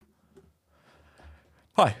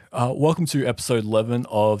Hi, welcome to episode 11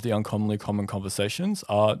 of the Uncommonly Common Conversations.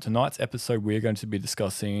 Tonight's episode, we're going to be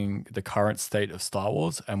discussing the current state of Star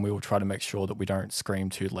Wars, and we will try to make sure that we don't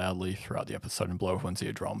scream too loudly throughout the episode and blow everyone's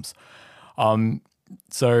eardrums.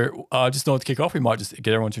 Just in order to kick off, we might just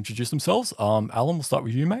get everyone to introduce themselves. Alan, we'll start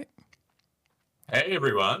with you, mate. Hey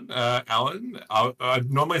everyone, Allan.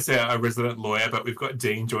 I'd normally say a resident lawyer, but we've got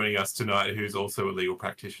Dean joining us tonight, who's also a legal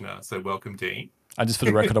practitioner. So welcome, Dean. And just for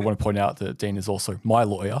the record, I want to point out that Dean is also my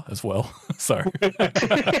lawyer as well. So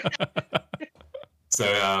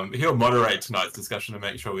he'll moderate tonight's discussion and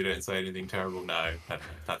make sure we don't say anything terrible. No,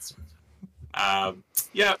 that's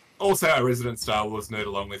also a resident Star Wars nerd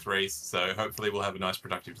along with Rhys. So hopefully we'll have a nice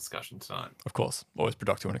productive discussion tonight. Of course, always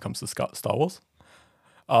productive when it comes to Star Wars.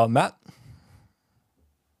 Matt.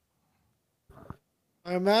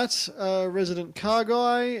 I'm Matt, resident car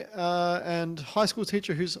guy and high school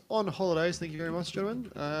teacher who's on holidays. Thank you very much,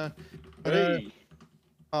 gentlemen.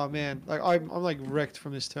 Oh man, I'm like wrecked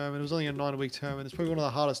from this term, and it was only a 9-week term, and it's probably one of the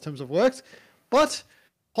hardest terms I've worked. But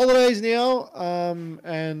holidays now,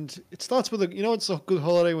 and it starts with it's a good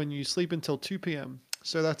holiday when you sleep until 2 p.m.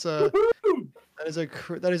 So that is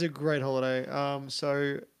a great holiday. My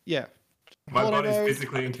body's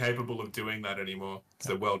physically incapable of doing that anymore.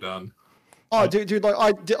 So well done. Oh, dude, like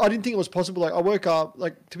I didn't think it was possible. Like I woke up,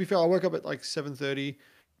 to be fair, I woke up at like 7:30,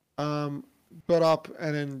 got up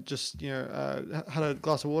and then just had a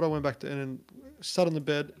glass of water, went back and then sat on the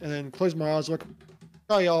bed and then closed my eyes like,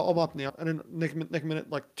 oh yeah, I'm up now. And then next minute,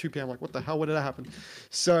 like 2 p.m. like what the hell? What did that happen?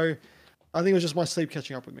 So I think it was just my sleep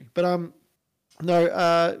catching up with me. But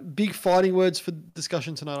big fighting words for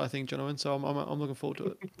discussion tonight, I think, gentlemen. So I'm looking forward to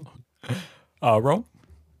it. Rohan?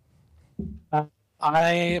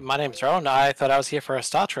 My name's Rohan. I thought I was here for a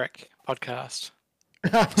Star Trek podcast.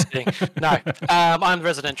 No, I'm the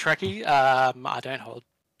resident Trekkie. I don't hold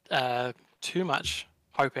too much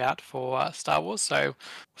hope out for Star Wars, so we'll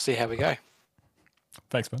see how we go.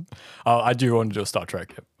 Thanks, man. I do want to do a Star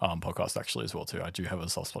Trek podcast actually as well too. I do have a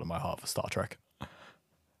soft spot in my heart for Star Trek.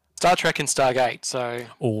 Star Trek and Stargate, so...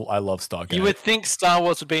 Oh, I love Stargate. You would think Star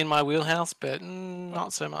Wars would be in my wheelhouse, but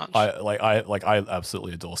not so much. I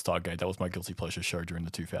absolutely adore Stargate. That was my guilty pleasure show during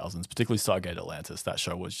the 2000s, particularly Stargate Atlantis. That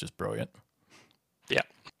show was just brilliant. Yeah.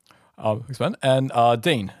 Thanks, man. And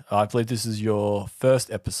Dean, I believe this is your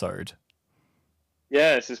first episode.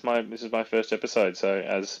 Yeah, this is my first episode. So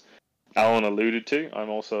as Allan alluded to,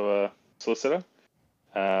 I'm also a solicitor.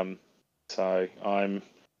 So I'm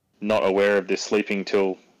not aware of this sleeping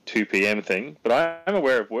till 2 p.m. thing, but I am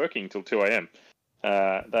aware of working till 2 a.m.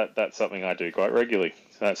 That's something I do quite regularly.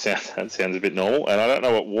 So that sounds a bit normal, and I don't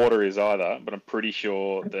know what water is either, but I'm pretty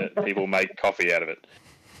sure that people make coffee out of it.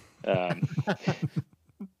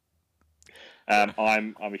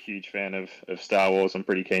 I'm a huge fan of Star Wars. I'm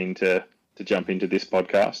pretty keen to jump into this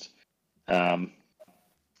podcast.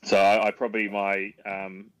 So I probably my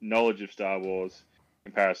knowledge of Star Wars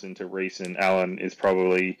in comparison to Rhys and Allan is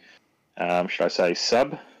probably should I say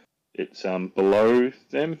sub? It's below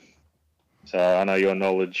them. So I know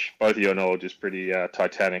both of your knowledge is pretty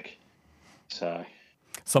Titanic. So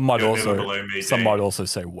some might also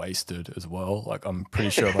say wasted as well. Like I'm pretty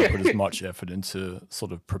sure if I put as much effort into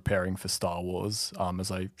sort of preparing for Star Wars as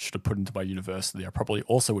I should have put into my university, I probably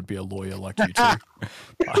also would be a lawyer like you too.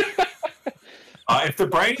 If the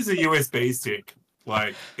brain is a USB stick,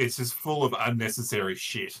 like it's just full of unnecessary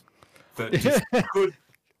shit that just could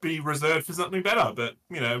be reserved for something better. But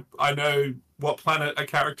I know what planet a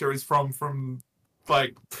character is from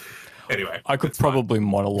like anyway. I could probably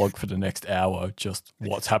monologue for the next hour just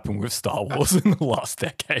what's happened with Star Wars in the last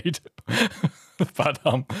decade. But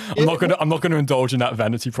I'm not gonna indulge in that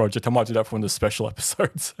vanity project. I might do that for one of the special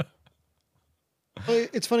episodes.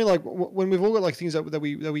 It's funny, like when we've all got like things that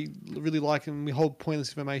we really like, and we hold pointless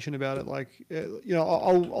information about it. Like,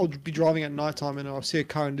 I'll be driving at nighttime and I'll see a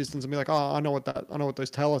car in distance and be like, oh, I know what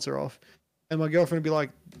those taillights are off, and my girlfriend would be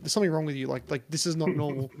like, there's something wrong with you. Like this is not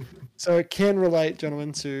normal. So it can relate,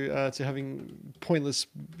 gentlemen, to having pointless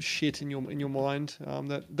shit in your mind.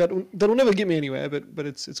 That'll never get me anywhere, but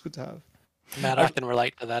it's good to have. Matt, I can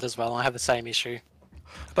relate to that as well. I have the same issue.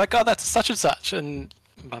 Like, oh, that's such and such, and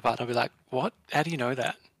my partner will be like, what? How do you know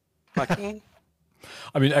that? Like,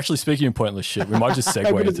 I mean, actually, speaking of pointless shit, we might just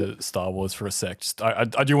segue into Star Wars for a sec. I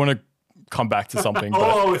do want to come back to something.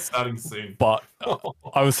 We're starting soon. But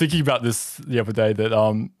I was thinking about this the other day that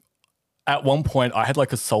at one point I had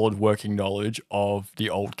like a solid working knowledge of the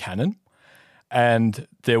old canon. And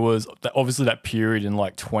there was obviously that period in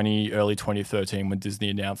like early 2013 when Disney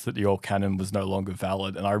announced that the old canon was no longer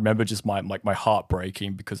valid. And I remember just my heart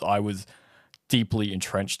breaking because I was deeply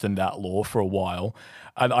entrenched in that lore for a while.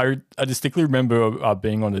 And I distinctly remember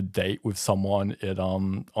being on a date with someone at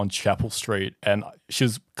on Chapel Street, and she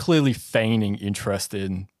was clearly feigning interest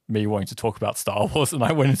in me wanting to talk about Star Wars, and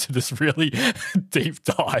I went into this really deep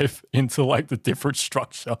dive into like the different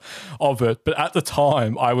structure of it. But at the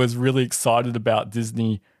time, I was really excited about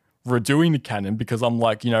Disney redoing the canon because I'm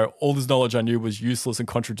like, all this knowledge I knew was useless and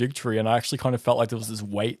contradictory, and I actually kind of felt like there was this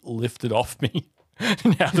weight lifted off me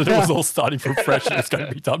now that it was all starting from fresh and it's going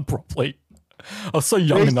to be done properly. I was so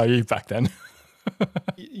young and naive back then.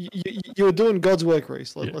 You were doing God's work,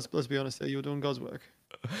 Rhys. Let's be honest there. You were doing God's work.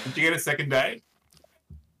 Did you get a second date?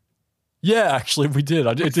 Yeah, actually, we did.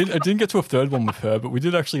 I didn't get to a third one with her, but we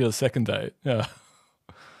did actually get a second date. Yeah.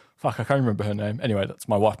 Fuck, I can't remember her name. Anyway, that's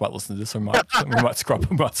my wife might listen to this, so we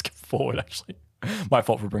might skip forward, actually. My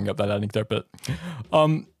fault for bringing up that anecdote, but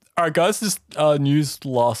all right, guys, this news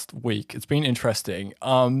last week, it's been interesting.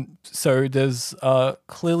 So there's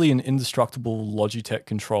clearly an indestructible Logitech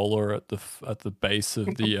controller at the base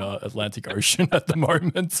of the Atlantic Ocean at the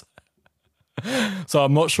moment. So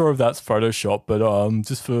I'm not sure if that's Photoshop, but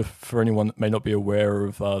just for anyone that may not be aware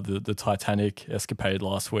of the Titanic escapade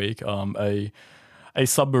last week, a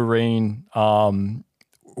submarine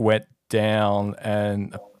went down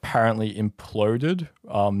and apparently imploded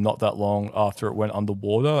not that long after it went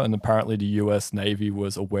underwater, and apparently the US Navy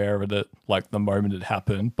was aware of it like the moment it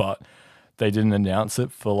happened, but they didn't announce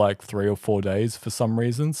it for like 3 or 4 days for some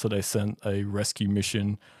reason. So they sent a rescue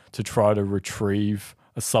mission to try to retrieve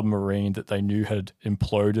a submarine that they knew had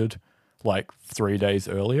imploded like 3 days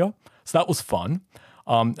earlier. So that was fun.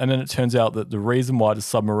 And then it turns out that the reason why the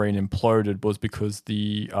submarine imploded was because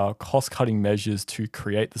the cost-cutting measures to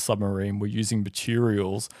create the submarine were using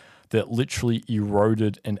materials that literally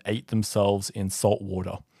eroded and ate themselves in salt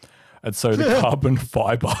water. And so the carbon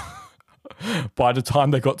fiber, by the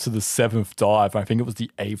time they got to the 7th dive, I think it was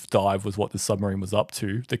the 8th dive was what the submarine was up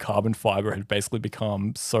to, the carbon fiber had basically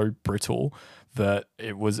become so brittle that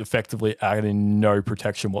it was effectively adding no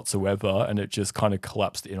protection whatsoever, and it just kind of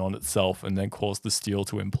collapsed in on itself and then caused the steel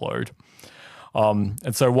to implode.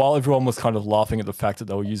 And so while everyone was kind of laughing at the fact that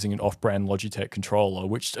they were using an off-brand Logitech controller,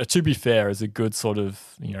 which to be fair is a good sort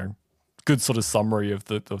of, summary of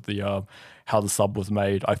the how the sub was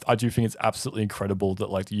made. I do think it's absolutely incredible that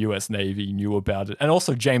like the US Navy knew about it, and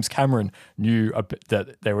also James Cameron knew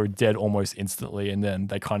that they were dead almost instantly, and then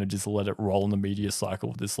they kind of just let it roll in the media cycle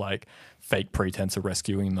with this like fake pretense of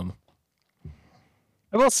rescuing them.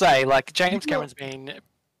 I will say, like, James Cameron's been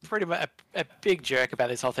pretty much a big jerk about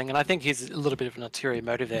this whole thing, and I think he's a little bit of an ulterior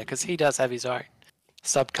motive there because he does have his own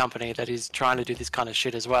sub company that is trying to do this kind of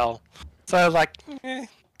shit as well. So like.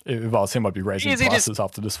 If I was him, I'd be raising prices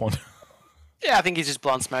after this one. Yeah, I think he's just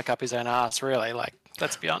blowing smoke up his own ass, really. Like,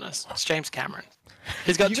 let's be honest. It's James Cameron.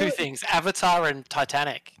 He's got two things, Avatar and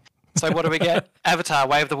Titanic. So what do we get? Avatar,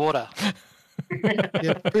 Way of the Water.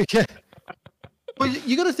 Yeah. Well,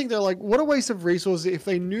 you got to think, though, like, what a waste of resources. If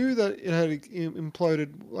they knew that it had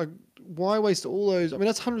imploded, like, why waste all those? I mean,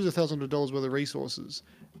 that's hundreds of thousands of dollars worth of resources.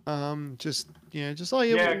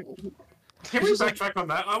 Can we backtrack on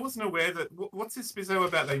that? I wasn't aware that. What's this bizzo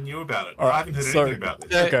about? They knew about it. Right, I haven't heard anything about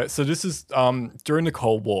this. Okay, so this is during the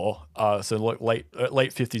Cold War. So like late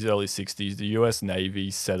 50s, early 60s, the U.S. Navy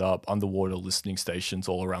set up underwater listening stations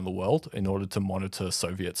all around the world in order to monitor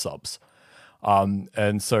Soviet subs.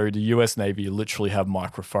 And so the U.S. Navy literally have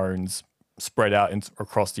microphones spread out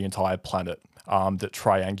across the entire planet that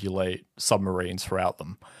triangulate submarines throughout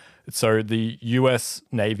them. So the U.S.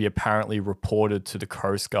 Navy apparently reported to the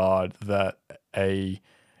Coast Guard that an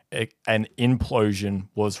implosion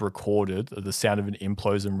was recorded. The sound of an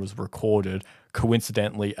implosion was recorded,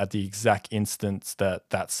 coincidentally, at the exact instance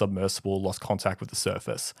that submersible lost contact with the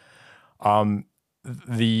surface.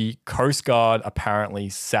 The Coast Guard apparently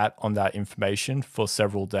sat on that information for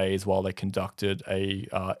several days while they conducted a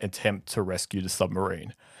attempt to rescue the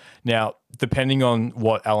submarine. Now, depending on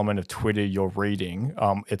what element of Twitter you're reading,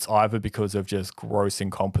 it's either because of just gross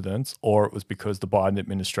incompetence or it was because the Biden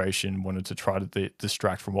administration wanted to try to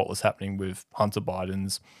distract from what was happening with Hunter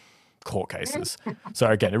Biden's court cases. So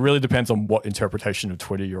again, it really depends on what interpretation of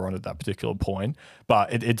Twitter you're on at that particular point.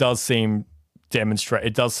 But it does seem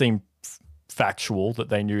factual that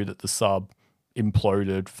they knew that the sub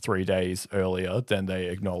imploded 3 days earlier than they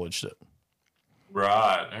acknowledged it.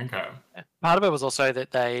 Right, okay. Part of it was also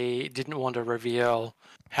that they didn't want to reveal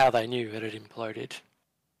how they knew that it imploded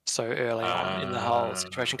so early on in the whole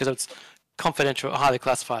situation because it's confidential, highly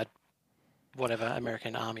classified, whatever,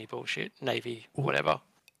 American Army bullshit, Navy, whatever.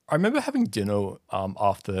 I remember having dinner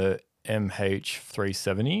after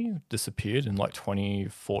MH370 disappeared in like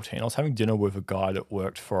 2014. I was having dinner with a guy that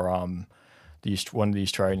worked for one of the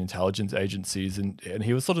Australian intelligence agencies, and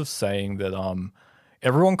he was sort of saying that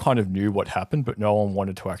everyone kind of knew what happened, but no one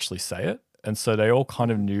wanted to actually say it, and so they all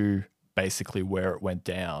kind of knew basically where it went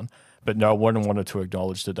down, but no one wanted to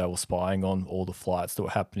acknowledge that they were spying on all the flights that were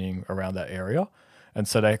happening around that area. And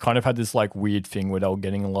so they kind of had this like weird thing where they were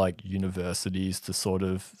getting like universities to sort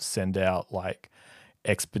of send out like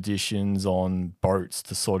expeditions on boats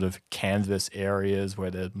to sort of canvass areas where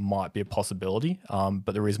there might be a possibility.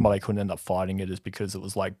 But the reason why they couldn't end up fighting it is because it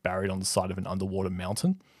was like buried on the side of an underwater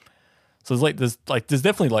mountain. So there's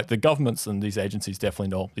definitely like the governments and these agencies definitely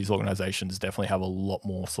know, these organizations definitely have a lot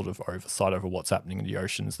more sort of oversight over what's happening in the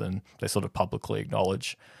oceans than they sort of publicly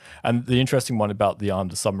acknowledge. And the interesting one about the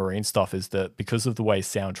submarine stuff is that because of the way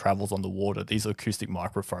sound travels on the water, these acoustic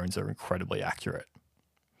microphones are incredibly accurate.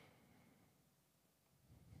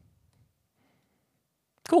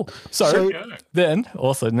 Cool. So then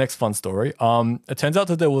also next fun story. It turns out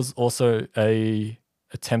that there was also a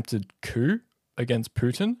attempted coup against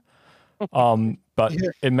Putin. But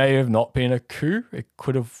it may have not been a coup. It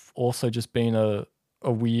could have also just been a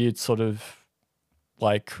weird sort of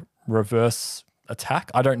like reverse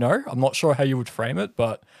attack. I don't know. I'm not sure how you would frame it,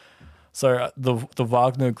 but so the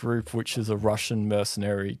Wagner group, which is a Russian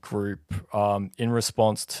mercenary group, in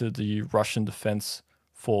response to the Russian Defense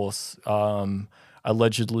Force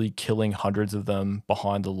allegedly killing hundreds of them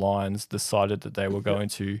behind the lines, decided that they were going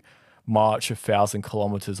to march 1,000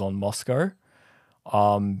 kilometers on Moscow.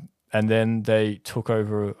 And then they took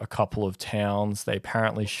over a couple of towns. They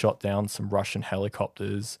apparently shot down some Russian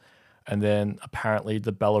helicopters. And then apparently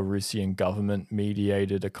the Belarusian government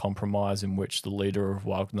mediated a compromise in which the leader of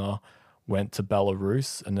Wagner went to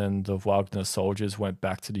Belarus. And then the Wagner soldiers went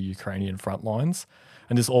back to the Ukrainian front lines.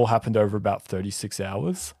 And this all happened over about 36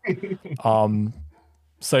 hours.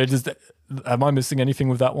 So am I missing anything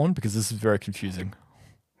with that one? Because this is very confusing.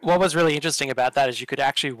 What was really interesting about that is you could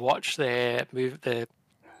actually watch their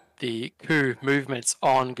the coup movements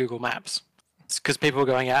on Google Maps, because people were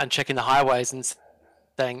going out and checking the highways and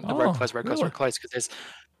saying road closed, because there's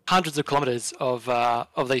hundreds of kilometers of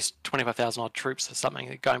these 25,000 odd troops or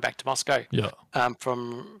something going back to Moscow.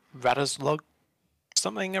 From Radoslog,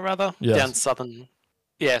 something or other, down southern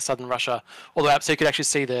Russia, all the way up. So you could actually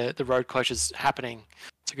see the road closures happening.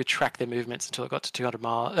 So you could track their movements until it got to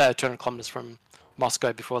 200 kilometers from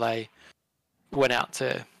Moscow before they went out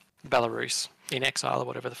to Belarus in exile or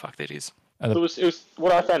whatever the fuck that is. It was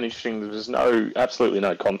what I found interesting. There was absolutely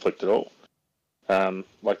no conflict at all.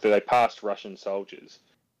 Like they passed Russian soldiers,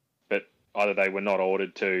 but either they were not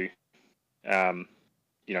ordered to,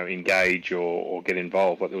 engage or get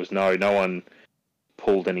involved. But there was no one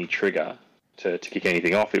pulled any trigger to kick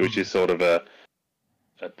anything off. It was just sort of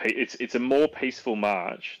it's a more peaceful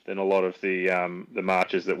march than a lot of the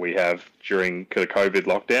marches that we have during the COVID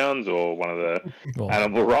lockdowns or one of the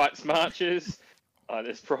animal rights marches.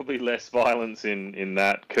 There's probably less violence in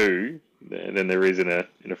that coup than there is in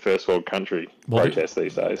a first world country protest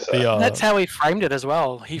these days. So. That's how he framed it as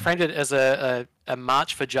well. He framed it as a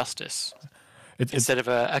march for justice instead of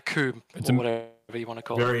a coup or whatever you want to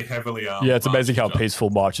call it. Very heavily armed. Yeah, it's amazing how peaceful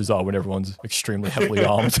marches are when everyone's extremely heavily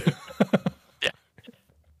armed.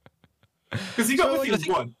 Because he got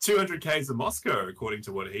within 200 k's of Moscow, according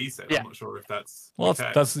to what he said. I'm not sure if that's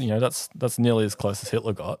that's nearly as close as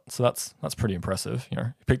Hitler got. So that's pretty impressive. He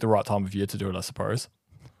picked the right time of year to do it, I suppose.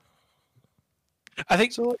 I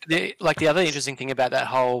think the other interesting thing about that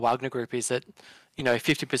whole Wagner group is that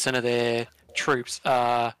 50% of their troops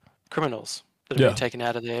are criminals that have been taken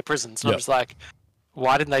out of their prisons. And I'm just like,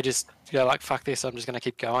 why didn't they just go like, fuck this, I'm just going to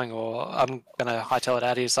keep going, or I'm going to hightail it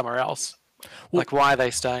out here somewhere else? Why are they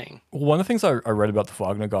staying? Well, one of the things I read about the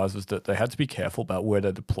Wagner guys was that they had to be careful about where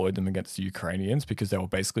they deployed them against the Ukrainians, because they were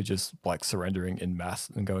basically just like surrendering in mass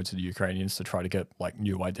and going to the Ukrainians to try to get like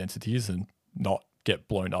new identities and not get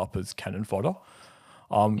blown up as cannon fodder.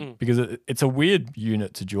 Because it's a weird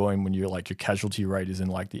unit to join when you're like your casualty rate is in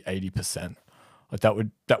like the 80%. Like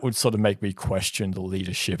that would sort of make me question the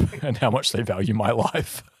leadership and how much they value my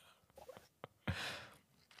life.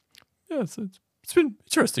 It's been an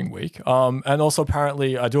interesting week. And also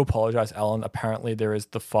apparently, I do apologize, Allan, apparently there is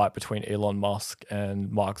the fight between Elon Musk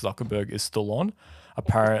and Mark Zuckerberg is still on.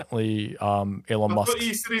 Apparently, Elon Musk... But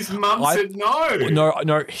you said his mum said no.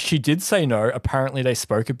 No, she did say no. Apparently they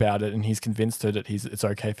spoke about it and he's convinced her that it's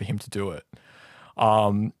okay for him to do it.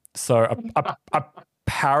 So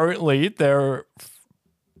apparently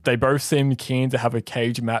they both seem keen to have a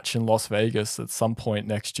cage match in Las Vegas at some point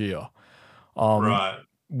next year. Right.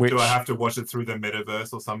 which Do I have to watch it through the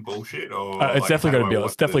metaverse or some bullshit? Or it's like, definitely how going to do I be. watch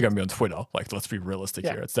It's definitely it? going to be on Twitter. Like, let's be realistic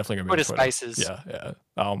Yeah. here. It's definitely going to be Twitter on Twitter. Spaces.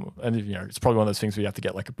 Yeah. And it's probably one of those things where you have to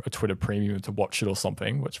get like a Twitter premium to watch it or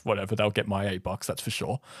something. Which whatever, they'll get my $8. That's for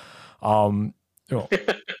sure. You know,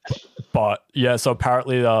 but yeah, so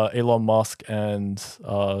apparently Elon Musk and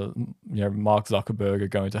Mark Zuckerberg are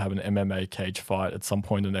going to have an MMA cage fight at some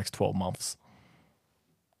point in the next 12 months.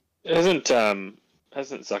 Hasn't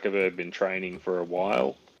Zuckerberg been training for a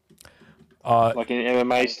while, like in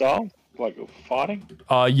MMA style, like fighting?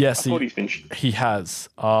 Yes, I thought he's been. he has.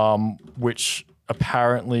 Which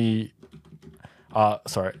apparently,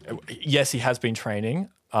 yes, he has been training.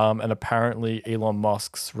 And apparently, Elon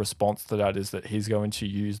Musk's response to that is that he's going to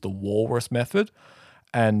use the walrus method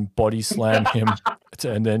and body slam him,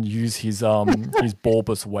 and then use his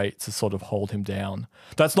bulbous weight to sort of hold him down.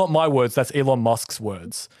 That's not my words. That's Elon Musk's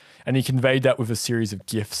words, and he conveyed that with a series of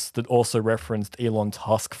gifs that also referenced Elon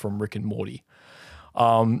Tusk from Rick and Morty.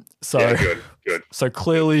 So Yeah, good. So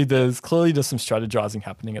clearly, there's some strategizing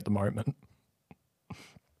happening at the moment.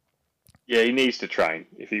 Yeah, he needs to train.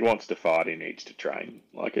 If he wants to fight, he needs to train.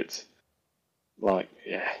 It's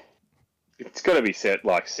got to be set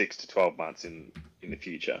like 6 to 12 months in the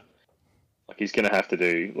future. Like he's going to have to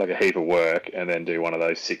do like a heap of work and then do one of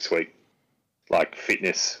those 6-week like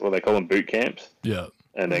fitness, what they call them, boot camps. Yeah.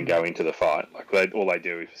 And then go into the fight. Like all they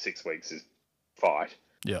do for 6 weeks is fight.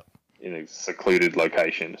 Yeah. In a secluded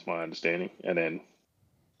location, is my understanding, and then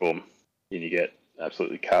boom, and you get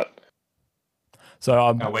absolutely cut. So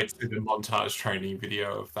I'll wait to see the montage training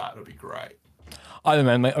video of that. It'll be great. I don't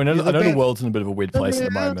know, man. I know the world's in a bit of a weird place at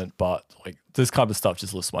the moment, but like this kind of stuff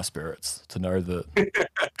just lifts my spirits to know that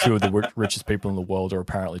 2 of the richest people in the world are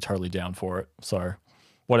apparently totally down for it. So,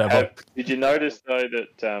 whatever. Did you notice though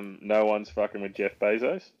that no one's fucking with Jeff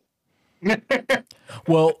Bezos?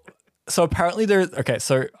 Well, so apparently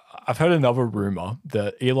so I've heard another rumor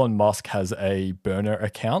that Elon Musk has a burner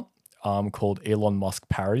account called Elon Musk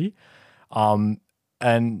Parody.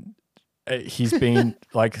 And he's been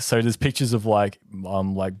so there's pictures of like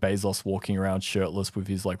Bezos walking around shirtless with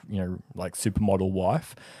his like supermodel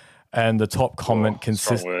wife, and the top comment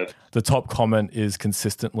is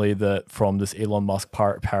consistently that from this Elon Musk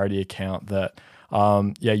parody account that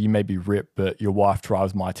you may be ripped, but your wife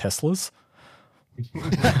drives my Teslas.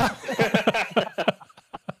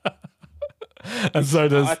 And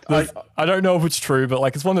so I don't know if it's true, but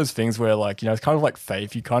like it's one of those things where like it's kind of like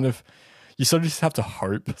faith. You sort of just have to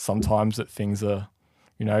hope sometimes that things are,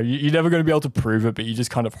 you're never going to be able to prove it, but you just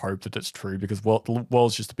kind of hope that it's true because the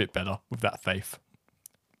world's just a bit better with that faith.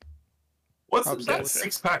 Wasn't that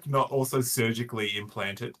 6-pack not also surgically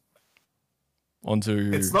implanted?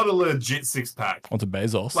 It's not a legit 6-pack. Onto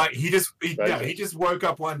Bezos. Like he just woke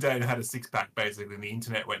up one day and had a 6-pack basically, and the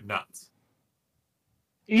internet went nuts.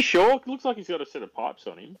 You sure? It looks like he's got a set of pipes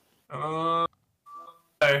on him.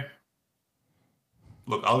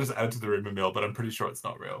 Look, I'll just add it to the rumor mill, but I'm pretty sure it's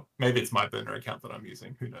not real. Maybe it's my burner account that I'm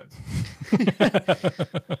using. Who knows?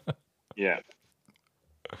 Yeah.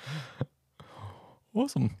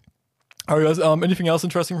 Awesome. All right, guys. Anything else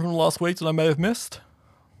interesting from the last week that I may have missed?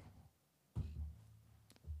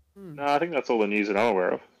 No, I think that's all the news that I'm aware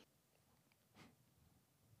of.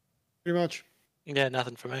 Pretty much. Yeah,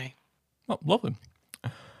 nothing for me. Oh, lovely.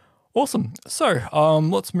 Awesome. So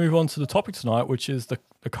let's move on to the topic tonight, which is the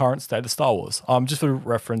current state of Star Wars. Just for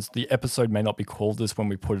reference, the episode may not be called this when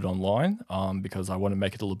we put it online because I want to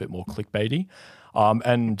make it a little bit more clickbaity.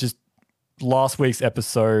 And just last week's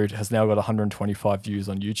episode has now got 125 views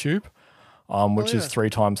on YouTube, which is 3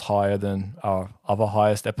 times higher than our other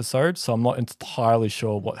highest episode. So I'm not entirely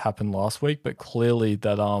sure what happened last week, but clearly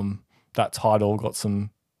that title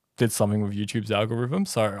did something with YouTube's algorithm.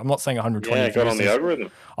 So I'm not saying 120 views. Yeah, got on the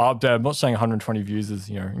algorithm. I'm not saying 120 views is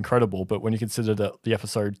incredible, but when you consider that the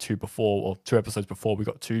episode 2 episodes before we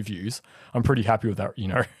got 2 views, I'm pretty happy with that.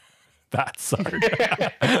 That so.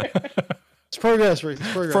 It's progress, Rhys.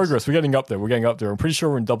 It's progress. We're getting up there. I'm pretty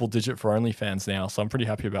sure we're in double digit for OnlyFans now, so I'm pretty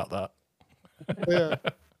happy about that. Yeah.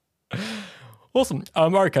 Awesome.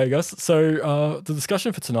 Okay, guys. So the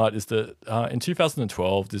discussion for tonight is that in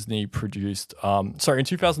 2012, Disney Disney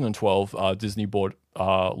bought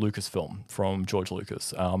Lucasfilm from George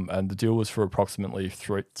Lucas, and the deal was for approximately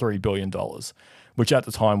 $3 billion, which at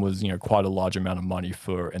the time was quite a large amount of money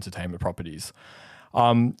for entertainment properties.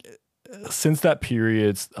 Since that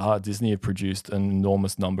period, Disney have produced an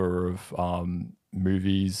enormous number of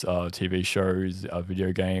movies, TV shows,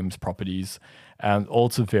 video games, properties, and all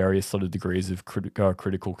to various sort of degrees of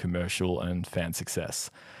critical, commercial, and fan success.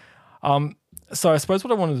 So I suppose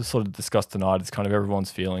what I wanted to sort of discuss tonight is kind of everyone's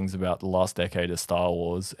feelings about the last decade of Star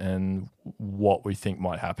Wars and what we think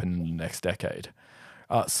might happen in the next decade.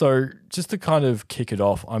 So just to kind of kick it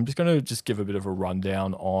off, I'm just going to just give a bit of a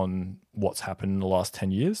rundown on what's happened in the last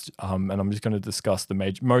 10 years. And I'm just going to discuss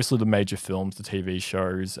mostly the major films, the TV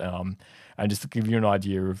shows, and just to give you an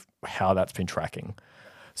idea of how that's been tracking.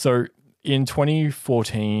 So in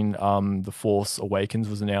 2014, The Force Awakens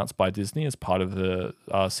was announced by Disney as part of the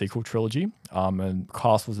sequel trilogy. And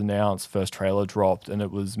cast was announced, first trailer dropped, and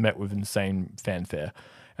it was met with insane fanfare.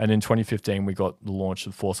 And in 2015, we got the launch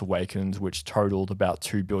of Force Awakens, which totaled about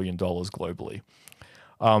 $2 billion globally.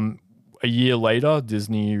 A year later,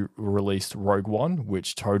 Disney released Rogue One,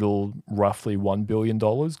 which totaled roughly $1 billion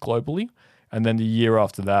globally. And then the year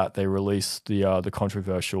after that, they released the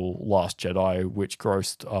controversial Last Jedi, which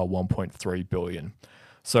grossed $1.3 billion.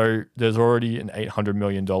 So there's already an $800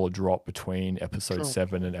 million drop between Episode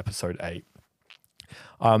 7 and Episode 8.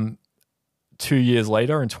 2 years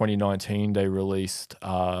later, in 2019, they released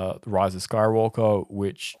Rise of Skywalker,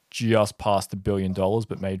 which just passed $1 billion,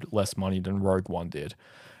 but made less money than Rogue One did.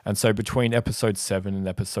 And so between Episode 7 and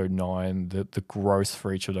Episode 9, the gross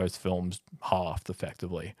for each of those films halved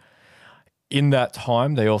effectively. In that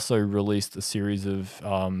time, they also released a series of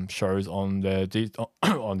shows on their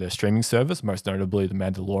streaming service, most notably The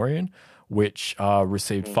Mandalorian, which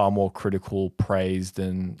received far more critical praise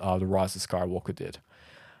than The Rise of Skywalker did.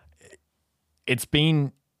 It's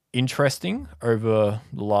been interesting over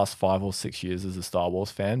the last 5 or 6 years as a Star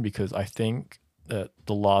Wars fan, because I think that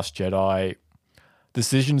The Last Jedi,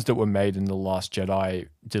 decisions that were made in The Last Jedi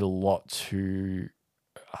did a lot to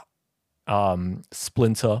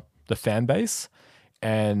splinter the fan base,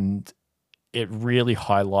 and it really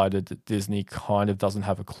highlighted that Disney kind of doesn't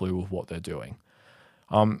have a clue of what they're doing.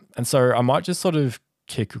 And so I might just sort of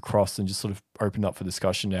kick across and just sort of open up for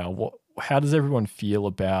discussion now. How does everyone feel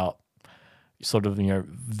about sort of,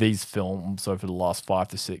 these films over the last 5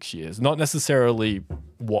 to 6 years? Not necessarily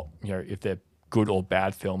what, if they're good or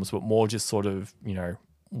bad films, but more just sort of,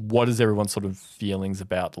 what is everyone's sort of feelings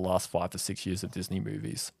about the last 5 to 6 years of Disney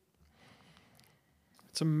movies?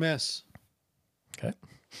 It's a mess. Okay.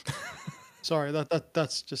 Sorry,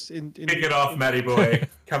 that's just in Kick it off, Matty boy.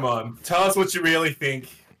 Come on, tell us what you really think.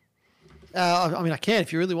 I mean, I can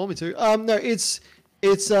if you really want me to. No, it's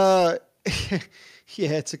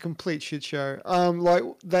yeah, it's a complete shit show. Like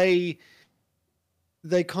they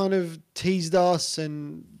kind of teased us,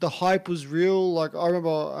 and the hype was real. Like I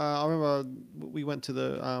remember we went to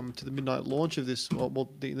the midnight launch of this,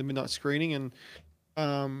 the midnight screening,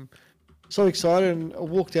 and so excited, and I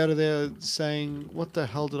walked out of there saying, "What the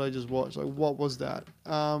hell did I just watch? Like, what was that?"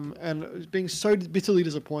 And being so bitterly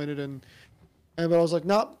disappointed, but I was like,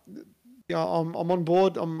 "Nah, yeah, I'm on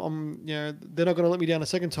board. I'm they're not going to let me down a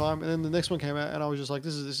second time." And then the next one came out, and I was just like,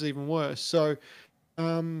 "This is even worse." So,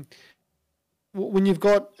 when you've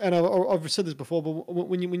got, and I've said this before, but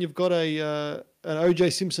when you've got an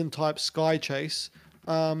O.J. Simpson type sky chase,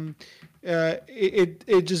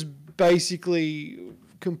 it just basically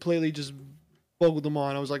completely just boggled the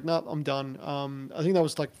mind. I was like, "Nah, I'm done." I think that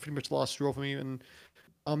was like pretty much the last straw for me, and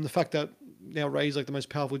the fact that now Rey's like the most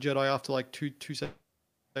powerful Jedi after like two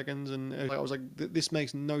seconds, and I was like, this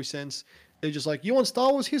makes no sense. They're just like, "You want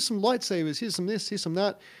Star Wars? Here's some lightsabers. Here's some this. Here's some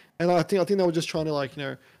that." And I think they were just trying to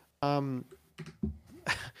actually,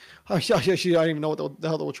 I don't even know what the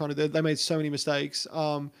hell they were trying to do. They made so many mistakes.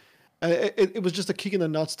 And it was just a kick in the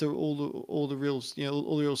nuts to all the real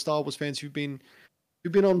Star Wars fans who've been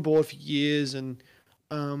on board for years. And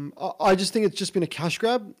I just think it's just been a cash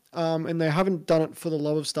grab. And they haven't done it for the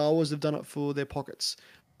love of Star Wars. They've done it for their pockets.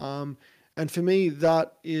 And for me,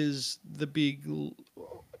 that is the big,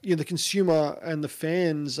 the consumer and the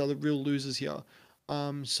fans are the real losers here.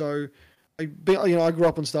 So I grew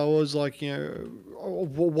up on Star Wars, watched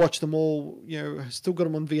them all, still got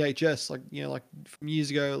them on VHS, like from years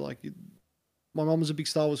ago. Like my mum was a big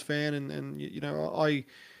Star Wars fan, and I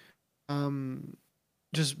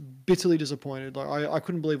just bitterly disappointed. Like I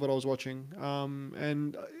couldn't believe what I was watching.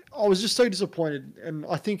 And I was just so disappointed. And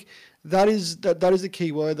I think that is the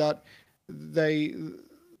key word, that they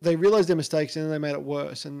realized their mistakes and then they made it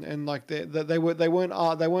worse. And like they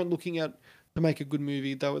weren't looking at to make a good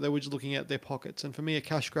movie. They were just looking at their pockets. And for me, a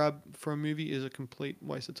cash grab for a movie is a complete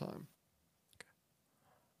waste of time.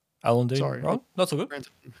 Allan, sorry, Rohan? That's all good.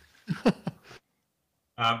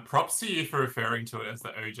 Props to you for referring to it as the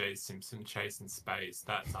O.J. Simpson chase in space.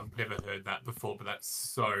 I've never heard that before, but that's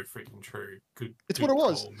so freaking true. It's what it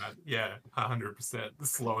was. Call, man. Yeah, 100%. The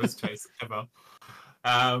slowest chase ever.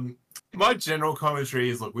 My general commentary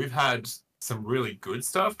is, look, we've had some really good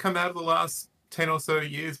stuff come out of the last 10 or so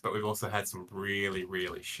years, but we've also had some really,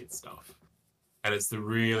 really shit stuff. And it's the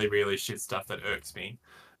really, really shit stuff that irks me.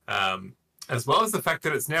 As well as the fact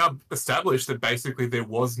that it's now established that basically there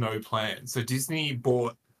was no plan. So Disney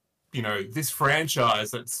bought, this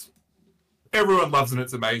franchise that's everyone loves and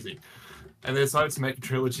it's amazing. And they decided to make a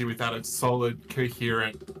trilogy without a solid,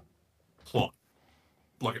 coherent plot,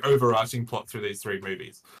 like overarching plot through these 3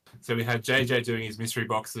 movies. So we had JJ doing his mystery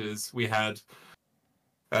boxes. We had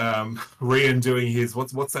Ryan doing his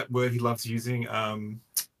what's that word he loves using?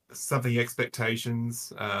 Something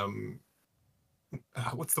expectations.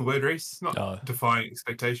 What's the word, Rhys? Not defying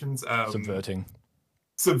expectations.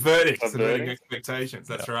 Subverting expectations.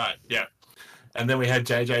 That's right. Yeah. And then we had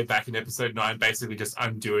JJ back in episode 9, basically just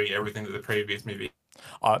undoing everything that the previous movie.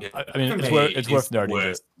 I mean, it's worth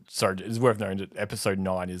noting that episode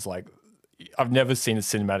 9 is like, I've never seen a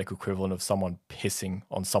cinematic equivalent of someone pissing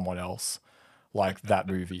on someone else like that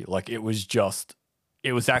movie. Like it was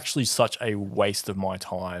actually such a waste of my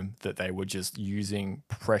time that they were just using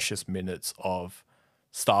precious minutes of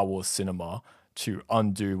Star Wars cinema to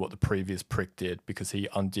undo what the previous prick did because he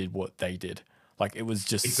undid what they did. Like it was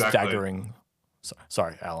just staggering.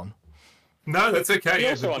 Sorry, Allan. No, that's okay. He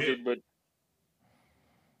also undid what.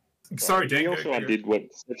 Sorry, Dan. He also undid what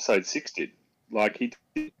episode 6 did. Like he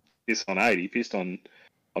did this on 8, he pissed on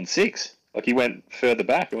 6. Like he went further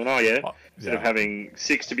back and went, instead of having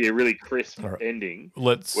 6 to be a really crisp ending,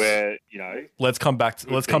 let's come back to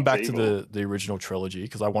the original trilogy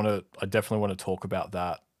because I definitely want to talk about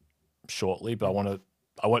that shortly. But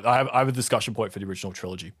I have a discussion point for the original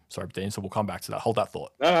trilogy. Sorry, Dean. So we'll come back to that. Hold that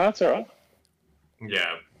thought. No, that's all right.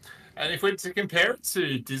 Yeah. And if we're to compare it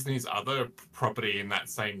to Disney's other property in that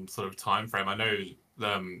same sort of time frame, I know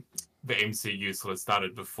the MCU sort of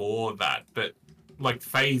started before that, but like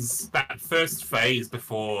that first phase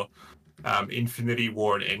before Infinity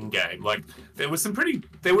War and Endgame, like there was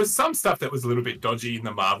some stuff that was a little bit dodgy in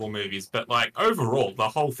the Marvel movies, but like overall the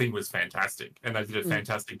whole thing was fantastic and they did a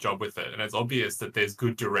fantastic job with it. And it's obvious that there's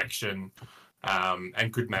good direction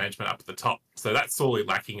and good management up at the top. So that's sorely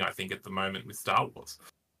lacking, I think, at the moment with Star Wars.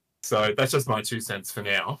 So that's just my 2 cents for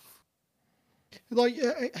now. Like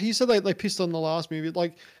you said, they pissed on the last movie.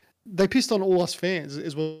 Like they pissed on all us fans,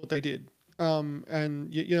 is what they did. And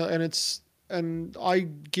I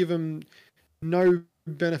give them no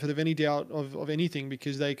benefit of any doubt of anything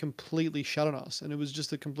because they completely shut on us, and it was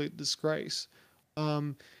just a complete disgrace.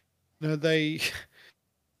 It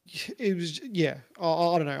was I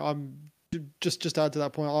don't know. I'm just add to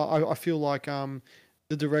that point. I feel like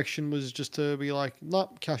the direction was just to be like,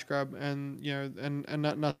 nope, cash grab, and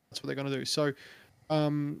that's what they're gonna do. So.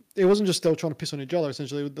 It wasn't just they were trying to piss on each other.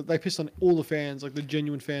 Essentially, they pissed on all the fans, like the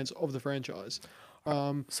genuine fans of the franchise.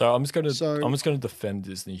 So I'm just going to defend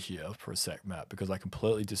Disney here for a sec, Matt, because I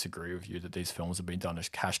completely disagree with you that these films have been done as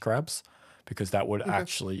cash grabs, because that would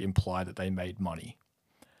actually imply that they made money,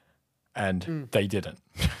 and they didn't.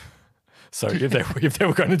 So if they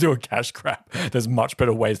were going to do a cash grab, there's much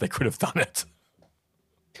better ways they could have done it.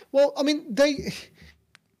 Well, I mean,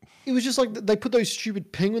 it was just like they put those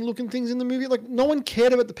stupid penguin-looking things in the movie. Like no one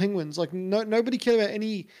cared about the penguins. Like nobody cared about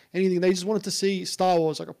anything. They just wanted to see Star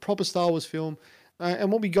Wars, like a proper Star Wars film.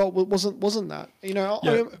 And what we got wasn't that.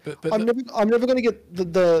 I'm never going to get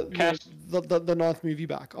the ninth movie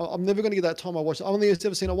back. I'm never going to get that time I watched it. I've only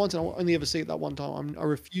ever seen it once, and I'll only ever see it that one time. I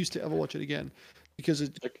refuse to ever watch it again because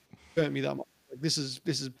it burnt me that much. Like, this is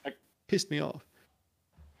pissed me off.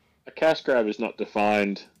 A cash grab is not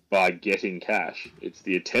defined by getting cash. It's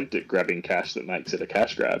the attempt at grabbing cash that makes it a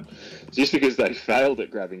cash grab. Just because they failed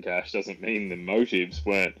at grabbing cash doesn't mean the motives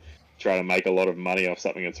weren't trying to make a lot of money off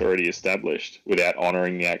something that's already established without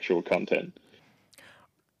honouring the actual content.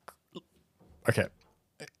 Okay.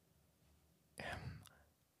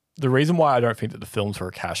 The reason why I don't think that the films were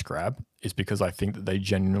a cash grab is because I think that they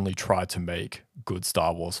genuinely tried to make good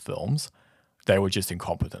Star Wars films. They were just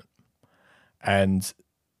incompetent. And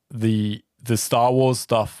the Star Wars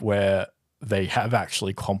stuff where they have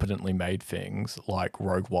actually competently made things like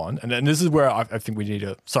Rogue One, and then this is where I think we need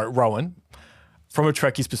to. Sorry, Rohan, from a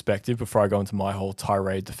Trekkie's perspective, before I go into my whole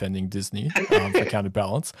tirade defending Disney for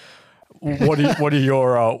counterbalance, what are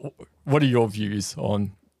your views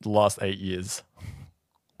on the last 8 years?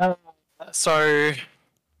 So,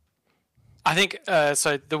 I think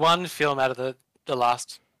so. The one film out of the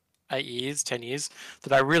last 8 years, 10 years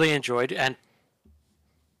that I really enjoyed and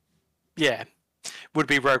would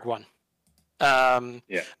be Rogue One. And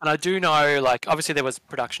I do know, like, obviously there was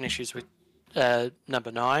production issues with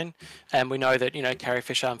number 9, and we know that Carrie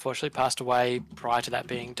Fisher unfortunately passed away prior to that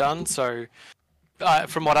being done. So,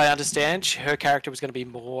 from what I understand, her character was going to be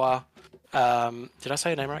more Did I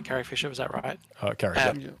say your name right? Carrie Fisher, was that right? Carrie.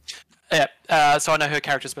 Yeah. Yeah. So I know her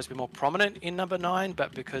character is supposed to be more prominent in number 9,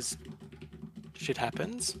 but because shit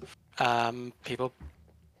happens, people,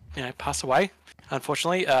 pass away.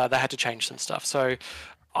 Unfortunately, they had to change some stuff. So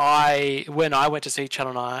when I went to see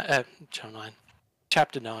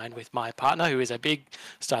Chapter 9 with my partner, who is a big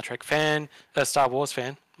Star Trek fan, Star Wars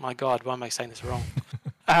fan. My God, why am I saying this wrong?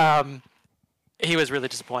 He was really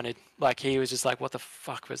disappointed. Like, he was just like, "What the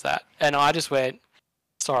fuck was that?" And I just went,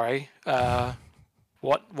 "Sorry,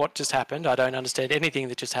 what just happened? I don't understand anything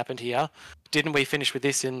that just happened here. Didn't we finish with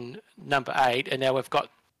this in number 8, and now we've got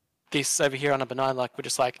this over here on number 9? Like, we're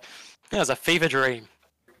just like, it was a fever dream,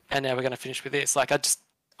 and now we're going to finish with this." Like,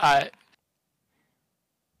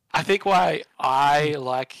 I think why I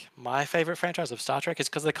like my favorite franchise of Star Trek is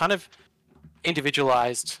because they're kind of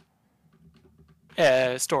individualized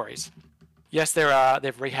stories. Yes,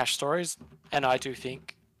 they've rehashed stories, and I do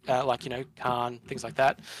think, Khan, things like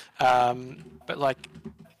that. But like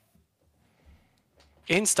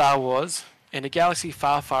in Star Wars, in a galaxy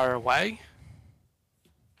far, far away,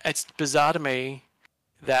 it's bizarre to me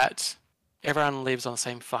that everyone lives on the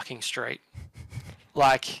same fucking street.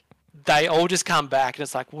 Like, they all just come back, and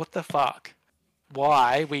it's like, what the fuck?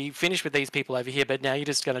 Why? We finished with these people over here, but now you're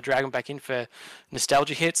just going to drag them back in for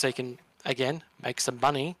nostalgia hits so you can, again, make some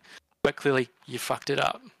money. But clearly, you fucked it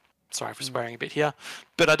up. Sorry for swearing a bit here.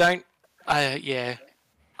 But I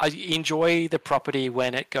enjoy the property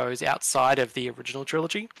when it goes outside of the original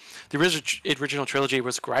trilogy. The original trilogy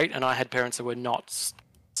was great, and I had parents that were not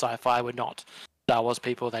sci-fi, were not Star Wars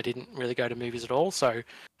people. They didn't really go to movies at all, so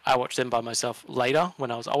I watched them by myself later when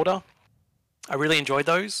I was older. I really enjoyed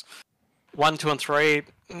those. 1, 2, and 3,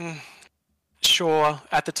 sure,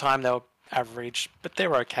 at the time they were average, but they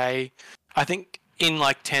were okay. I think in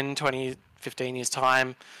like 10, 20, 15 years'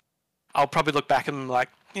 time, I'll probably look back and be like,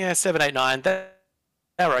 7, 8, 9, they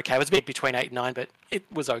were okay. It was a bit between 8 and 9, but it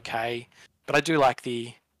was okay. But I do like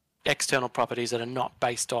the external properties that are not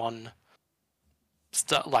based on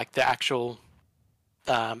like the actual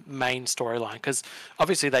main storyline, because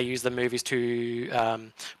obviously they use the movies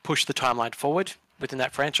to push the timeline forward within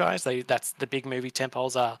that franchise. That's the big movie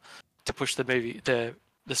tentpoles are to push the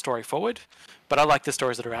story forward. But I like the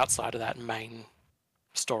stories that are outside of that main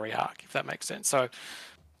story arc, if that makes sense. So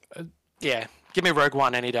give me Rogue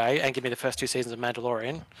One any day, and give me the first 2 seasons of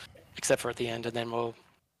Mandalorian, except for at the end, and then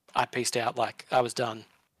I pieced out. Like, I was done.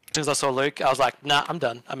 As soon as I saw Luke, I was like, nah, I'm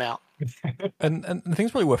done. I'm out. And the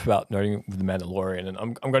thing's probably worth about noting with the Mandalorian, and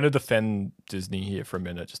I'm going to defend Disney here for a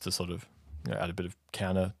minute, just to sort of add a bit of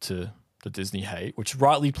counter to the Disney hate, which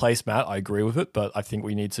rightly placed, Matt. I agree with it, but I think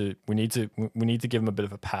we need to give them a bit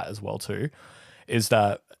of a pat as well too. Is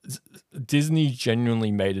that Disney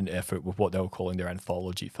genuinely made an effort with what they were calling their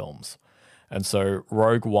anthology films. And so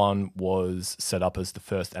Rogue One was set up as the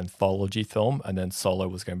first anthology film, and then Solo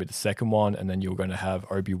was going to be the second one, and then you were going to have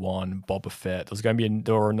Obi-Wan, Boba Fett.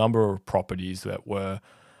 There were a number of properties that were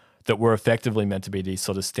effectively meant to be these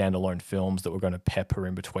sort of standalone films that were going to pepper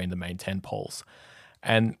in between the main tentpoles.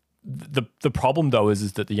 And the problem though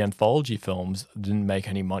is that the anthology films didn't make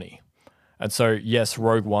any money. And so, yes,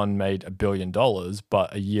 Rogue One made $1 billion,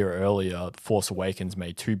 but a year earlier, Force Awakens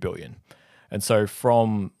made $2 billion. And so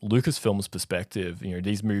from Lucasfilm's perspective,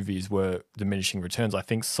 these movies were diminishing returns. I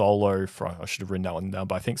think Solo, I should have written that one down,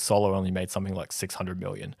 but I think Solo only made something like $600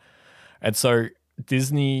 million. And so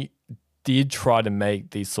Disney did try to make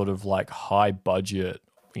these sort of like high budget,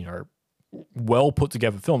 well put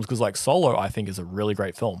together films, because like Solo, I think, is a really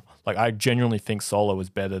great film. Like, I genuinely think Solo is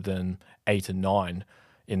better than 8 and 9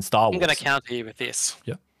 in Star Wars. I'm going to counter you with this.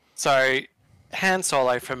 Yeah. So Han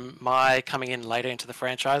Solo, from my coming in later into the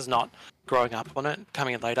franchise, not growing up on it,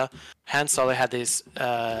 coming in later, Han Solo had this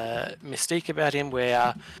mystique about him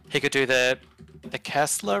where he could do the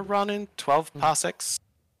Kessler run in 12 parsecs.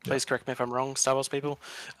 Please correct me if I'm wrong, Star Wars people.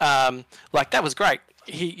 Like, that was great.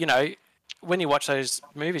 He, when you watch those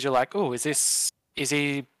movies, you're like, oh, is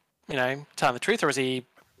he, telling the truth, or is he,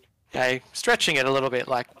 stretching it a little bit?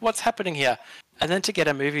 Like, what's happening here? And then to get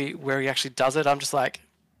a movie where he actually does it, I'm just like,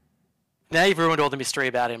 now you've ruined all the mystery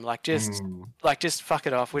about him. Like, just fuck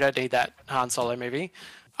it off. We don't need that Han Solo movie.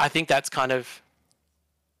 I think that's kind of,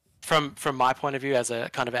 from my point of view as a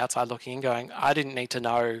kind of outside looking in, going, I didn't need to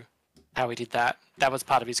know how he did that. That was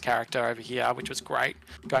part of his character over here, which was great.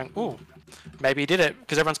 Going, ooh, maybe he did it,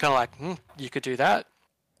 because everyone's kind of like, you could do that.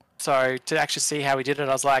 So to actually see how he did it,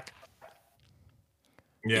 I was like,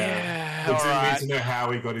 yeah, we didn't right. need to know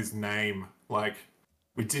how he got his name. Like,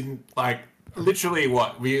 we didn't, like, literally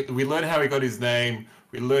what? We learned how he got his name,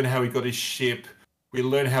 we learned how he got his ship, we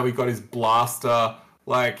learned how he got his blaster.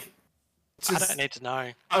 Like, I don't need to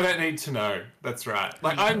know. I don't need to know. That's right.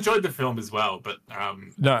 Like, I enjoyed the film as well, but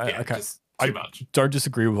No, yeah, okay. just too much. Don't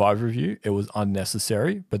disagree with either of you. It was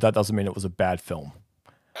unnecessary, but that doesn't mean it was a bad film.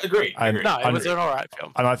 Agreed. No, it was an alright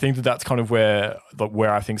film. And I think that's kind of where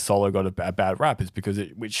I think Solo got a bad rap, is because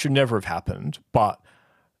it should never have happened. But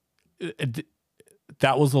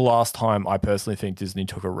that was the last time I personally think Disney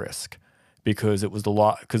took a risk, because it was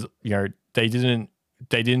because they didn't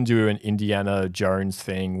do an Indiana Jones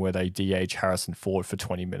thing where they de-age Harrison Ford for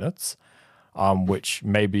 20 minutes, which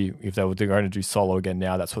maybe if they're going to do Solo again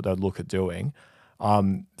now, that's what they'd look at doing.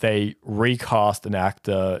 They recast an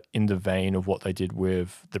actor in the vein of what they did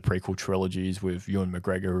with the prequel trilogies with Ewan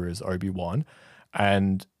McGregor as Obi-Wan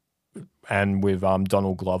and with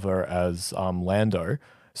Donald Glover as Lando.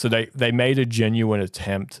 So they made a genuine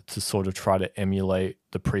attempt to sort of try to emulate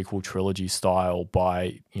the prequel trilogy style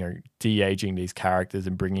by de-aging these characters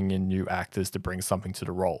and bringing in new actors to bring something to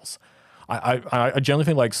the roles. I generally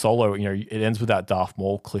think like Solo, it ends with that Darth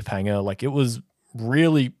Maul cliffhanger. Like, it was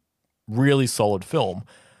really, really solid film,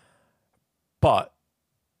 but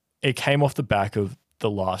it came off the back of The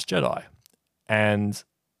Last Jedi, and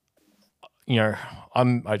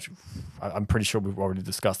I'm pretty sure we've already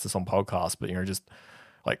discussed this on podcast, but just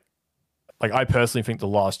like I personally think The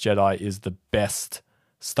Last Jedi is the best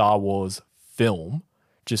Star Wars film,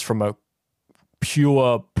 just from a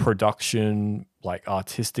pure production, like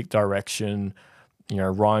artistic direction.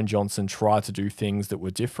 Rian Johnson tried to do things that were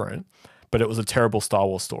different, but it was a terrible Star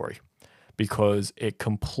Wars story, because it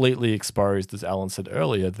completely exposed, as Allan said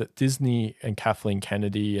earlier, that Disney and Kathleen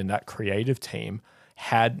Kennedy and that creative team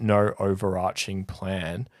had no overarching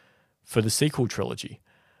plan for the sequel trilogy.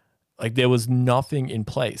 Like, there was nothing in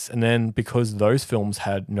place. And then because those films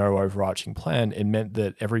had no overarching plan, it meant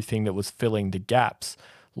that everything that was filling the gaps,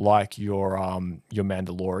 like your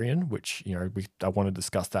Mandalorian, which, I want to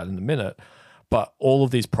discuss that in a minute, but all of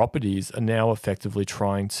these properties are now effectively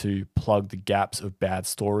trying to plug the gaps of bad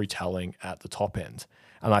storytelling at the top end.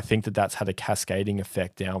 And I think that that's had a cascading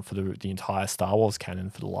effect down for the entire Star Wars canon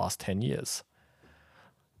for the last 10 years.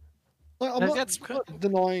 Like, I'm not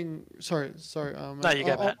denying. Sorry. No, you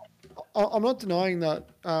go, Matt. I'm not denying that.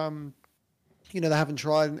 They haven't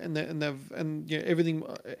tried, and everything,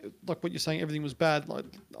 like what you're saying, everything was bad. Like,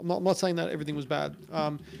 I'm not saying that everything was bad.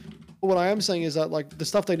 But what I am saying is that, like, the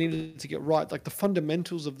stuff they needed to get right, like the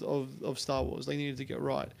fundamentals of Star Wars, they needed to get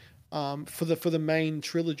right. For the main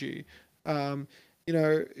trilogy,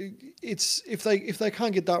 it's if they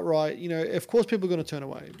can't get that right, of course people are going to turn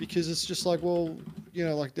away, because it's just like, well,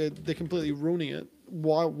 like they're completely ruining it.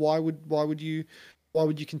 Why would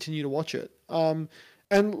you continue to watch it?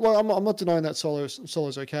 And well, I'm not denying that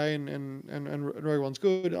Solo's okay and Rogue One's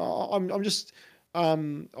good. I'm just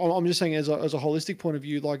saying as a holistic point of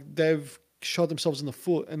view, like, they've shot themselves in the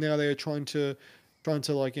foot, and now they're trying to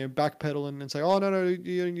like backpedal and say, oh no,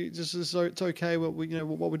 it's okay. What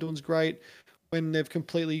we're doing is great, when they've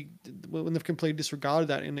completely disregarded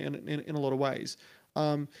that in a lot of ways.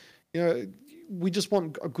 We just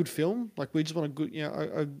want a good film. Like, we just want a good,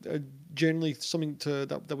 a generally something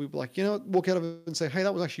that we like, walk out of it and say, hey,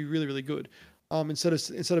 that was actually really, really good. Instead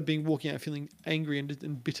of walking out feeling angry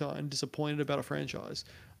and bitter and disappointed about a franchise.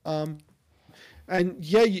 And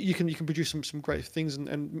yeah, you can produce some great things,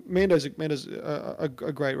 and Mando's a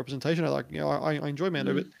great representation. I enjoy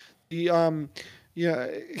Mando, but the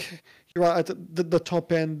you're right, at the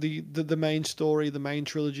top end, the main story, the main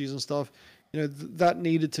trilogies and stuff, that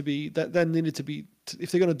needed to be if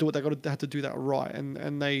they're going to do it, they have to do that right,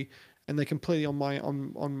 and they completely on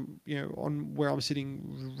where I'm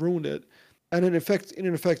sitting ruined it, and in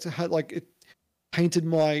effect had, like, it painted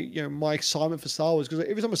my my excitement for Star Wars, because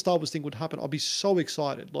every time a Star Wars thing would happen, I'd be so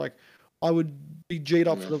excited. Like, I would be G'd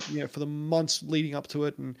up for the months leading up to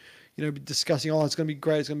it, and be discussing, oh, it's going to be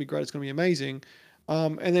great, it's going to be great, it's going to be amazing.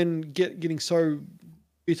 And then getting so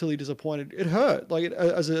bitterly disappointed, it hurt, like,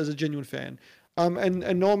 as a genuine fan.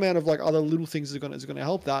 And no amount of, like, other little things is going to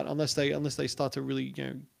help that, unless they start to really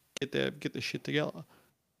get their shit together.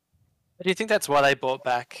 Do you think that's why they brought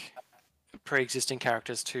back pre-existing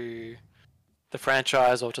characters to the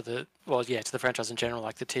franchise, or to the franchise in general,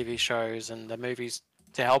 like the TV shows and the movies,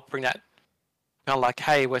 to help bring that kind of like,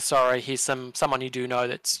 hey, we're sorry, here's someone you do know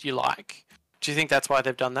that you like? Do you think that's why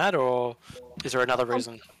they've done that, or is there another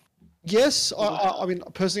reason? Yes, I mean,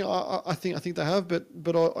 personally, I think they have,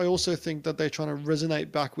 but I also think that they're trying to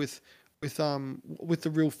resonate back with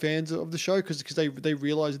the real fans of the show, because they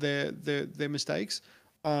realize their mistakes,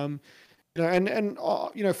 and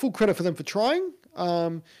full credit for them for trying,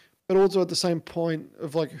 but also at the same point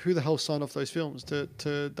of, like, who the hell signed off those films that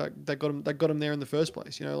got them there in the first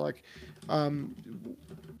place?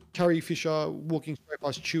 Carrie Fisher walking straight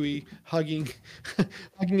past Chewie, hugging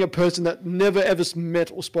hugging a person that never ever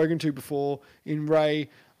met or spoken to before in Rey.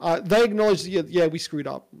 They acknowledge, yeah, we screwed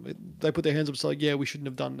up. They put their hands up, so like, yeah, we shouldn't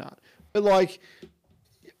have done that. But like,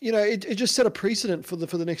 you know, it just set a precedent for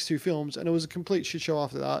the next two films, and it was a complete shit show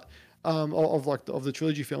after that, of the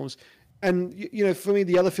trilogy films. And you know, for me,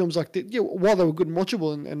 the other films, like, while they were good and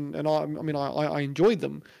watchable, and I enjoyed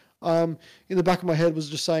them. In the back of my head was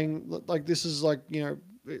just saying, like, this is like, you know,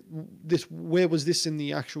 where was this in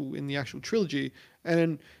the actual trilogy?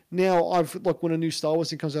 And now I've, like, when a new Star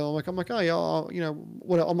Wars thing comes out, I'm like, oh yeah, you know,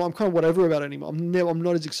 I'm kind of whatever about it anymore. I'm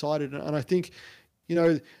not as excited, and I think, you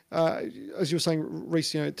know, as you were saying,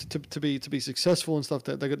 Rhys, you know, to be successful and stuff,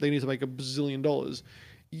 that they need to make $1 bazillion.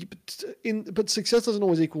 But success doesn't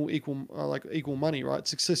always equal money, right?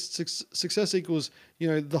 Success equals, you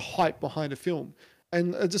know, the hype behind a film.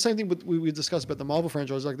 And it's the same thing we discussed about the Marvel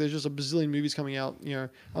franchise. Like, there's just a bazillion movies coming out. You know,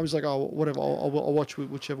 I'm just like, oh, whatever. I'll watch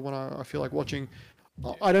whichever one I feel like watching.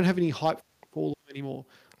 I don't have any hype for all of them anymore.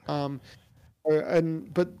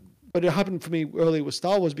 But it happened for me earlier with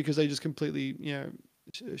Star Wars because they just completely, you know,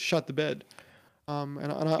 shut the bed.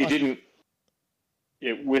 You didn't.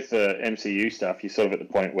 With the MCU stuff, you're sort of at the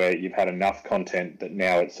point where you've had enough content that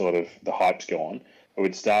now it's sort of the hype's gone. But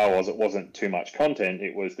with Star Wars, it wasn't too much content.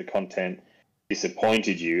 It was the content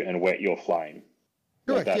disappointed you and whet your flame.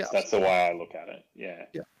 Correct, that's the way I look at it. Yeah.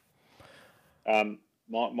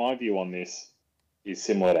 My view on this is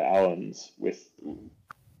similar to Allan's,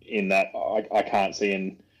 in that I can't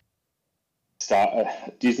see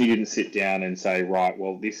Disney didn't sit down and say, right,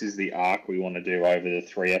 well, this is the arc we want to do over the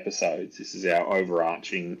 3 episodes. This is our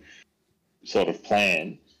overarching sort of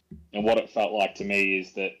plan. And what it felt like to me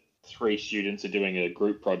is that 3 students are doing a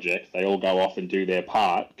group project. They all go off and do their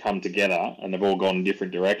part, come together, and they've all gone in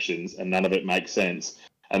different directions, and none of it makes sense.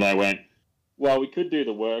 And they went, well, we could do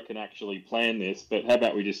the work and actually plan this, but how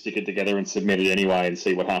about we just stick it together and submit it anyway and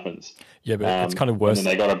see what happens? Yeah, but it's kind of worse. And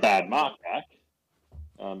then they got a bad mark back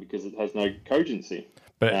because it has no cogency.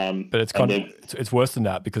 But it's it's worse than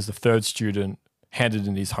that, because the third student handed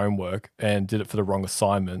in his homework and did it for the wrong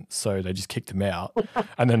assignment, so they just kicked him out.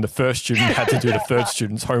 And then the first student had to do the third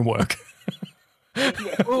student's homework. And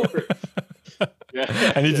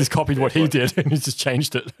he just copied what he did and he just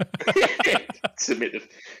changed it. Submit it.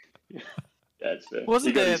 That's fair.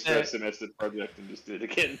 Wasn't he got there his first semester project and just did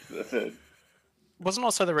it again for the third. Wasn't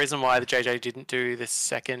also the reason why the JJ didn't do this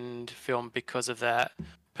second film because of that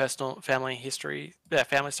personal family history, that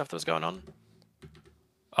family stuff that was going on?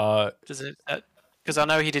 Does it? Because I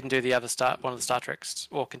know he didn't do one of the Star Treks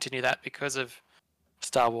or continue that because of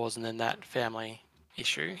Star Wars and then that family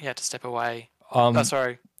issue. He had to step away.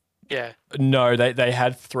 Sorry. Yeah. No, they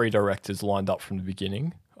had 3 directors lined up from the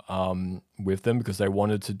beginning with them, because they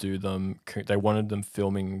wanted to do them. They wanted them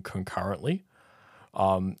filming concurrently.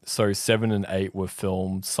 So 7 and 8 were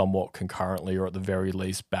filmed somewhat concurrently, or at the very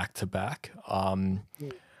least back to back.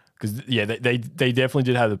 Because they definitely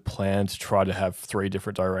did have a plan to try to have 3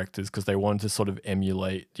 different directors, because they wanted to sort of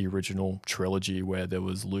emulate the original trilogy where there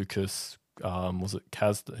was Lucas. Was it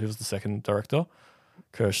Kaz? Who was the second director?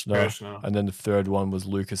 Kirshner. And then the third one was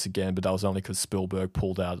Lucas again, but that was only because Spielberg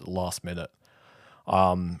pulled out at the last minute.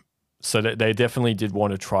 So they definitely did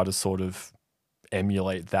want to try to sort of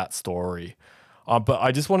emulate that story. But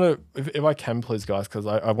I just want to, if I can please, guys, because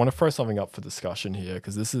I want to throw something up for discussion here,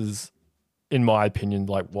 because this is, in my opinion,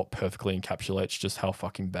 like what perfectly encapsulates just how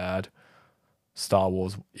fucking bad Star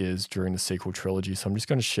Wars is during the sequel trilogy. So I'm just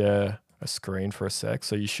going to share a screen for a sec.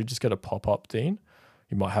 So you should just get a pop-up, Dean.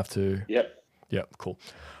 You might have to... Yep, cool.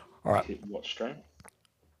 All right. Watch screen.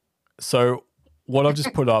 So what I've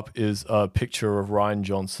just put up is a picture of Rian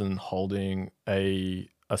Johnson holding a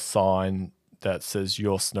sign that says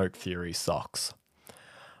 "Your Snoke theory sucks."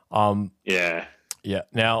 Yeah.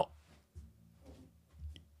 Now,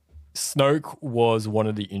 Snoke was one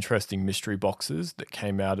of the interesting mystery boxes that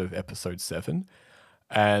came out of Episode 7,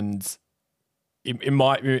 and in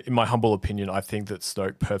my humble opinion, I think that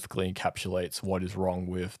Snoke perfectly encapsulates what is wrong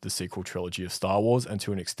with the sequel trilogy of Star Wars, and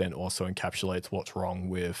to an extent also encapsulates what's wrong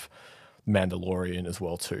with Mandalorian as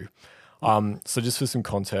well too. So just for some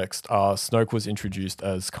context, Snoke was introduced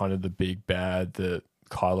as kind of the big bad that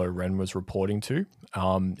Kylo Ren was reporting to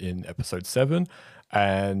in Episode 7,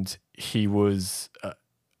 and he was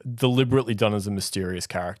deliberately done as a mysterious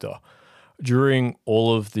character. During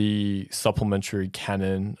all of the supplementary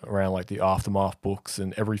canon around like the Aftermath books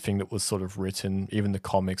and everything that was sort of written, even the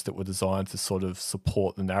comics that were designed to sort of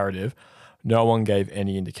support the narrative, no one gave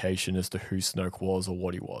any indication as to who Snoke was or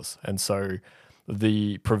what he was. And so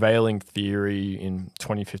the prevailing theory in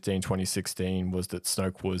 2015, 2016 was that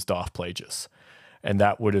Snoke was Darth Plagueis. and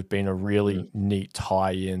that would have been a really neat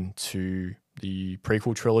tie-in to the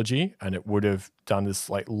prequel trilogy, and it would have done this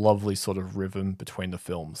like lovely sort of rhythm between the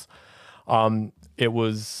films. It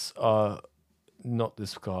was not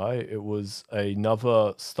this guy. It was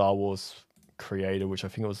another Star Wars creator, which I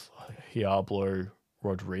think it was Diablo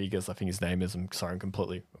Rodriguez. I think his name is. I'm sorry, I'm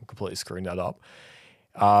completely screwing that up.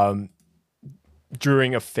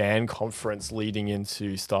 During a fan conference leading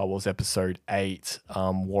into Star Wars Episode 8,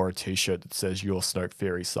 wore a T-shirt that says "Your Snoke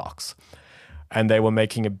theory sucks." And they were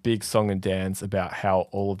making a big song and dance about how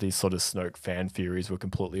all of these sort of Snoke fan theories were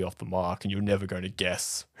completely off the mark, and you're never going to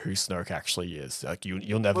guess who Snoke actually is. Like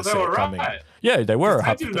you'll never see it coming. Right. Yeah, they were.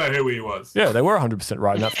 I didn't know who he was. Yeah, they were 100%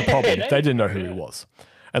 right, and that's the problem. They didn't know who he was.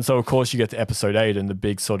 And so, of course, you get to Episode 8, and the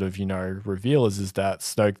big sort of, reveal is that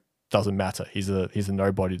Snoke doesn't matter. He's a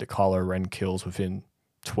nobody that Kylo Ren kills within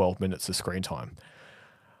 12 minutes of screen time.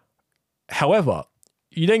 However,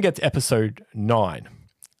 you then get to Episode 9,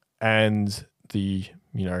 and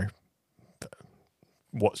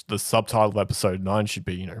what the subtitle of Episode 9 should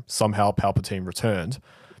be, somehow Palpatine returned,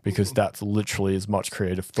 because that's literally as much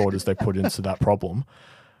creative thought as they put into that problem.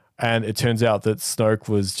 And it turns out that Snoke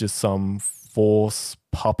was just some Force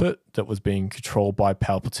puppet that was being controlled by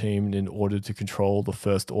Palpatine in order to control the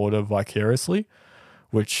First Order vicariously,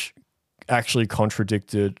 which actually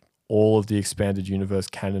contradicted all of the expanded universe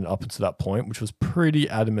canon up until that point, which was pretty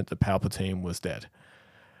adamant that Palpatine was dead.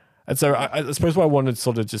 And so I suppose what I wanted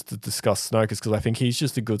sort of just to discuss Snoke is because I think he's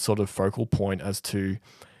just a good sort of focal point as to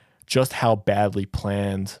just how badly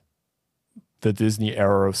planned the Disney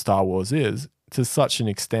era of Star Wars is, to such an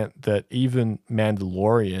extent that even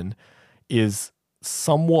Mandalorian is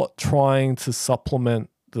somewhat trying to supplement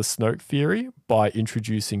the Snoke theory by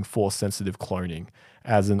introducing Force-sensitive cloning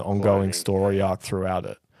as an ongoing story arc throughout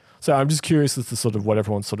it. So I'm just curious as to sort of what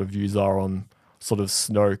everyone's sort of views are on sort of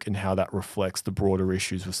Snoke and how that reflects the broader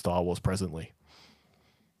issues with Star Wars presently.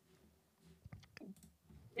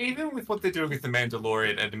 Even with what they're doing with The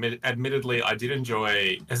Mandalorian, admittedly, I did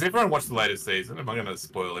enjoy... Has everyone watched the latest season? Am I going to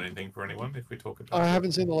spoil anything for anyone if we talk about I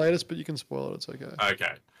haven't seen the latest, but you can spoil it. It's okay.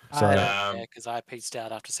 Okay. Sorry. Yeah, because I pieced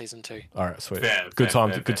out after season 2. All right, sweet. Fair, good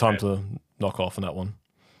time fair. to knock off on that one.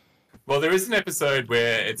 Well, there is an episode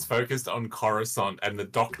where it's focused on Coruscant and the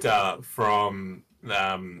Doctor from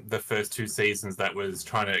the first 2 seasons that was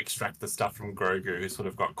trying to extract the stuff from Grogu, who sort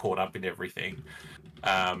of got caught up in everything.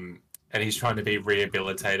 And he's trying to be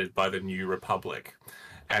rehabilitated by the New Republic.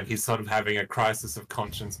 And he's sort of having a crisis of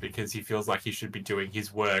conscience because he feels like he should be doing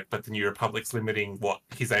his work, but the New Republic's limiting what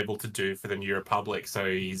he's able to do for the New Republic. So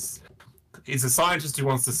he's a scientist who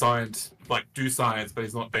wants to do science, but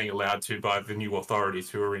he's not being allowed to by the new authorities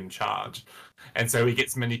who are in charge. And so he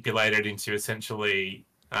gets manipulated into essentially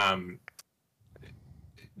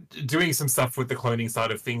doing some stuff with the cloning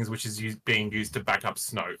side of things, which is being used to back up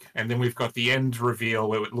Snoke. And then we've got the end reveal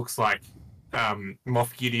where it looks like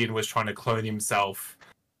Moff Gideon was trying to clone himself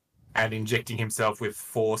and injecting himself with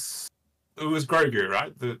Force. It was Grogu,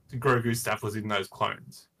 right? The Grogu stuff was in those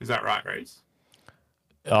clones. Is that right, Rhys?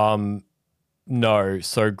 No.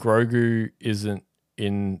 So Grogu isn't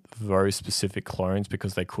in those specific clones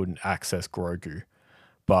because they couldn't access Grogu.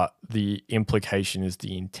 But the implication is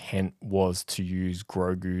the intent was to use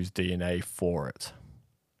Grogu's DNA for it.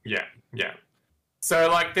 Yeah.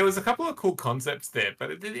 So, there was a couple of cool concepts there,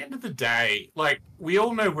 but at the end of the day, we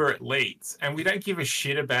all know where it leads, and we don't give a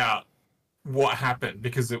shit about what happened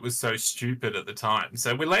because it was so stupid at the time.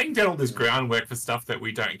 So we're laying down all this groundwork for stuff that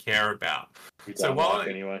we don't care about.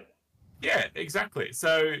 Anyway. Yeah, exactly.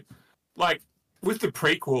 So, with the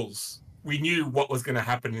prequels, we knew what was going to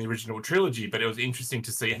happen in the original trilogy, but it was interesting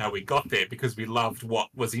to see how we got there because we loved what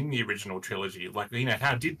was in the original trilogy.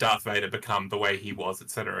 How did Darth Vader become the way he was,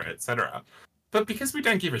 etc., etc. But because we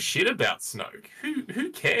don't give a shit about Snoke,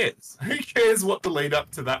 who cares? Who cares what the lead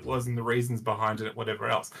up to that was and the reasons behind it and whatever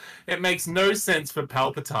else? It makes no sense for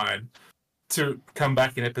Palpatine to come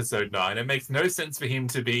back in Episode 9. It makes no sense for him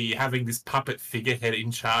to be having this puppet figurehead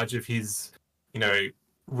in charge of his,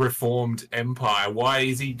 reformed empire. Why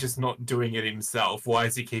is he just not doing it himself? Why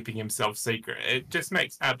is he keeping himself secret? It just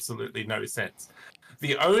makes absolutely no sense.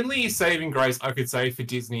 The only saving grace I could say for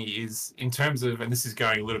Disney is in terms of, and this is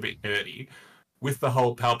going a little bit nerdy, with the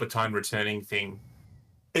whole Palpatine returning thing,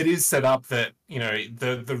 it is set up that,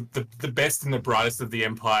 the best and the brightest of the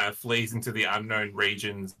Empire flees into the unknown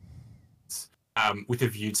regions with a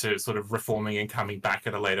view to sort of reforming and coming back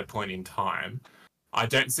at a later point in time. I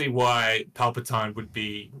don't see why Palpatine would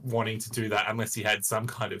be wanting to do that unless he had some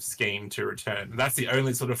kind of scheme to return. That's the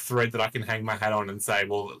only sort of thread that I can hang my hat on and say,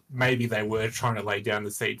 well, maybe they were trying to lay down the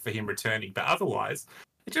seed for him returning. But otherwise,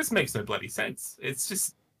 it just makes no bloody sense. It's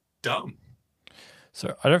just dumb.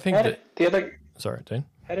 So I don't think How that. did, the other, Sorry, Dean.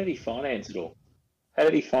 how did he finance it all? How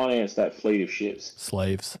did he finance that fleet of ships?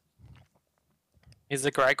 Slaves. He's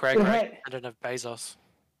the great Well, descendant of Bezos.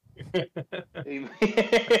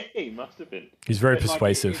 He must have been. He's very But, like,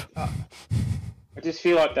 persuasive. I just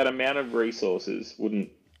feel like that amount of resources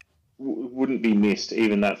wouldn't be missed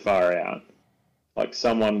even that far out. Like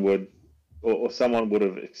someone would, or someone would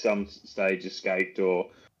have at some stage escaped or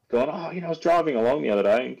gone. Oh, I was driving along the other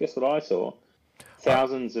day, and guess what I saw?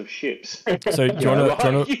 Thousands of ships. So do you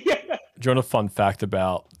want Yeah. a fun fact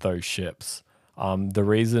about those ships? The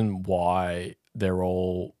reason why they're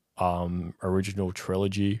all original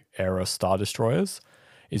trilogy era Star Destroyers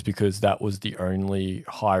is because that was the only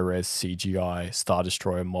high-res CGI Star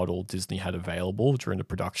Destroyer model Disney had available during the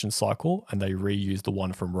production cycle, and they reused the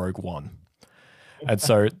one from Rogue One. And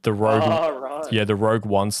so the Rogue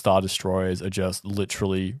One Star Destroyers are just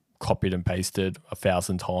literally copied and pasted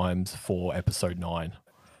 1,000 times for Episode 9.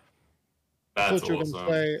 That's I thought you were awesome. going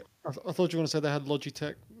to say. I thought you were going to say they had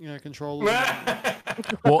Logitech, controllers.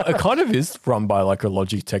 Well, it kind of is run by like a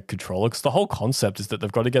Logitech controller because the whole concept is that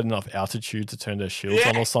they've got to get enough altitude to turn their shields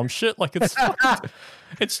on or some shit. Like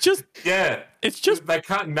it's just they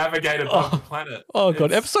can't navigate above the planet. oh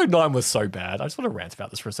god, Episode 9 was so bad. I just want to rant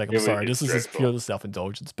about this for a second. I'm sorry, this is just pure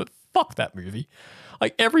self-indulgence, but fuck that movie.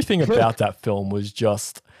 Like everything about that film was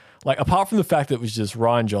just like, apart from the fact that it was just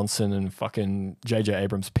Rian Johnson and fucking J.J.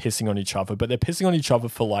 Abrams pissing on each other, but they're pissing on each other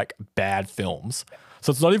for like bad films.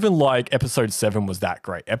 So it's not even like Episode 7 was that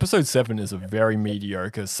great. Episode 7 is a very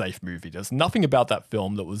mediocre, safe movie. There's nothing about that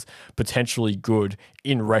film that was potentially good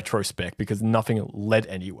in retrospect because nothing led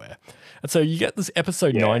anywhere. And so you get this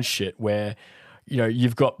Episode 9 shit where,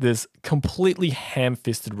 you've got this completely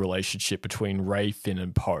ham-fisted relationship between Rey, Finn,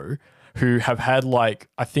 and Poe, who have had like,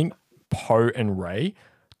 I think Poe and Rey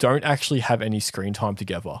don't actually have any screen time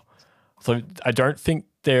together. So I don't think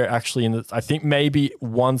they're actually in the. I think maybe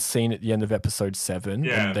one scene at the end of Episode 7,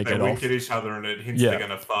 and they get wink off at each other and it hints they're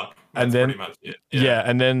gonna fuck. That's and then pretty much it. Yeah,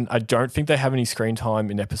 and then I don't think they have any screen time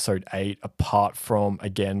in Episode 8, apart from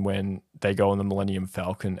again when they go on the Millennium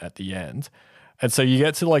Falcon at the end. And so you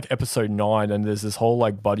get to like Episode 9, and there's this whole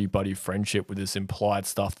like buddy friendship with this implied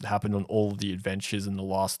stuff that happened on all of the adventures in the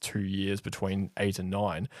last 2 years between 8 and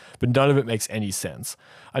 9, but none of it makes any sense.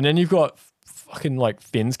 And then you've got fucking like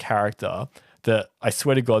Finn's character that I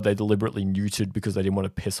swear to God they deliberately neutered because they didn't want to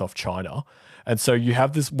piss off China. And so you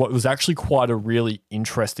have this, what was actually quite a really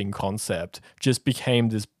interesting concept, just became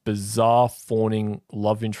this bizarre fawning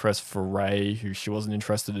love interest for Rey, who she wasn't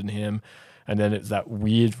interested in him. And then it's that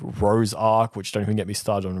weird Rose arc, which don't even get me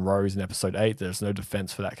started on Rose in Episode 8. There's no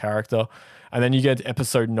defense for that character. And then you get to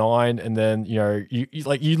Episode 9, and then, you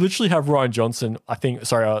literally have Rian Johnson,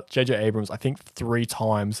 J.J. Abrams, I think 3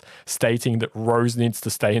 times stating that Rose needs to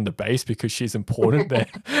stay in the base because she's important there.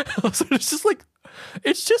 So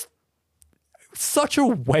it's just such a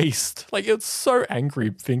waste. Like, it's so angry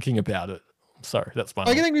thinking about it. I'm sorry, that's my.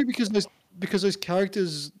 I get angry because those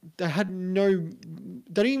characters, they didn't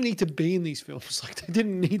even need to be in these films. Like, they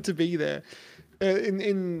didn't need to be there.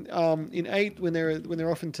 In 8, when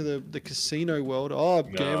they're off into the casino world,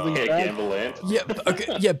 gambling. Gamble land.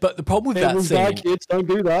 Yeah, but the problem with that scene, bad, kids, don't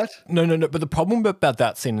do that. No. But the problem about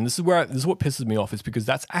that scene, and this is what pisses me off, is because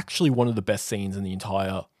that's actually one of the best scenes in the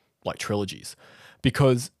entire like trilogies,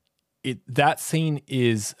 because that scene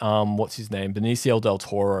is what's his name, Benicio del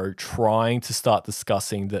Toro, trying to start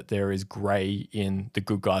discussing that there is grey in the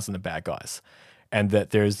good guys and the bad guys, and that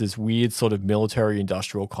there's this weird sort of military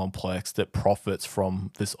industrial complex that profits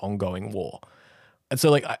from this ongoing war. And so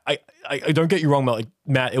like I don't get you wrong, but like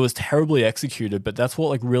Matt, it was terribly executed, but that's what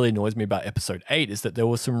like really annoys me about Episode 8 is that there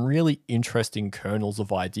were some really interesting kernels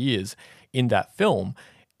of ideas in that film.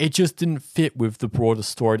 It just didn't fit with the broader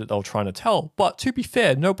story that they were trying to tell. But to be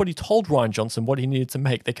fair, nobody told Rian Johnson what he needed to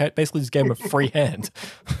make. They basically just gave him a free hand.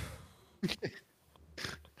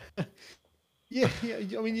 Yeah.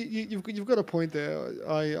 I mean, you've got a point there.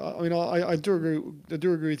 I do agree. I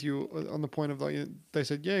do agree with you on the point of like they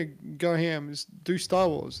said, yeah, go ham, just do Star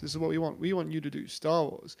Wars. This is what we want. We want you to do Star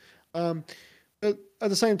Wars. But at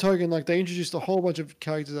the same token, like they introduced a whole bunch of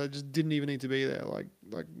characters that just didn't even need to be there. I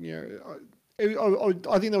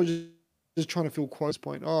think they were just trying to fill quotes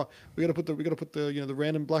point. Oh, we got to put the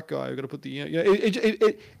random black guy. We got to put the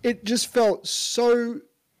it just felt so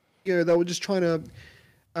they were just trying to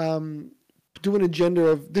do an agenda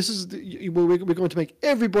of this is we're going to make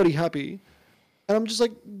everybody happy, and I'm just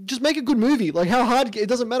like, just make a good movie. Like, how hard? It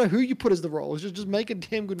doesn't matter who you put as the role. It's just make a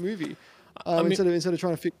damn good movie. Instead of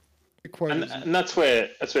trying to fit quotes. And that's where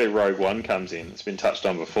Rogue One comes in. It's been touched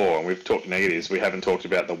on before, and we've talked negatives. We haven't talked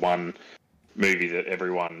about the one movie that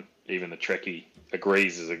everyone, even the Trekkie,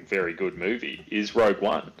 agrees is a very good movie is Rogue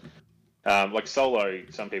One. Like Solo,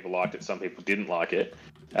 some people liked it, some people didn't like it.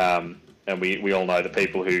 And we all know the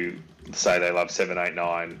people who say they love 7, 8,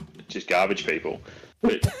 9, just garbage people.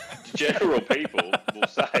 But general people will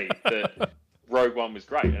say that Rogue One was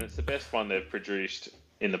great, and it's the best one they've produced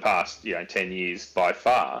in the past, 10 years by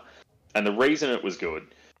far. And the reason it was good,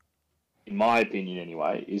 in my opinion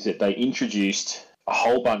anyway, is that they introduced a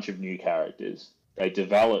whole bunch of new characters. They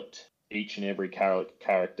developed each and every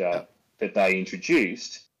character that they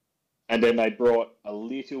introduced, and then they brought a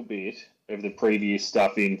little bit of the previous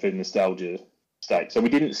stuff in for nostalgia sake. So we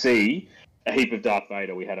didn't see a heap of Darth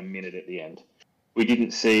Vader. We had a minute at the end. We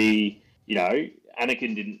didn't see,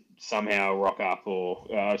 Anakin didn't somehow rock up, or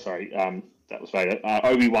that was Vader.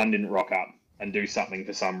 Obi-Wan didn't rock up and do something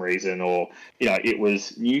for some reason, or it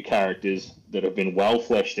was new characters that have been well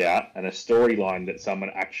fleshed out and a storyline that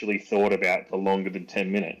someone actually thought about for longer than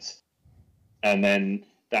 10 minutes, and then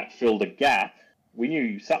that filled a gap. We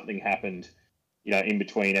knew something happened, in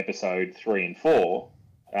between episode 3 and 4.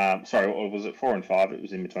 Or was it 4 and 5? It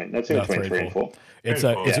was in between. That's in between 3 and 4.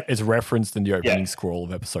 It's referenced in the opening scroll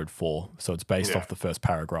of episode 4, so it's based off the first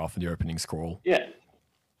paragraph in the opening scroll. Yeah.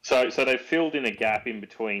 So they filled in a gap in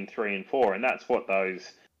between 3 and 4, and that's what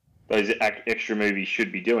those extra movies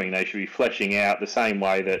should be doing. They should be fleshing out the same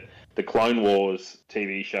way that the Clone Wars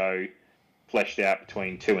TV show fleshed out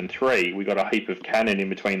between 2 and 3. We got a heap of canon in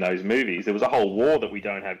between those movies. There was a whole war that we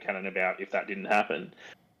don't have canon about if that didn't happen.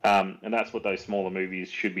 And that's what those smaller movies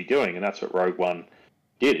should be doing, and that's what Rogue One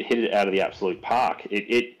did. It hit it out of the absolute park.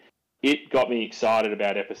 It got me excited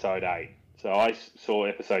about episode 8. So I saw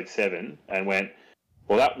episode 7 and went,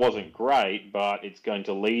 well, that wasn't great, but it's going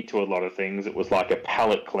to lead to a lot of things. It was like a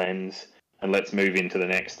palate cleanse, and let's move into the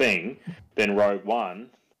next thing. Then Rogue One,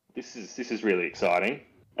 this is really exciting.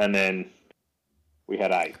 And then we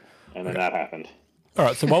had 8, and then that happened. All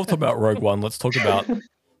right, so while we're talking about Rogue One, let's talk about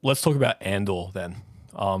Andor then,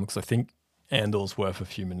 because I think Andor's worth a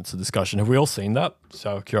few minutes of discussion. Have we all seen that?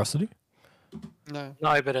 So, out of curiosity. No,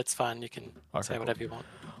 but it's fun. You can say whatever you want.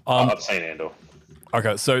 I've seen Andor.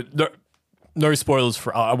 Okay, so no spoilers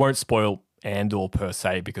for. I won't spoil Andor per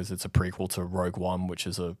se because it's a prequel to Rogue One, which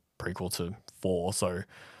is a prequel to 4. So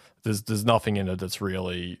there's nothing in it that's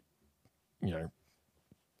really,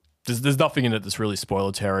 there's nothing in it that's really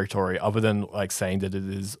spoiler territory, other than like saying that it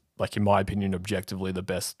is, like, in my opinion, objectively the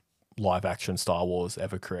best live action Star Wars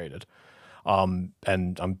ever created. And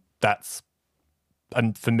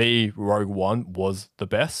for me, Rogue One was the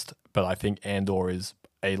best, but I think Andor is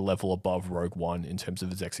a level above Rogue One in terms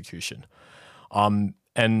of its execution. And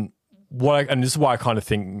this is why I kind of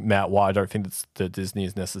think, Matt, why I don't think that Disney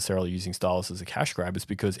is necessarily using Star Wars as a cash grab is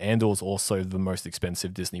because Andor is also the most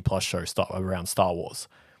expensive Disney Plus show around Star Wars.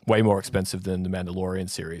 Way more expensive than the Mandalorian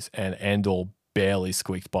series, and Andor barely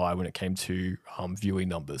squeaked by when it came to viewing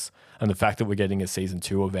numbers. And the fact that we're getting a season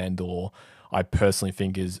 2 of Andor, I personally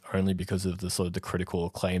think is only because of the sort of the critical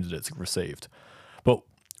acclaim that it's received. But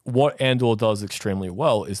what Andor does extremely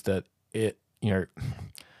well is that it,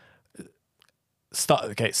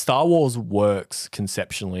 Star Wars works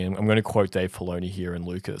conceptually, and I'm going to quote Dave Filoni here and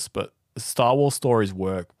Lucas, but Star Wars stories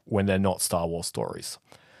work when they're not Star Wars stories.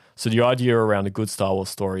 So the idea around a good Star Wars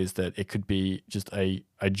story is that it could be just a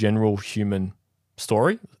general human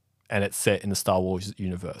story, and it's set in the Star Wars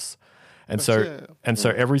universe. And so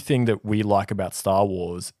everything that we like about Star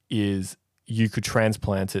Wars is you could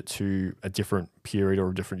transplant it to a different period or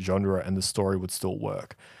a different genre, and the story would still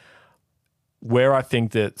work. Where I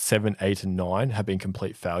think that 7, 8, and 9 have been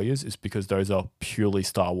complete failures is because those are purely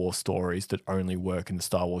Star Wars stories that only work in the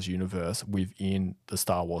Star Wars universe within the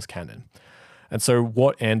Star Wars canon. And so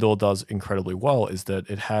what Andor does incredibly well is that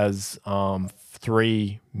it has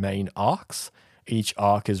 3 main arcs. Each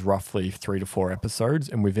arc is roughly 3 to 4 episodes.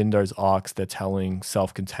 And within those arcs, they're telling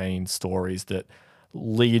self-contained stories that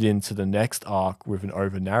lead into the next arc with an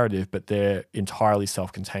over narrative, but they're entirely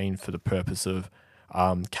self-contained for the purpose of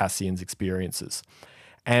Cassian's experiences.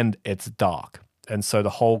 And it's dark. And so the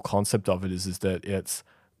whole concept of it is that it's,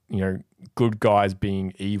 good guys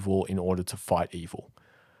being evil in order to fight evil.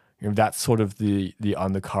 That's sort of the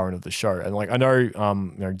undercurrent of the show. And like, I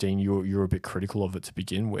know, Dean, you're a bit critical of it to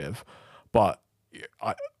begin with, but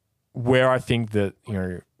where I think that,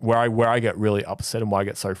 where I get really upset and why I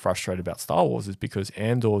get so frustrated about Star Wars is because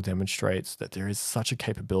Andor demonstrates that there is such a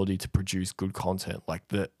capability to produce good content. Like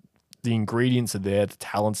the ingredients are there, the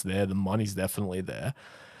talent's there, the money's definitely there.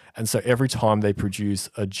 And so every time they produce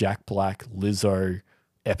a Jack Black Lizzo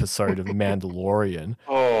episode of Mandalorian,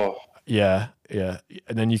 yeah.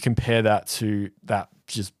 And then you compare that to that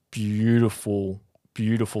just beautiful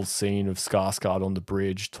beautiful scene of Skarsgård on the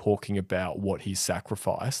bridge talking about what he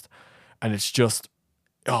sacrificed, and it's just,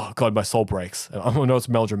 oh god, my soul breaks. I know it's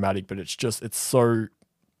melodramatic, but it's so,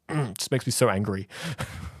 it just makes me so angry.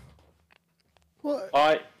 Well,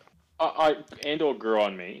 I Andor grew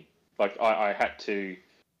on me. Like I had to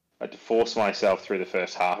force myself through the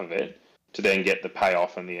first half of it to then get the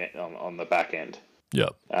payoff on the back end.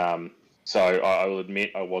 Yep. So I will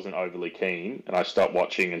admit I wasn't overly keen, and I stopped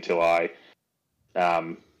watching until I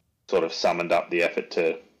sort of summoned up the effort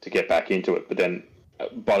to get back into it. But then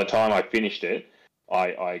by the time I finished it,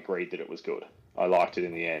 I agreed that it was good. I liked it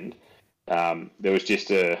in the end. There was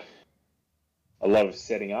just a lot of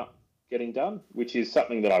setting up getting done, which is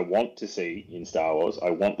something that I want to see in Star Wars. I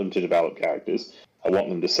want them to develop characters. I want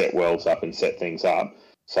them to set worlds up and set things up.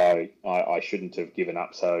 So I shouldn't have given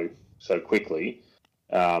up so quickly.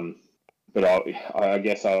 But I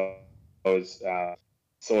guess I was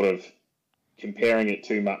sort of comparing it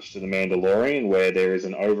too much to The Mandalorian, where there is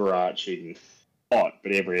an overarching plot,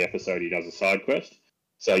 but every episode he does a side quest.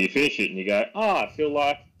 So you finish it and you go, I feel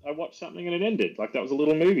like I watched something and it ended. Like that was a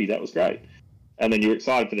little movie. That was great. And then you're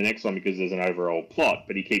excited for the next one because there's an overall plot,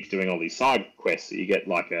 but he keeps doing all these side quests so you get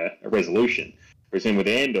like a resolution. Whereas then with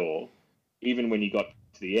Andor, even when you got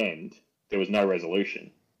to the end, there was no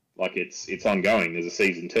resolution. Like it's ongoing. There's a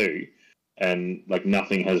season 2, and like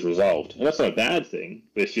nothing has resolved. And that's not a bad thing,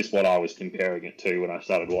 but it's just what I was comparing it to when I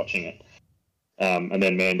started watching it. And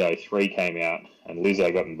then Mando 3 came out, and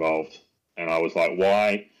Lizzo got involved, and I was like,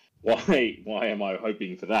 why am I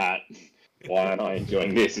hoping for that? Why aren't I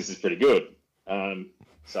enjoying this? This is pretty good.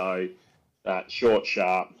 So that short,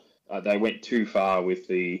 sharp, they went too far with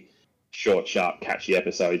the short, sharp, catchy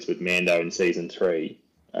episodes with Mando in season 3.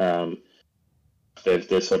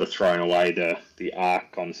 They've sort of thrown away the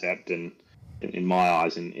arc concept, and in my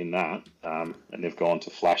eyes, in that, and they've gone to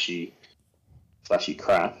flashy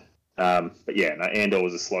crap. But yeah, no, Andor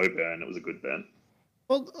was a slow burn. It was a good burn.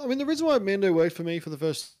 Well, I mean, the reason why Mando worked for me for the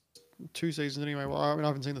first 2 seasons anyway, well, I mean, I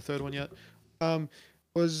haven't seen the third one yet,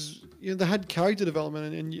 was, they had character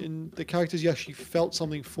development, and the characters you actually felt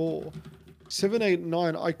something for. 7, 8, and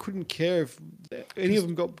 9, I couldn't care if any of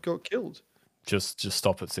them got killed. Just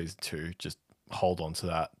stop at season 2. Just hold on to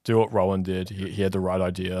that. Do what Rohan did. He had the right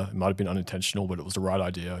idea. It might have been unintentional, but it was the right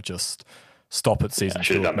idea. Just stop at season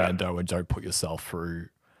 2 of Mando and don't put yourself through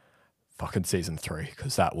fucking season 3,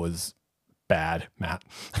 because that was bad, Matt.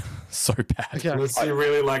 So bad. Okay. Unless you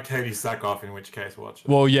really like Katie Sackhoff, in which case watch it.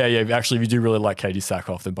 Well, yeah. Actually, if you do really like Katie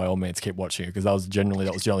Sackhoff, then by all means keep watching it, because that was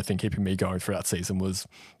the only thing keeping me going for that season was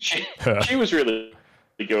her. She was really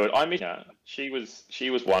good. I mean, she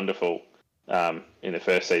was wonderful in the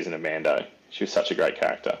first season of Mando. She was such a great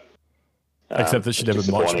character. Except that she never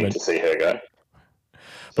much meant to see her go.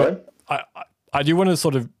 But I do want to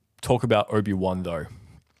sort of talk about Obi-Wan though.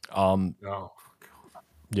 Oh.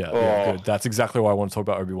 Yeah, good. That's exactly why I want to talk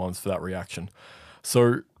about Obi-Wan's for that reaction.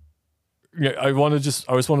 So, I just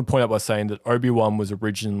want to point out by saying that Obi-Wan was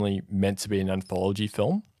originally meant to be an anthology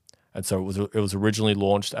film, and so it was originally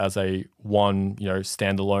launched as a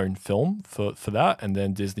standalone film for that, and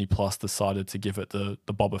then Disney Plus decided to give it the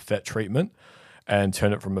Boba Fett treatment and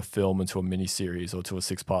turn it from a film into a miniseries or to a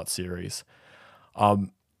 6-part series.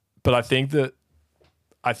 But I think that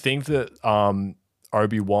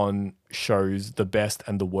Obi-Wan shows the best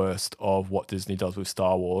and the worst of what Disney does with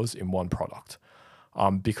Star Wars in one product,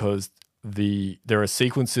 because there are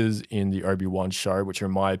sequences in the Obi-Wan show which,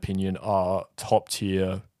 in my opinion, are top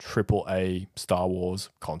tier AAA Star Wars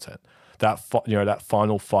content. That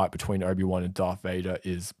final fight between Obi-Wan and Darth Vader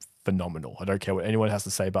is phenomenal. I don't care what anyone has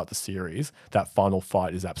to say about the series. That final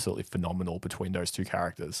fight is absolutely phenomenal between those two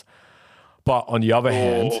characters. But on the other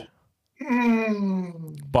hand,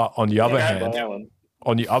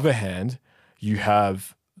 you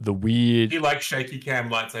have the weird. Do you like shaky cam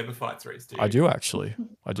lightsaber fights, Rhys? I do actually.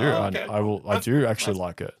 I do. Oh, okay. I do actually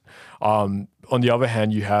like it. On the other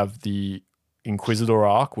hand, you have the Inquisitor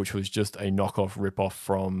arc, which was just a knockoff ripoff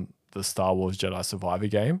from the Star Wars Jedi Survivor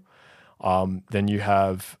game. Then you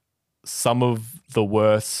have some of the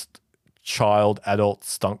worst child-adult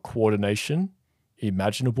stunt coordination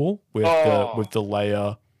imaginable with the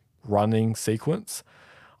Leia running sequence.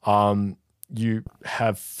 You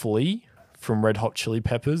have Flea from Red Hot Chili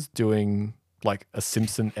Peppers doing like a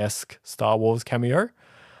Simpson-esque Star Wars cameo.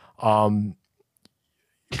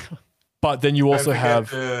 But then you also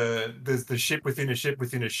have there's the ship within a ship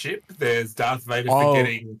within a ship. There's Darth Vader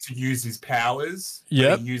forgetting to use his powers.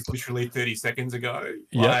 Yeah, he used literally 30 seconds ago.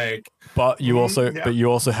 Yeah, but you also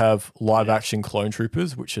have live action clone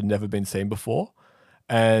troopers, which had never been seen before,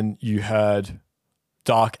 and you had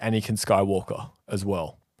Dark Anakin Skywalker as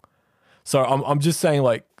well. So I'm just saying,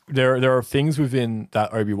 like, there are things within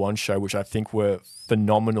that Obi-Wan show which I think were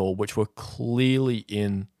phenomenal, which were clearly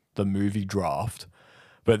in the movie draft,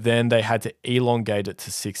 but then they had to elongate it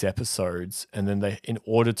to 6 episodes, and then in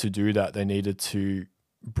order to do that, they needed to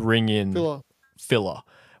bring in filler,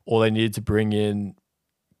 or they needed to bring in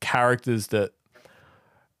characters that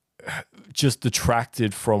just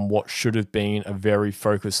detracted from what should have been a very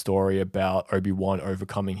focused story about Obi-Wan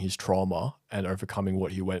overcoming his trauma and overcoming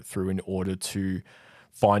what he went through in order to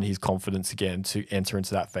find his confidence again to enter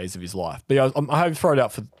into that phase of his life. But yeah, I have thrown it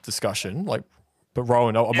out for discussion. Like, but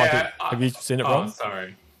Rohan, have you seen it, Rohan? Oh,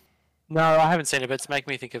 sorry. No, I haven't seen it, but it's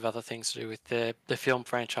making me think of other things to do with the film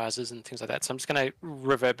franchises and things like that. So I'm just going to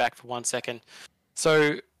revert back for 1 second.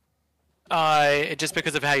 So just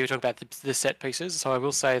because of how you were talking about the set pieces, so I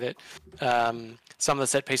will say that some of the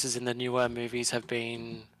set pieces in the newer movies have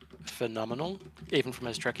been phenomenal, even from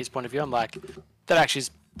a Trekkie's point of view. I'm like, that actually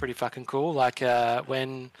is pretty fucking cool. Like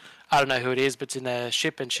when, I don't know who it is, but it's in the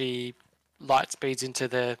ship and she light speeds into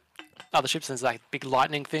the other ships and there's like a big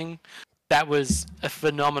lightning thing. That was a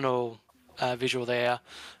phenomenal visual there.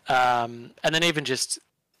 And then even just,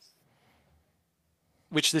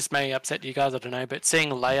 which this may upset you guys, I don't know, but seeing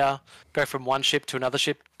Leia go from one ship to another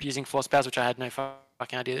ship using force powers, which I had no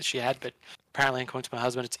fucking idea that she had, but apparently according to my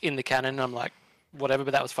husband, it's in the canon. I'm like, whatever,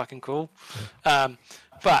 but that was fucking cool.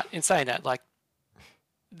 But in saying that, like,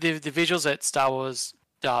 the visuals that Star Wars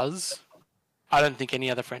does, I don't think any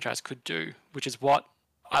other franchise could do, which is what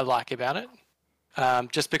I like about it.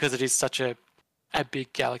 Just because it is such a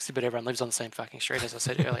big galaxy, but everyone lives on the same fucking street, as I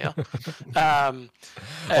said earlier.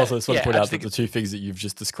 Also, just want to point out that the two things that you've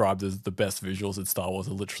just described as the best visuals in Star Wars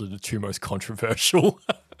are literally the two most controversial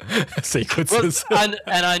sequences. Well,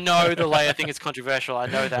 and I know the Leia thing is controversial. I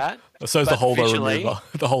know that. So is the Holdo maneuver.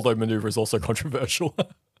 The Holdo maneuver is also controversial.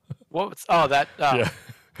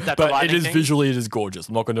 That but it is thing. Visually, it is gorgeous.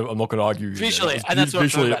 I'm not going to argue. Visually, and that's what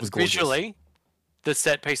visually, it was gorgeous. Visually, the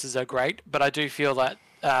set pieces are great, but I do feel that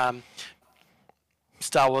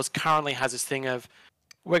Star Wars currently has this thing of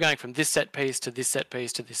we're going from this set piece to this set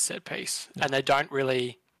piece to this set piece, and they don't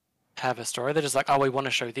really have a story. They're just like, oh, we want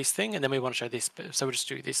to show this thing, and then we want to show this, so we'll just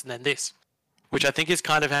do this and then this, which I think is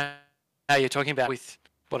kind of how you're talking about with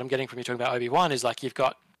what I'm getting from you talking about Obi-Wan is like you've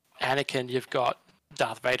got Anakin, you've got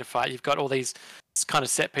Darth Vader fight, you've got all these kind of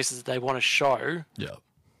set pieces that they want to show,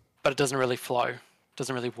 but it doesn't really flow,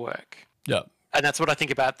 doesn't really work. Yeah. And that's what I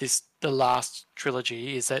think about the last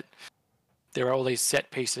trilogy is that there are all these set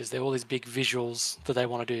pieces, there are all these big visuals that they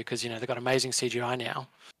want to do because, they've got amazing CGI now,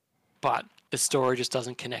 but the story just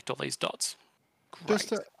doesn't connect all these dots. Great. Just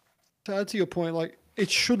to add to your point, like, it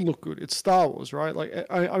should look good. It's Star Wars, right? Like,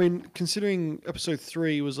 I mean, considering Episode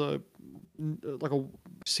 3 was a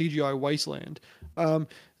CGI wasteland,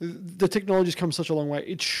 the technology's come such a long way.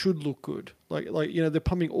 It should look good. Like they're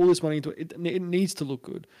pumping all this money into it. It needs to look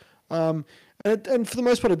good. And for the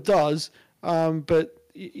most part, it does. But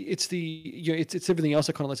it's it's everything else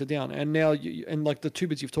that kind of lets it down. And now like the two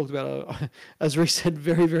bits you've talked about are, as Rhys said,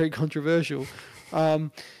 very, very controversial.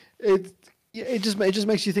 It just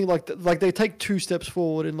makes you think like they take 2 steps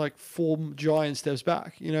forward and like 4 giant steps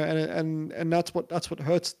back. And that's what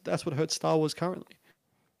hurts. That's what hurts Star Wars currently.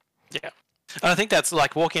 Yeah. And I think that's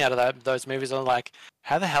like walking out of those movies. I'm like,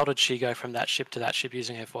 how the hell did she go from that ship to that ship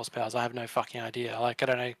using her force powers? I have no fucking idea. Like, I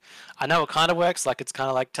don't know. I know it kind of works. Like, it's kind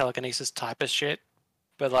of like telekinesis type of shit.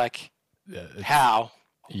 But like, how?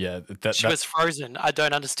 Yeah, she was frozen. I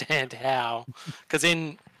don't understand how. Because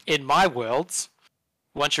in my worlds,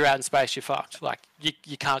 once you're out in space, you're fucked. Like,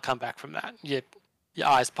 you can't come back from that. Your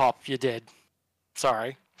eyes pop. You're dead.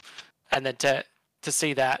 Sorry. And then to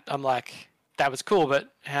see that, I'm like, that was cool,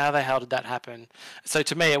 but how the hell did that happen? So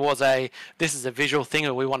to me, it was this is a visual thing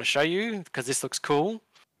that we want to show you because this looks cool,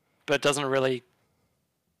 but it doesn't really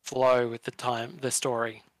flow with the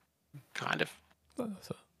story, kind of.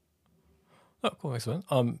 Oh, cool, excellent.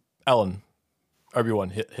 Allan,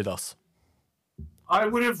 Obi-Wan, hit us. I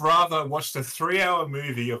would have rather watched a 3-hour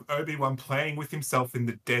movie of Obi-Wan playing with himself in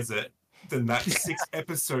the desert than that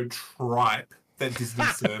 6-episode tripe that Disney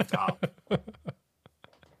served up.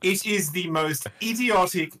 It is the most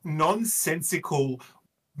idiotic, nonsensical,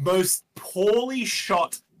 most poorly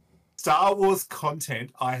shot Star Wars content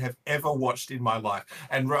I have ever watched in my life.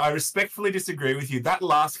 And I respectfully disagree with you. That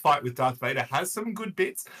last fight with Darth Vader has some good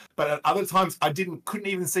bits, but at other times I couldn't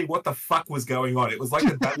even see what the fuck was going on. It was like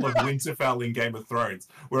the Battle of Winterfell in Game of Thrones,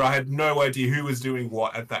 where I had no idea who was doing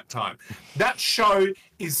what at that time. That show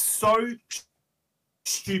is so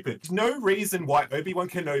stupid. There's no reason why Obi-Wan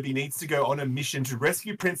Kenobi needs to go on a mission to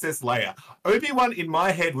rescue Princess Leia. Obi-Wan, in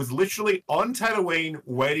my head, was literally on Tatooine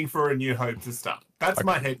waiting for A New Hope to start. That's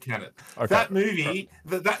my headcanon. Okay. That movie,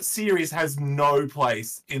 that series has no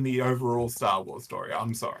place in the overall Star Wars story.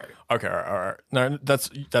 I'm sorry. Okay, all right. No,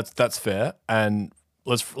 that's fair. And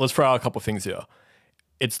let's throw out a couple of things here.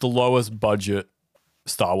 It's the lowest budget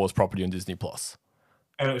Star Wars property on Disney Plus.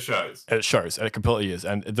 And it shows. And it completely is.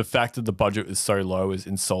 And the fact that the budget is so low is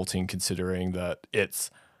insulting, considering that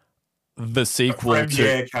it's the sequel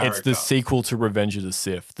to Revenge of the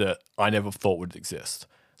Sith that I never thought would exist.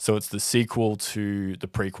 So it's the sequel to the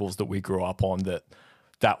prequels that we grew up on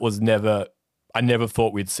that was never, I never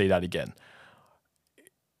thought we'd see that again.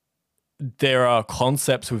 There are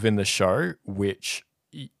concepts within the show which,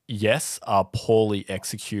 yes, are poorly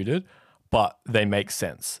executed, but they make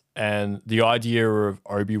sense. And the idea of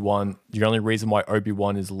Obi-Wan, the only reason why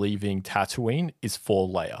Obi-Wan is leaving Tatooine is for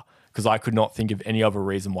Leia, because I could not think of any other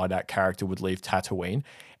reason why that character would leave Tatooine.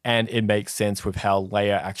 And it makes sense with how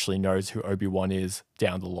Leia actually knows who Obi-Wan is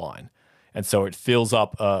down the line. And so it fills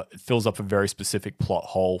up a very specific plot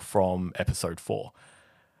hole from episode 4.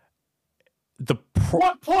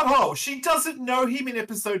 What plot hole? She doesn't know him in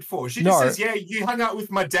episode 4. She just says, yeah, you hung out with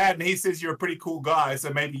my dad and he says you're a pretty cool guy,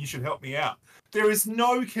 so maybe you should help me out. There is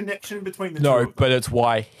no connection between the two of them. No, but it's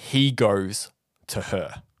why he goes to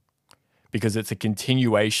her. Because it's a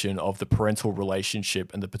continuation of the parental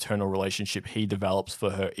relationship and the paternal relationship he develops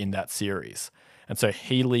for her in that series. And so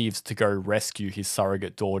he leaves to go rescue his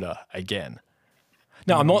surrogate daughter again.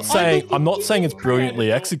 Now, I'm not saying it's brilliantly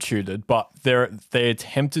executed, but they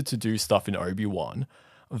attempted to do stuff in Obi-Wan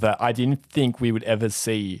that I didn't think we would ever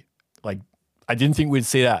see. Like, I didn't think we'd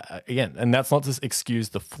see that again. And that's not to excuse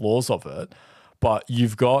the flaws of it, but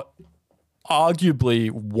you've got arguably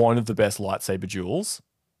one of the best lightsaber duels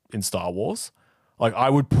in Star Wars. Like, I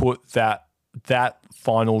would put that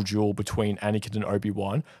final duel between Anakin and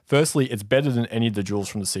Obi-Wan. Firstly, it's better than any of the duels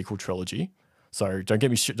from the sequel trilogy. So don't get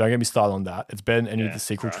me started on that. It's better than any of the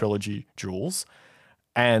sequel trilogy duels.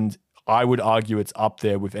 And I would argue it's up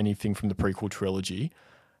there with anything from the prequel trilogy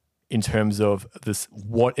in terms of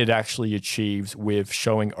what it actually achieves with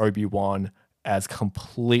showing Obi-Wan as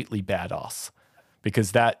completely badass.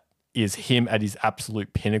 Because that is him at his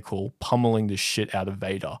absolute pinnacle, pummeling the shit out of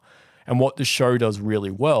Vader. And what the show does really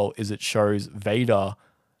well is it shows Vader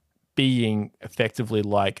being effectively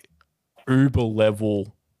like uber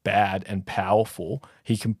level bad and powerful.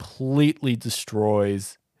 He completely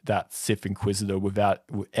destroys that Sith Inquisitor without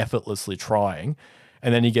effortlessly trying,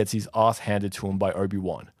 and then he gets his ass handed to him by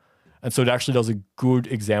Obi-Wan. And so it actually does a good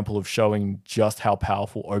example of showing just how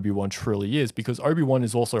powerful Obi-Wan truly is, because Obi-Wan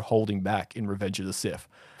is also holding back in Revenge of the Sith,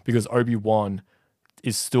 because Obi-Wan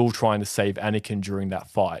is still trying to save Anakin during that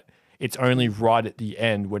fight. It's only right at the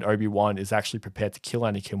end when Obi-Wan is actually prepared to kill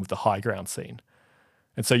Anakin with the high ground scene.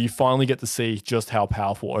 And so you finally get to see just how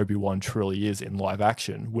powerful Obi-Wan truly is in live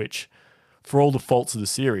action, which, for all the faults of the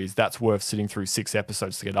series, that's worth sitting through 6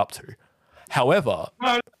 episodes to get up to. However...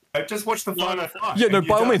 No, just watch the final fight. Yeah, no,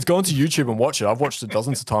 by all means, go onto YouTube and watch it. I've watched it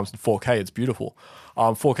dozens of times in 4K. It's beautiful.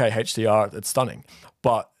 4K HDR, it's stunning.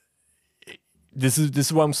 But this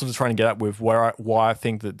is what I'm sort of trying to get at with why I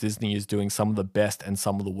think that Disney is doing some of the best and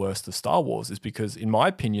some of the worst of Star Wars, is because, in my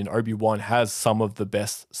opinion, Obi-Wan has some of the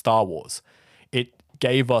best Star Wars. It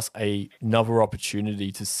gave us another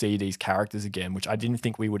opportunity to see these characters again, which I didn't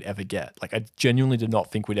think we would ever get. Like, I genuinely did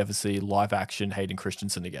not think we'd ever see live action Hayden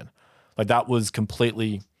Christensen again. Like, that was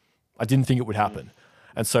completely, I didn't think it would happen.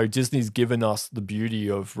 And so Disney's given us the beauty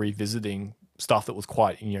of revisiting stuff that was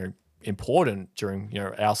quite, important during,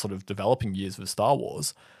 our sort of developing years with Star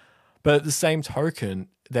Wars. But at the same token,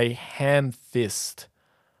 they ham-fist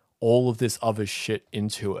all of this other shit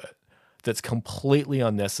into it that's completely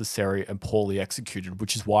unnecessary and poorly executed,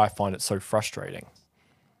 which is why I find it so frustrating.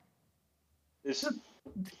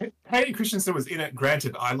 Hayden Christensen was in it,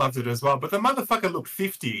 granted, I loved it as well, but the motherfucker looked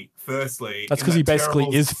 50, firstly. That's because he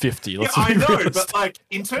basically is 50. Yeah, I know, but like,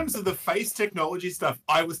 in terms of the face technology stuff,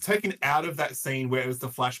 I was taken out of that scene where it was the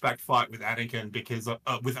flashback fight with Anakin because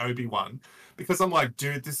with Obi-Wan, because I'm like,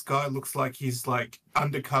 dude, this guy looks like he's like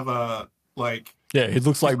undercover, like... Yeah, he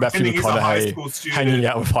looks like Matthew McConaughey hanging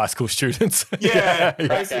out with high school students. Yeah,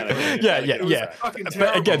 yeah.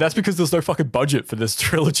 But again, that's because there's no fucking budget for this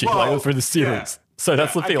trilogy, for the series. Yeah. So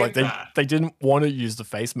that's the thing. Like, they didn't want to use the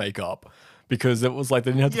face makeup because it was like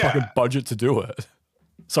they didn't have the fucking budget to do it.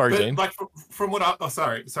 Sorry, Dean. Like from what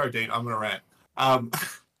sorry, Dean, I'm gonna rant.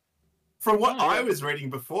 From what I was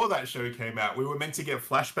reading before that show came out, we were meant to get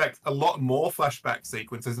flashbacks, a lot more flashback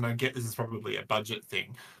sequences, and I get this is probably a budget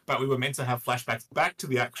thing, but we were meant to have flashbacks back to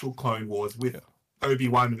the actual Clone Wars with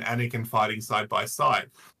Obi-Wan and Anakin fighting side by side,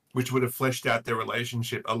 which would have fleshed out their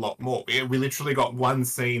relationship a lot more. We literally got one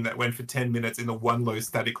scene that went for 10 minutes in a one low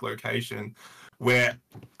static location where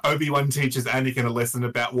Obi-Wan teaches Anakin a lesson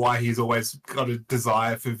about why he's always got a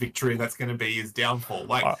desire for victory, and that's going to be his downfall.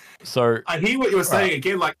 Like, so I hear what you're saying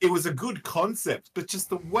again. Like, it was a good concept, but just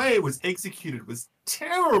the way it was executed was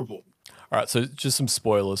terrible. All right, so just some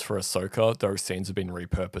spoilers for Ahsoka. Those scenes have been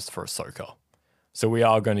repurposed for Ahsoka. So we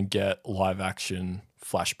are going to get live action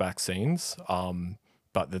flashback scenes,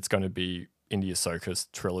 but it's going to be in the Ahsoka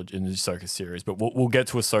trilogy, in the Ahsoka series. But we'll get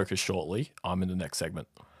to Ahsoka shortly in the next segment.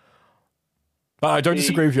 But I don't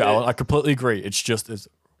disagree with you, Allan. I completely agree. It's just there's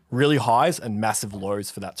really highs and massive lows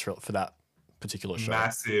for that particular show.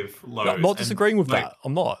 Massive lows. I'm not disagreeing with that.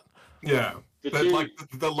 I'm not. Yeah. But like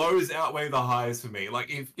the lows outweigh the highs for me. Like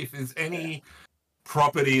if there's any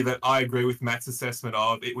property that I agree with Matt's assessment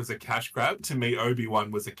of, it was a cash grab. To me, Obi-Wan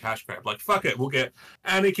was a cash grab. Like, fuck it. We'll get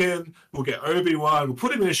Anakin, we'll get Obi-Wan, we'll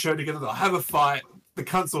put him in a show together, they'll have a fight. The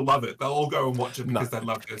cunts will love it. They'll all go and watch it because they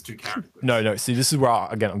love those two characters. No. See, this is where,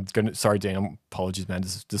 I'm going to... Sorry, Dean. Apologies, man.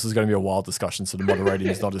 This is going to be a wild discussion, so the moderating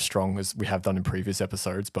is not as strong as we have done in previous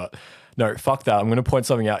episodes. But no, fuck that. I'm going to point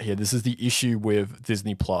something out here. This is the issue with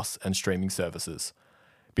Disney Plus and streaming services.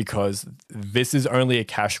 Because this is only a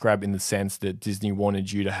cash grab in the sense that Disney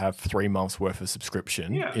wanted you to have 3 months worth of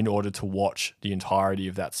subscription in order to watch the entirety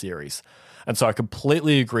of that series. And so I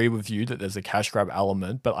completely agree with you that there's a cash grab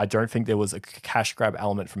element, but I don't think there was a cash grab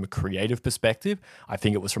element from a creative perspective. I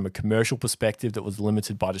think it was from a commercial perspective that was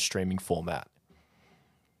limited by the streaming format.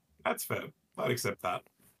 That's fair. I'd accept that.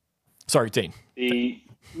 Sorry, Dean.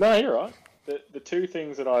 No, you're right. The two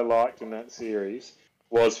things that I liked in that series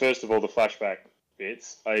was, first of all, the flashback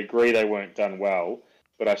bits. I agree they weren't done well,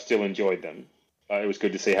 but I still enjoyed them. It was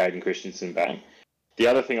good to see Hayden Christensen back. The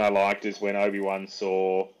other thing I liked is when Obi-Wan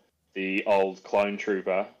saw the old clone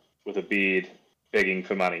trooper with a beard begging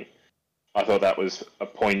for money. I thought that was a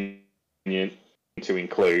poignant to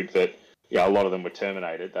include that, a lot of them were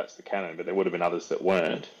terminated, that's the canon, but there would have been others that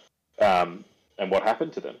weren't. And what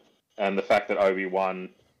happened to them? And the fact that Obi-Wan,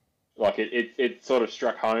 like, it sort of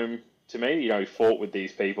struck home to me. He fought with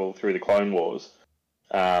these people through the Clone Wars,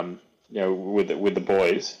 with the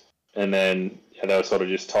boys, and then they were sort of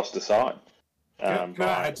just tossed aside. Can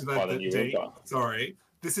I add to that, sorry.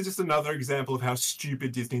 This is just another example of how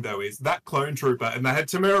stupid Disney, though, is. That clone trooper, and they had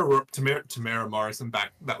Tamara Morrison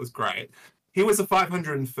back. That was great. He was a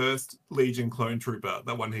 501st Legion clone trooper,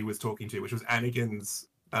 that one he was talking to, which was Anakin's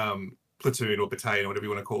platoon or battalion, or whatever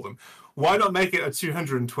you want to call them. Why not make it a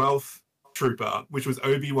 212th trooper, which was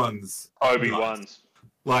Obi-Wan's?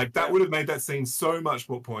 Like, that would have made that scene so much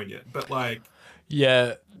more poignant. But, like...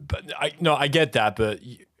 Yeah, but I get that, but...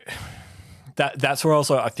 That's where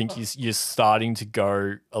also I think you're starting to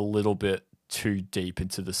go a little bit too deep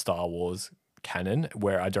into the Star Wars canon,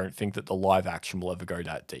 where I don't think that the live action will ever go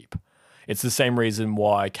that deep. It's the same reason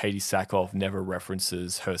why Katie Sackhoff never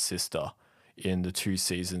references her sister in the 2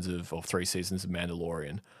 seasons of 3 seasons of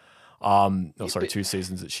Mandalorian. 2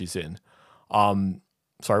 seasons that she's in.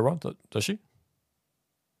 Sorry, Ron, does she?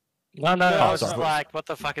 No, I was just like, what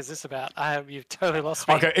the fuck is this about? You've totally lost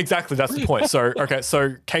me. Okay, exactly. That's the point. So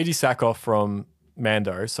Katie Sackhoff from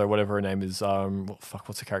Mando, so whatever her name is,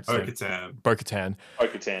 what's the character's name? Bo-Katan.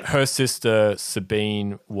 Her sister,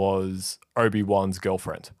 Sabine, was Obi-Wan's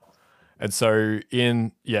girlfriend. And so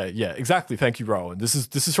exactly. Thank you, Rohan. This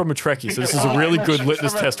is from a Trekkie, so this is a really good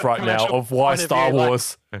litmus test right now of why Star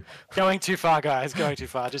Wars... Going too far, guys. Going too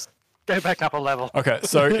far. Just... go back up a level. Okay,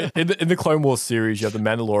 so in the Clone Wars series, you have the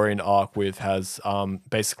Mandalorian arc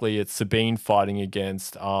basically it's Sabine fighting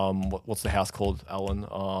against what's the house called,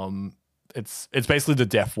 Allan? It's basically the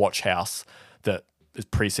Death Watch house that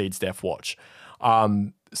precedes Death Watch.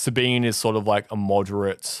 Sabine is sort of like a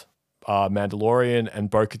moderate Mandalorian, and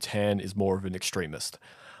Bo-Katan is more of an extremist.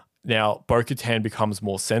 Now, Bo-Katan becomes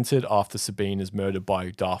more centered after Sabine is murdered by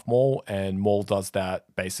Darth Maul, and Maul does that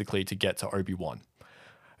basically to get to Obi-Wan.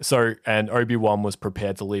 And Obi-Wan was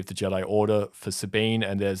prepared to leave the Jedi Order for Sabine,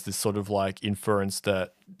 and there's this sort of like inference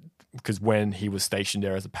that because when he was stationed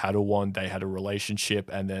there as a Padawan, they had a relationship,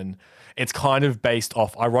 and then it's kind of based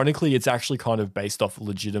off, ironically, it's actually kind of based off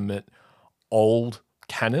legitimate old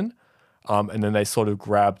canon, and then they sort of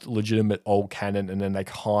grabbed legitimate old canon, and then they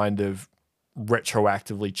kind of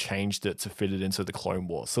retroactively changed it to fit it into the Clone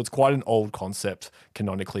Wars. So it's quite an old concept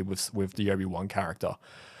canonically with the Obi-Wan character.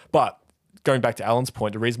 But going back to Allan's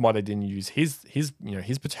point, the reason why they didn't use his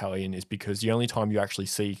battalion is because the only time you actually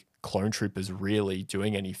see clone troopers really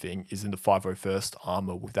doing anything is in the 501st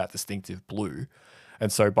armor with that distinctive blue.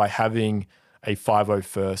 And so by having a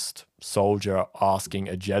 501st soldier asking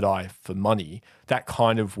a Jedi for money, that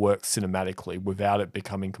kind of works cinematically without it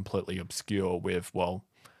becoming completely obscure with, well,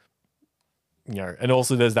 and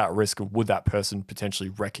also there's that risk of would that person potentially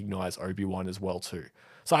recognize Obi-Wan as well too.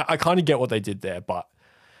 So I kind of get what they did there, but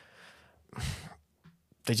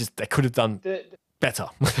they could have done better.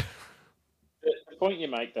 The point you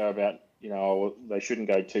make though about they shouldn't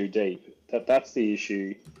go too deep. That's the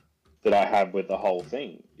issue that I have with the whole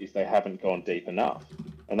thing, is they haven't gone deep enough.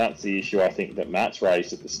 And that's the issue I think that Matt's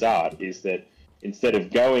raised at the start, is that instead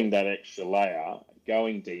of going that extra layer,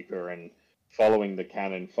 going deeper and following the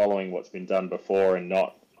canon, following what's been done before and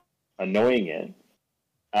not annoying it,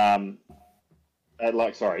 and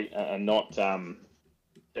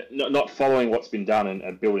not following what's been done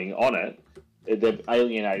and building on it, they've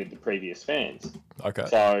alienated the previous fans. Okay.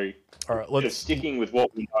 So, all right, just sticking with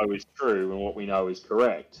what we know is true and what we know is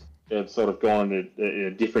correct, they've sort of gone in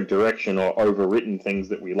a different direction or overwritten things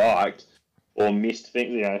that we liked or missed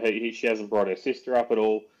things. She hasn't brought her sister up at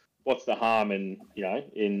all. What's the harm in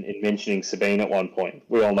mentioning Sabine at one point?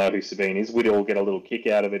 We all know who Sabine is. We'd all get a little kick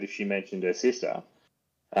out of it if she mentioned her sister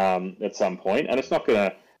at some point. And it's not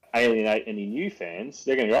going to alienate any new fans.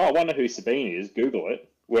 They're going to go, I wonder who Sabine is. Google it.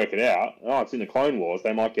 Work it out. Oh, it's in the Clone Wars.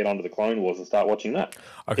 They might get onto the Clone Wars and start watching that.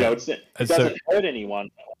 Okay. It doesn't hurt anyone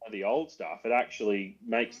on the old stuff. It actually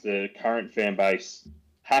makes the current fan base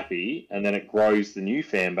happy, and then it grows the new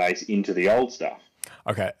fan base into the old stuff.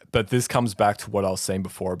 Okay, but this comes back to what I was saying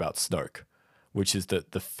before about Snoke, which is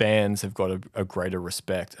that the fans have got a greater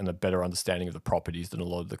respect and a better understanding of the properties than a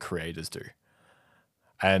lot of the creators do.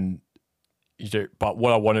 And but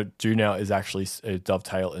what I want to do now is actually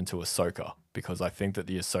dovetail into Ahsoka, because I think that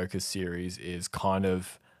the Ahsoka series is kind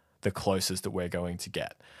of the closest that we're going to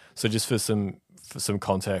get. So just for some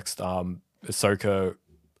context, Ahsoka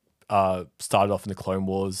started off in the Clone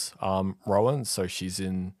Wars, Rohan. So she's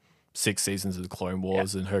in 6 seasons of the Clone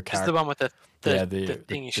Wars, and her character. She's the one with the thing.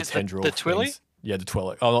 The She's tendril the Twilly? things. Yeah, the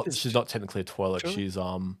Twi'lek. Oh, she's not technically a Twi'lek. Twilly? She's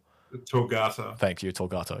Torgata. Thank you,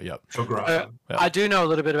 Tolgata. Yep. Torgata. Yeah. I do know a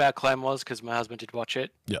little bit about Clone Wars because my husband did watch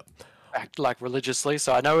it. Yep. Like religiously,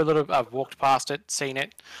 so I know a little. I've walked past it, seen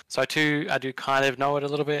it, so I do kind of know it a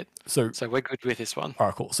little bit. So we're good with this one. All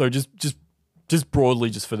right, cool. So just broadly,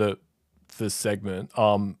 just for this segment,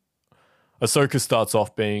 Ahsoka starts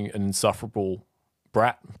off being an insufferable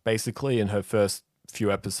brat, basically. In her first few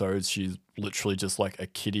episodes, she's literally just like a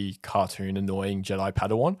kiddie cartoon, annoying Jedi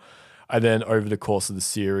Padawan. And then over the course of the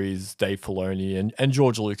series, Dave Filoni and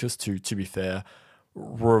George Lucas, to be fair,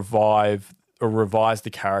 revised the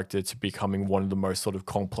character to becoming one of the most sort of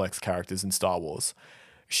complex characters in Star Wars.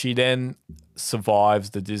 She then survives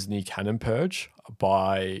the Disney canon purge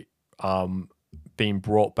by being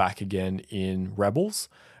brought back again in Rebels.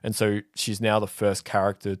 And so she's now the first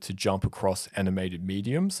character to jump across animated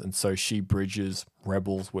mediums. And so she bridges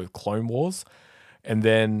Rebels with Clone Wars. And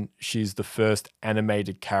then she's the first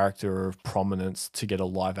animated character of prominence to get a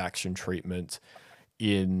live action treatment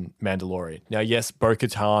in Mandalorian. Now, yes,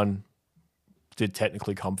 Bo-Katan did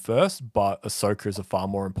technically come first, but Ahsoka is a far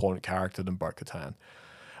more important character than Bo-Katan.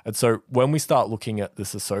 And so when we start looking at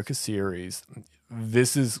this Ahsoka series,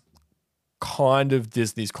 this is kind of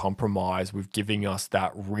Disney's compromise with giving us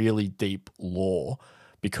that really deep lore,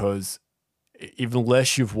 because even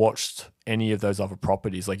unless you've watched any of those other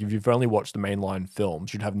properties, like if you've only watched the mainline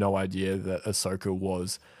films, you'd have no idea that Ahsoka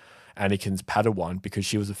was Anakin's Padawan, because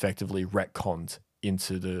she was effectively retconned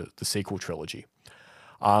into the sequel trilogy.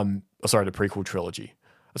 The prequel trilogy.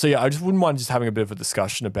 So yeah, I just wouldn't mind just having a bit of a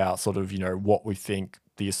discussion about sort of, what we think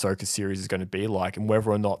the Ahsoka series is going to be like, and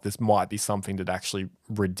whether or not this might be something that actually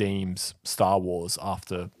redeems Star Wars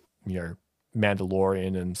after,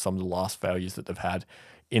 Mandalorian and some of the last failures that they've had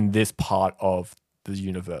in this part of the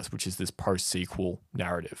universe, which is this post-sequel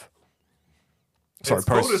narrative. Sorry,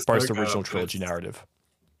 post-original trilogy narrative.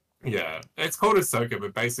 Yeah, it's called Ahsoka,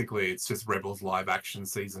 but basically it's just Rebels live action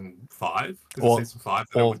season 5. Season 5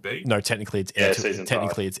 that it would be. No, technically it's heir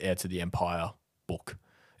to the Empire book.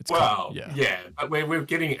 It's yeah. But we're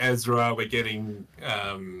getting Ezra, we're getting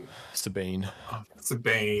Sabine.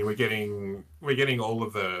 We're getting all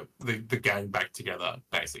of the gang back together,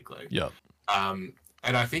 basically. Yeah.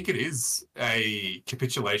 And I think it is a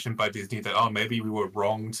capitulation by Disney that, maybe we were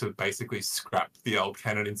wrong to basically scrap the old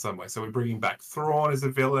canon in some way. So we're bringing back Thrawn as a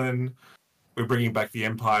villain. We're bringing back the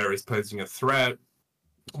Empire as posing a threat.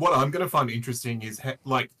 What I'm going to find interesting is,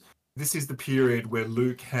 this is the period where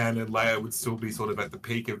Luke, Han, and Leia would still be sort of at the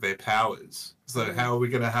peak of their powers. So how are we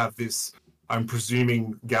going to have this, I'm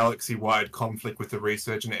presuming, galaxy-wide conflict with the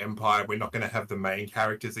resurgent Empire? We're not going to have the main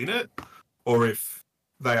characters in it? Or if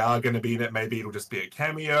they are going to be in it. Maybe it'll just be a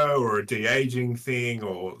cameo or a de-aging thing,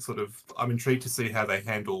 or sort of. I'm intrigued to see how they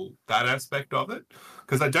handle that aspect of it,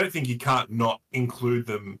 because I don't think you can't not include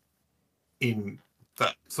them in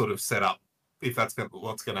that sort of setup if that's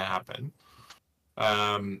what's going to happen.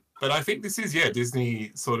 But I think this is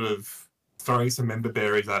Disney sort of throwing some member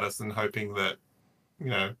berries at us and hoping that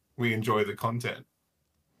we enjoy the content.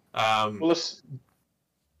 Well,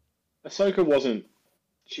 Ahsoka wasn't.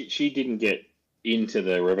 She didn't get into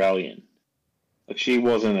the rebellion. Like she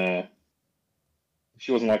wasn't like,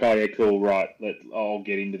 oh yeah, cool, right. I'll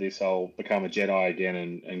get into this. I'll become a Jedi again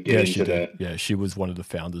and get into the. Yeah, she was one of the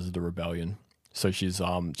founders of the rebellion. So she's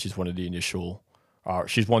one of the initial.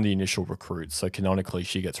 She's one of the initial recruits. So canonically,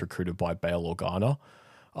 she gets recruited by Bail Organa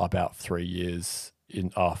about 3 years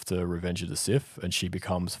after Revenge of the Sith, and she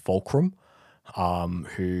becomes Fulcrum,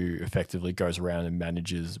 who effectively goes around and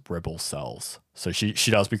manages rebel cells. So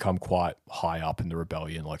she does become quite high up in the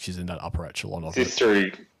rebellion, like she's in that upper echelon of it. This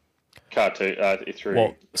through cartoon, through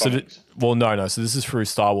no. So this is through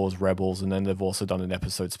Star Wars Rebels, and then they've also done an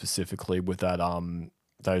episode specifically with that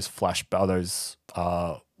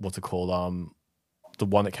what's it called, the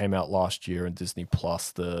one that came out last year in Disney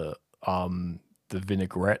Plus, the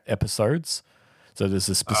vinaigrette episodes. So there's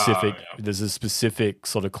a specific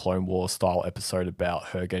sort of Clone Wars style episode about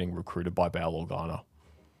her getting recruited by Bail Organa.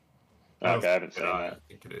 Okay, I haven't seen that. I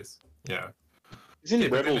think it is. Yeah. Isn't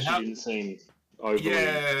it Rebels? She didn't seem overly.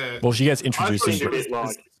 Yeah. Well, she gets introduced.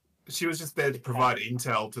 She was just there to provide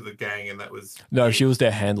intel to the gang, and that was. No, she was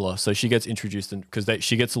their handler. So she gets introduced because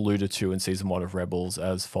she gets alluded to in season 1 of Rebels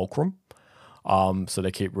as Fulcrum. So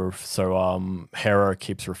they keep Hera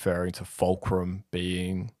keeps referring to Fulcrum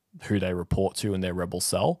being who they report to in their rebel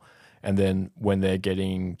cell, and then when they're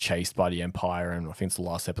getting chased by the Empire, and I think it's the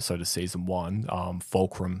last episode of season 1,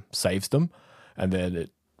 Fulcrum saves them, and then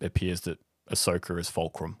it appears that Ahsoka is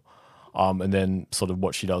Fulcrum. And then sort of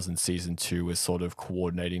what she does in season 2 is sort of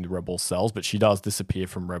coordinating the rebel cells, but she does disappear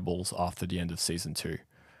from Rebels after the end of season 2.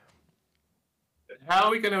 How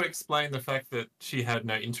are we going to explain the fact that she had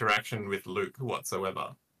no interaction with Luke whatsoever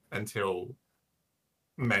until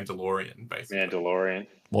Mandalorian, basically? Mandalorian.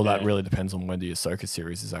 Well, that really depends on when the Ahsoka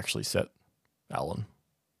series is actually set, Allan.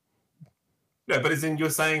 No, but as in you're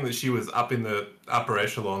saying that she was up in the upper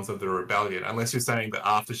echelons of the rebellion, unless you're saying that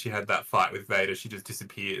after she had that fight with Vader, she just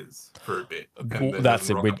disappears for a bit. Well, that's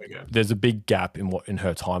it. There's a big gap in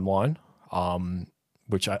her timeline,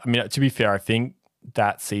 which I mean, to be fair, I think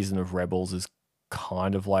that season of Rebels is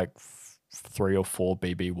kind of like 3 or 4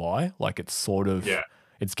 BBY. Like it's sort of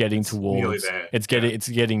it's getting towards it's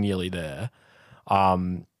getting nearly there.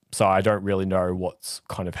 So I don't really know what's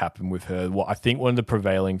kind of happened with her. I think one of the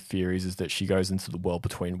prevailing theories is that she goes into the world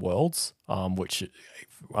between worlds, which,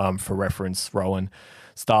 for reference, Rohan,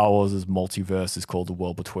 Star Wars' multiverse is called the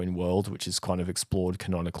world between worlds, which is kind of explored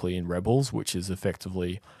canonically in Rebels, which is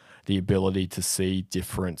effectively the ability to see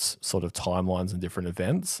different sort of timelines and different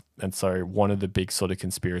events. And so one of the big sort of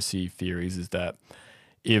conspiracy theories is that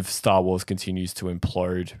if Star Wars continues to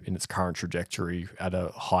implode in its current trajectory at a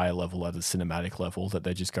higher level, at a cinematic level, that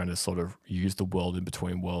they're just going to sort of use the world in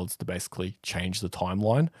between worlds to basically change the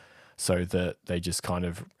timeline so that they just kind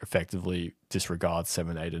of effectively disregard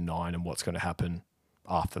 7, 8, and 9 and what's going to happen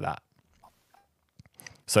after that.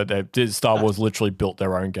 So Star Wars literally built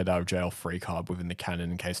their own get out of jail free card within the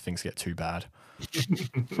canon in case things get too bad.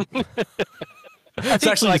 It's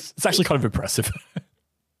actually kind of impressive.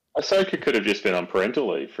 Ahsoka could have just been on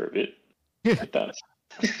parental leave for a bit. I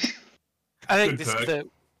think this is the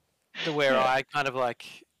where I kind of like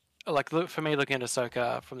look, for me, looking at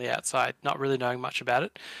Ahsoka from the outside, not really knowing much about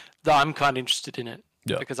it, though I'm kind of interested in it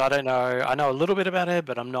because I don't know. I know a little bit about her,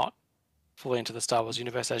 but I'm not fully into the Star Wars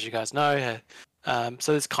universe, as you guys know.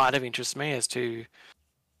 So this kind of interests me as to,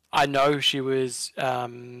 I know she was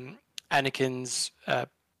Anakin's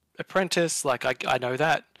apprentice. Like I know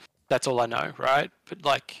that. That's all I know, right? But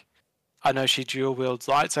like, I know she dual wields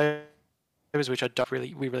lightsabers, which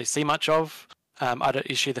we really see much of.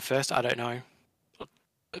 Is she the first? I don't know.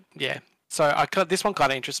 Yeah. So this one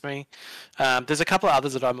kind of interests me. There's a couple of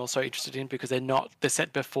others that I'm also interested in because they're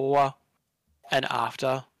set before and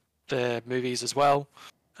after the movies as well.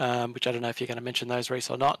 Which I don't know if you're going to mention those, Rhys,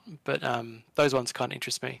 or not. But those ones kind of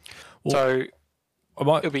interest me. Well, so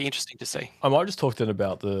it'll be interesting to see. I might just talk then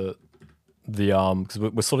about the because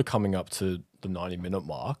we're sort of coming up to the 90-minute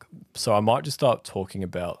mark, so I might just start talking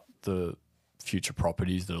about the future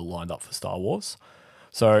properties that are lined up for Star Wars.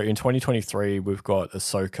 So in 2023, we've got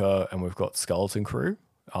Ahsoka and we've got Skeleton Crew.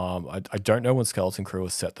 I don't know when Skeleton Crew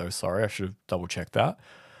was set though. Sorry, I should have double checked that.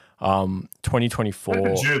 2024.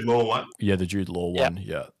 The Jude Law one. Yeah, the Jude Law one.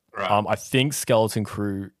 Yeah. Right. I think Skeleton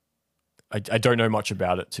Crew. I don't know much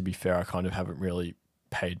about it. To be fair, I kind of haven't really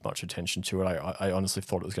paid much attention to it. I honestly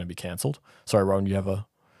thought it was going to be cancelled. Sorry, Ron, you have a.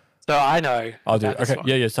 So I know. I'll do. about this Okay, one.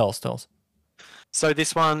 yeah. Tell us. So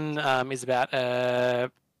this one is about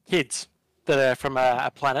kids that are from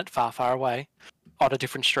a planet far, far away on a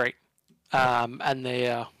different street, and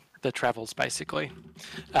their travels basically.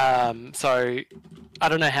 So I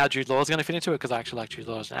don't know how Jude Law is going to fit into it because I actually like Jude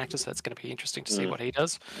Law as an actor, so it's going to be interesting to see what he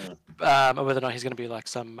does, or whether or not he's going to be like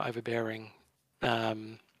some overbearing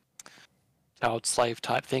child slave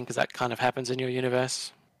type thing because that kind of happens in your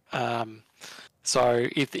universe. So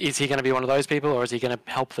is he going to be one of those people or is he going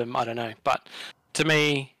to help them? I don't know. But to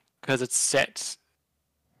me, because it's set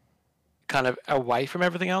kind of away from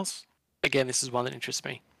everything else, again, this is one that interests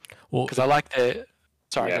me. Well, Because I like the...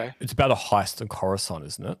 Sorry, Yeah. go. it's about a heist in Coruscant,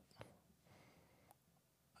 isn't it?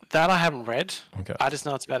 That I haven't read. Okay. I just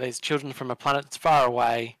know it's about these children from a planet that's far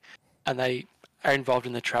away and they are involved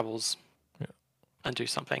in their travels and do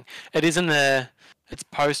something. It is in the... It's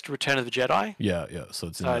post Return of the Jedi. Yeah. So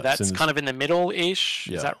it's in So the, that's it's in kind of in the middle-ish.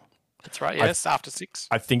 Yeah. That's right, yes, after 6.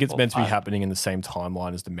 I think it's or meant to be 5. happening in the same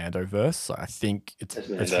timeline as the Mandoverse. So I think it's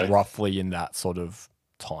Mando. roughly in that sort of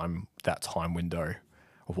time window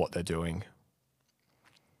of what they're doing.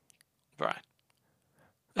 Right.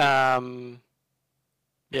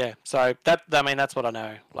 Yeah. So that's what I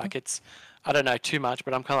know. Like I don't know too much,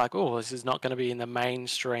 but I'm kind of like, oh, this is not going to be in the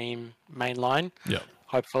mainstream main line. Yeah.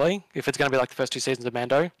 Hopefully, if it's going to be like the first 2 seasons of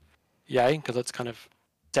Mando, yay, because it's kind of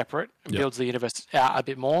separate and builds the universe out a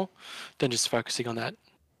bit more than just focusing on that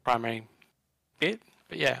primary bit.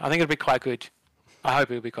 But yeah, I think it'll be quite good. I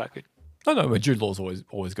hope it'll be quite good. No, but Jude Law's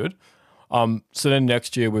always good. So then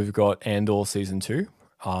next year we've got Andor season 2,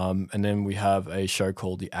 and then we have a show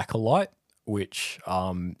called The Acolyte, which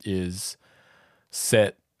is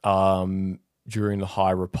set during the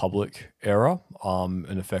High Republic era,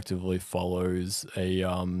 and effectively follows a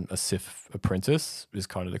Sith apprentice. Is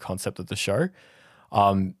kind of the concept of the show.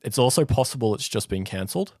 It's also possible it's just been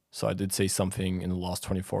cancelled. So I did see something in the last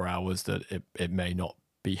 24 hours that it may not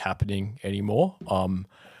be happening anymore.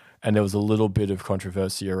 And there was a little bit of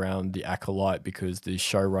controversy around The Acolyte because the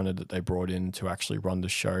showrunner that they brought in to actually run the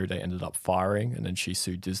show, they ended up firing, and then she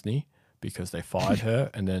sued Disney because they fired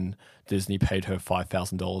her, and then Disney paid her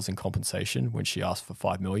 $5,000 in compensation when she asked for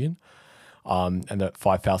 $5 million. And that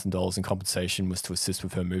 $5,000 in compensation was to assist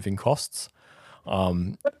with her moving costs.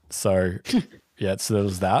 So there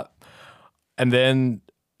was that. And then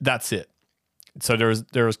that's it. So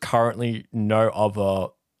there is currently no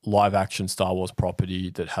other live action Star Wars property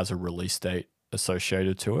that has a release date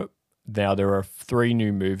associated to it. Now there are 3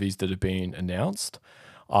 new movies that have been announced,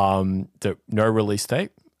 that no release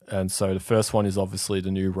date. And so the first one is obviously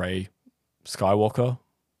the new Rey Skywalker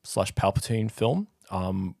 / Palpatine film,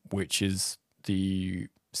 which is the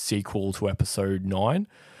sequel to Episode 9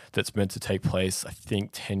 that's meant to take place, I think,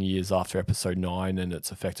 10 years after Episode 9, and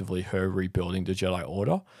it's effectively her rebuilding the Jedi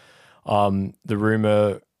Order. The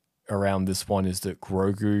rumor around this one is that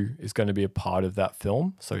Grogu is going to be a part of that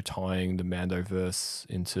film, so tying the Mandoverse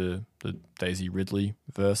into the Daisy Ridley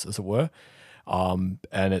verse, as it were. And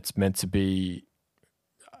it's meant to be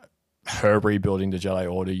her rebuilding the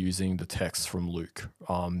Jedi Order using the text from Luke.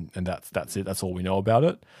 And that's it. That's all we know about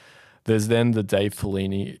it. There's then the Dave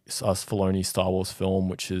Filoni Star Wars film,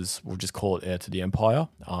 which is, we'll just call it Heir to the Empire,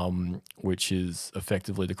 which is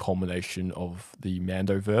effectively the culmination of the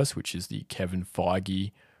Mandoverse, which is the Kevin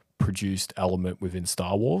Feige produced element within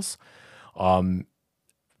Star Wars.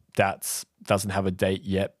 That doesn't have a date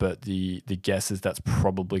yet, but the guess is that's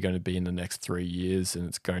probably going to be in the next 3 years, and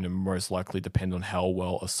it's going to most likely depend on how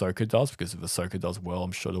well Ahsoka does, because if Ahsoka does well,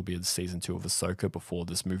 I'm sure there'll be a season 2 of Ahsoka before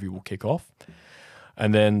this movie will kick off.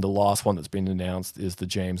 And then the last one that's been announced is the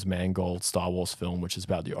James Mangold Star Wars film, which is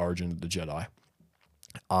about the origin of the Jedi.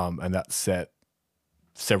 And that's set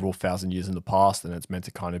several thousand years in the past, and it's meant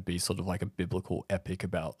to kind of be sort of like a biblical epic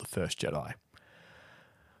about the first Jedi.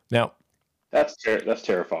 Now, That's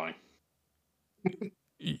terrifying.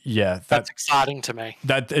 Yeah, That's exciting to me.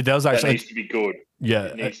 that it does That actually. needs to be good. Yeah,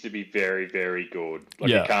 It needs to be very, very good. Like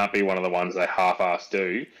Yeah. it can't be one of the ones they half-ass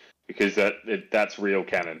do, because that's real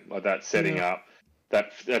canon. Like that's setting up.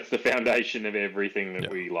 That's the foundation of everything that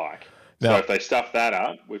we like. Now- So if they stuff that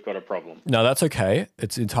up, we've got a problem. no, that's okay.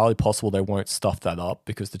 It's entirely possible they won't stuff that up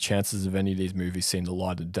because the chances of any of these movies seeing the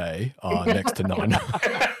light of day are next to none.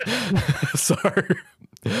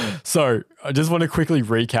 So I just want to quickly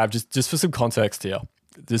recap, just for some context here.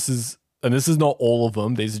 This is not all of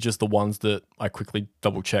them. These are just the ones that I quickly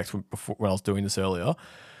double checked when I was doing this earlier.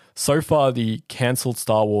 So far, the cancelled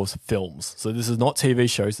Star Wars films. So this is not TV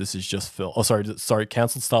shows. This is just film. Oh, sorry,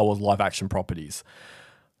 cancelled Star Wars live action properties.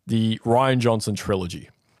 The Rian Johnson trilogy,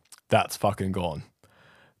 that's fucking gone.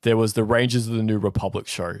 There was the Rangers of the New Republic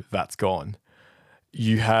show, that's gone.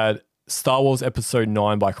 You had Star Wars Episode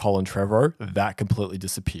 9 by Colin Trevorrow, that completely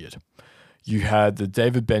disappeared. You had the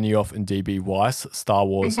David Benioff and D.B. Weiss Star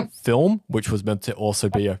Wars film, which was meant to also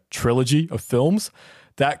be a trilogy of films.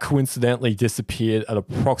 That coincidentally disappeared at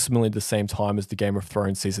approximately the same time as the Game of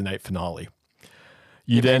Thrones Season 8 finale.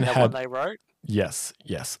 You then had... one they wrote? Yes.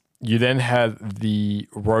 You then had the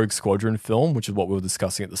Rogue Squadron film, which is what we were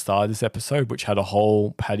discussing at the start of this episode, which had a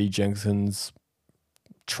whole Patty Jenkins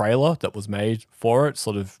trailer that was made for it,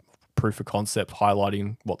 sort of proof of concept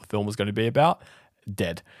highlighting what the film was going to be about.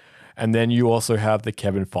 Dead. And then you also have the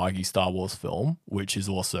Kevin Feige Star Wars film, which is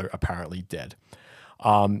also apparently dead.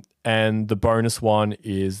 And the bonus one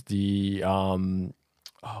is the,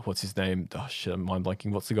 what's his name? Oh, shit, I'm mind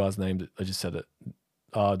blanking. What's the guy's name? I just said it.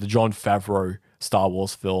 The Jon Favreau Star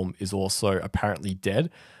Wars film is also apparently dead,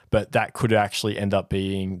 but that could actually end up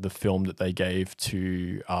being the film that they gave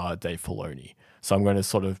to Dave Filoni. So I'm going to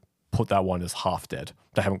sort of put that one as half dead.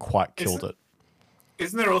 They haven't quite killed it.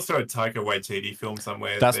 Isn't there also a Taika Waititi film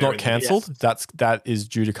somewhere? That's not cancelled. That is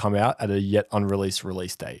due to come out at a yet unreleased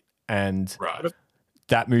release date, and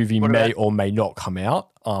that movie may or may not come out.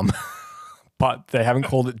 But they haven't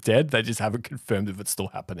called it dead. They just haven't confirmed if it's still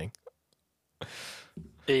happening.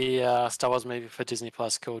 The Star Wars movie for Disney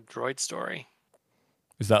Plus called Droid Story.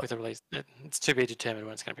 Is that with a release? It's to be determined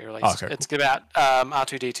when it's going to be released. Oh, okay, it's about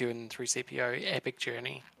R2D2 and 3CPO epic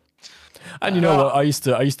journey. And you know what? I used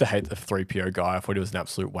to hate the 3PO guy. I thought he was an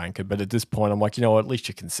absolute wanker. But at this point, I'm like, you know what? At least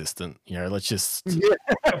you're consistent. You know, let's just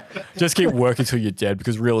keep working till you're dead.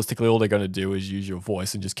 Because realistically, all they're going to do is use your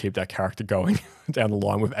voice and just keep that character going down the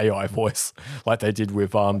line with AI voice, like they did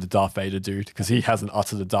with the Darth Vader dude. Because he hasn't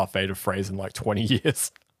uttered the Darth Vader phrase in like 20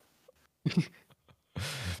 years.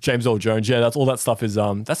 James Earl Jones, yeah, that's all that stuff is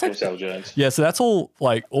that's like, James Earl Jones. Yeah, so that's all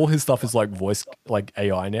like all his stuff is like voice like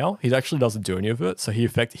AI now. He actually doesn't do any of it. So he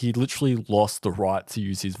literally lost the right to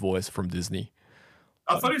use his voice from Disney.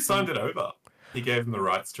 I thought he signed it over. He gave him the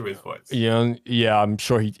rights to his voice. Yeah, I'm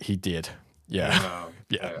sure he did. Yeah.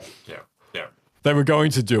 Yeah. They were going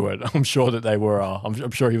to do it. I'm sure that they were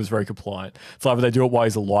I'm sure he was very compliant. It's either they do it while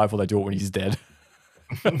he's alive or they do it when he's dead.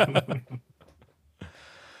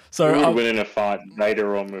 So who would win in a fight,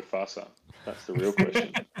 Vader or Mufasa? That's the real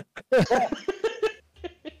question.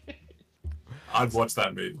 I'd watch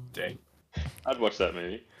that movie, Dean. I'd watch that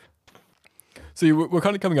movie. So we're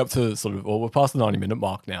kind of coming up to sort of, well, we're past the 90-minute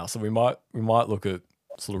mark now, so we might look at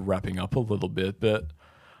sort of wrapping up a little bit. But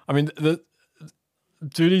I mean, do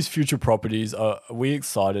these future properties, are we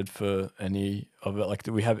excited for any of it? Like,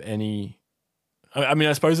 do we have any? I mean,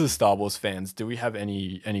 I suppose as Star Wars fans, do we have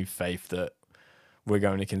any faith that we're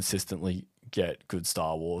going to consistently get good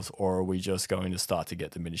Star Wars, or are we just going to start to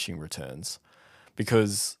get diminishing returns?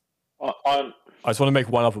 Because I just want to make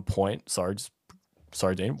one other point. Sorry,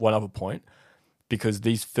 Dean. One other point. Because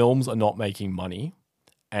these films are not making money,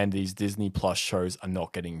 and these Disney Plus shows are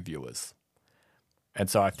not getting viewers. And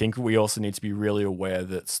so I think we also need to be really aware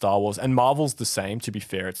that Star Wars, and Marvel's the same, to be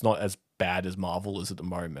fair. It's not as bad as Marvel is at the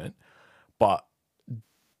moment, but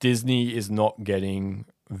Disney is not getting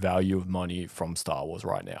value of money from Star Wars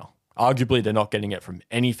right now. Arguably, they're not getting it from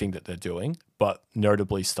anything that they're doing, but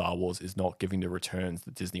notably Star Wars is not giving the returns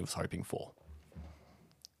that Disney was hoping for.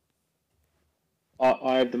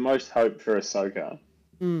 I have the most hope for Ahsoka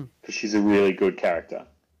because she's a really good character.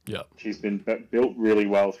 Yeah. She's been built really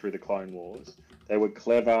well through the Clone Wars. They were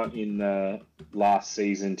clever in the last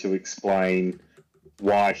season to explain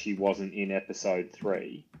why she wasn't in Episode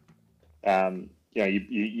 3.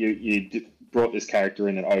 You brought this character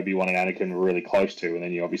in that Obi-Wan and Anakin were really close to, and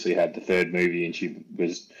then you obviously had the third movie and she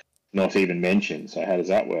was not even mentioned. So how does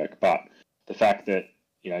that work? But the fact that,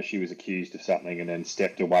 she was accused of something and then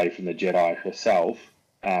stepped away from the Jedi herself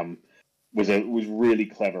was really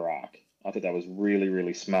clever arc. I thought that was really,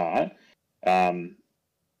 really smart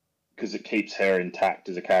because it keeps her intact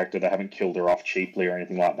as a character. They haven't killed her off cheaply or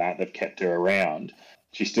anything like that. They've kept her around.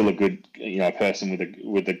 She's still a good, person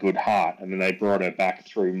with a good heart. And then they brought her back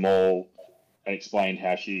through Maul and explained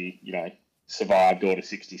how she, survived Order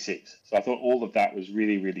 66. So I thought all of that was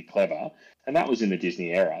really, really clever. And that was in the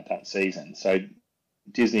Disney era, that season. So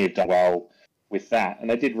Disney have done well with that. And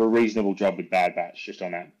they did a reasonable job with Bad Batch just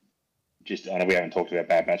on that. I know we haven't talked about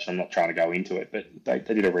Bad Batch, so I'm not trying to go into it, but they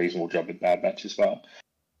did a reasonable job with Bad Batch as well.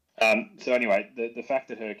 So anyway, the fact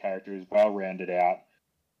that her character is well rounded out,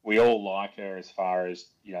 we all like her as far as,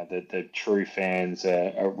 you know, the true fans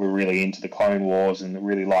were really into the Clone Wars and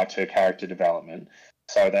really liked her character development.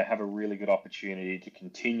 So they have a really good opportunity to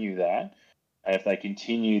continue that. And if they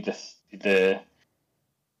continue the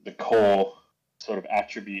core sort of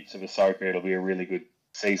attributes of Ahsoka, it'll be a really good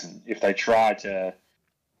season. If they try to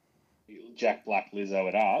Jack Black Lizzo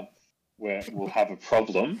it up, we'll have a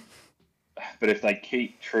problem. But if they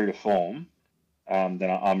keep true to form,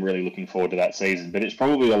 then I'm really looking forward to that season. But it's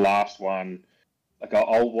probably the last one. Like,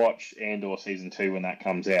 I'll watch Andor season 2 when that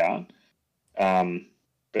comes out.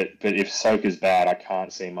 But if Ahsoka's bad, I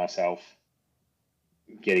can't see myself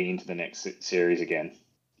getting into the next series again.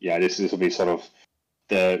 Yeah, this will be sort of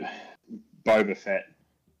the Boba Fett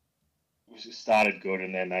started good,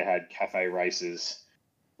 and then they had cafe races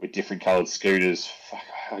with different coloured scooters.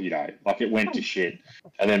 Fuck, you know, like it went to shit.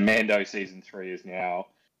 And then Mando season 3 is now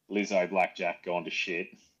Lizzo Blackjack gone to shit.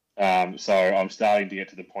 So I'm starting to get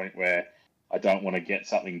to the point where I don't want to get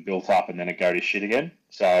something built up and then it go to shit again.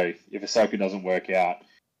 So if Ahsoka doesn't work out,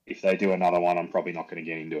 if they do another one, I'm probably not going to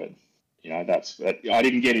get into it. You know, I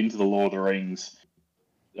didn't get into the Lord of the Rings,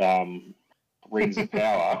 Rings of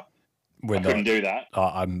Power. Couldn't do that.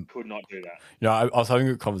 Could not do that. You know, I was having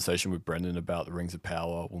a conversation with Brendan about the Rings of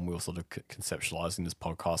Power when we were sort of conceptualizing this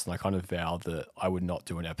podcast, and I kind of vowed that I would not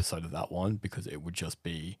do an episode of that one because it would just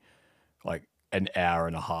be like an hour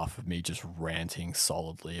and a half of me just ranting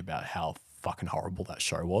solidly about how fucking horrible that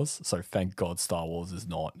show was. So thank God Star Wars is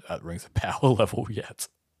not at Rings of Power level yet.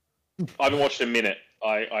 I haven't watched a minute.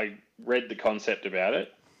 I read the concept about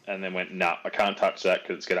it and then went, nah, I can't touch that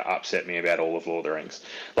because it's going to upset me about all of Lord of the Rings.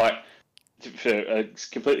 Like, for a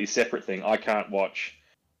completely separate thing, I can't watch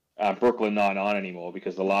Brooklyn Nine-Nine anymore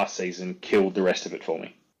because the last season killed the rest of it for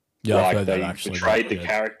me. Yeah, like, I've heard they that actually. Betrayed the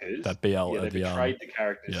characters. That BL, they betrayed the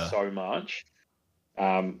characters so much.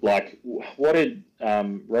 Like, what did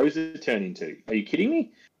Rosa turn into? Are you kidding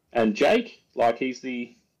me? And Jake, like, he's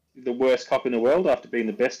the worst cop in the world after being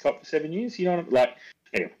the best cop for 7 years. You know what I mean? Like,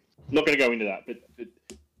 anyway, I'm not going to go into that, but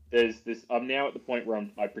there's this. I'm now at the point where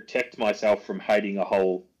I protect myself from hating a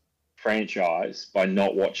whole franchise by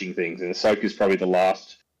not watching things, and Ahsoka's probably the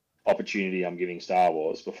last opportunity I'm giving Star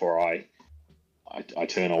Wars before I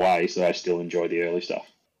turn away, so I still enjoy the early stuff.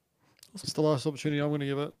 It's the last opportunity I'm going to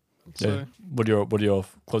give it. So. Yeah. What are your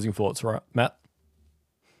closing thoughts, right, Matt?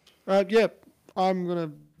 Yeah, I'm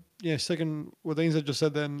gonna second what things I just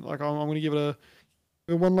said. Then, like, I'm gonna give it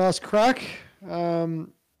a one last crack.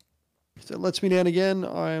 So it lets me down again.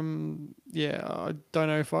 I don't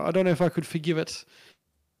know if I could forgive it.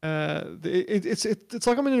 It's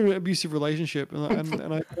like I'm in an abusive relationship,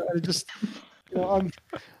 and I just, you know,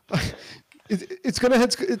 it's gonna.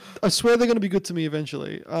 I swear they're gonna be good to me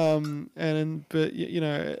eventually. But you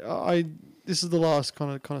know, this is the last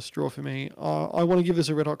kind of straw for me. I want to give this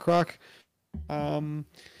a red hot crack. Hoping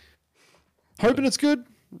it's good.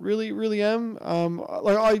 Really, really am.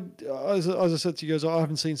 As I said to you guys, I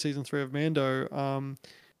haven't seen season 3 of Mando.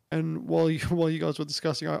 And while you guys were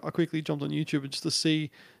discussing, I quickly jumped on YouTube just to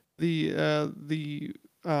see the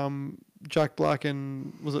Jack Black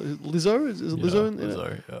and was it Lizzo? Is it Lizzo?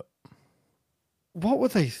 Lizzo, yeah. What were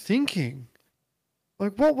they thinking?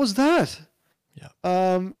 Like, what was that? Yeah.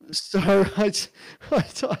 So I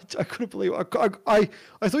couldn't believe I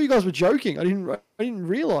thought you guys were joking. I didn't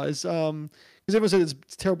realize. Because everyone said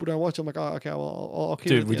it's terrible, don't watch it. I'm like, oh, okay, well, I'll keep it.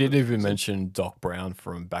 Dude, we didn't even mention Doc Brown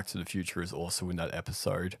from Back to the Future is also in that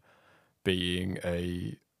episode, being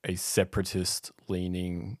a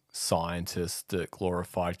separatist-leaning scientist that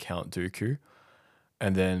glorified Count Dooku,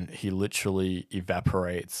 and then he literally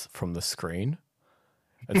evaporates from the screen.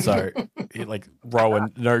 And so,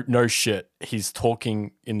 Rohan, no shit, he's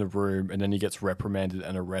talking in the room, and then he gets reprimanded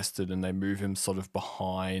and arrested, and they move him sort of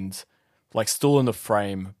behind, like still in the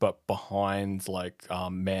frame, but behind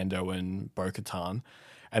Mando and Bo-Katan.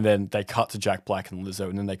 And then they cut to Jack Black and Lizzo,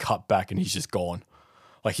 and then they cut back and he's just gone.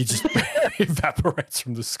 Like, he just evaporates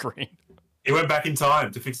from the screen. He went back in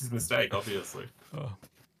time to fix his mistake, obviously.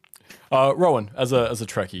 Rohan, as a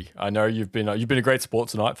Trekkie, I know you've been a great sport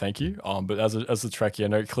tonight, thank you. But as a Trekkie, I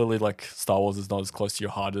know clearly Star Wars is not as close to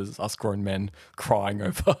your heart as us grown men crying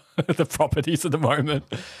over the properties at the moment.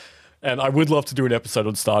 And I would love to do an episode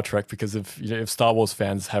on Star Trek because if Star Wars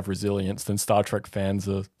fans have resilience, then Star Trek fans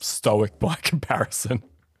are stoic by comparison.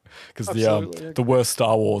 Because the worst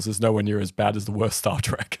Star Wars is nowhere near as bad as the worst Star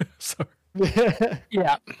Trek. So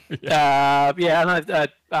yeah. And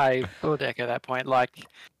I would echo that point. Like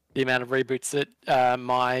the amount of reboots that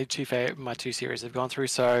my two series have gone through.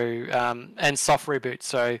 So and soft reboots.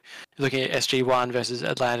 So looking at SG1 versus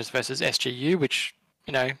Atlantis versus SGU, which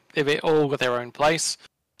they've all got their own place.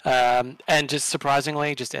 And just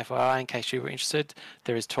surprisingly, just FYI, in case you were interested,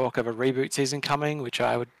 there is talk of a reboot season coming, which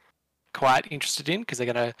I would quite interested in because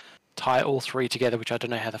they're going to tie all three together, which I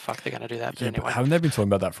don't know how the fuck they're going to do that. But Yeah, anyway, but haven't they been talking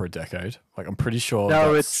about that for a decade? Like, I'm pretty sure.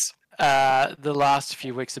 no, that's... it's the last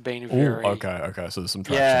few weeks have been very. Okay. So there's some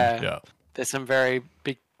traction. Yeah. There's some very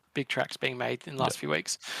big tracks being made in the last few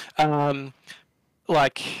weeks.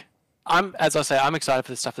 Like, as I say, I'm excited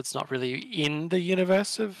for the stuff that's not really in the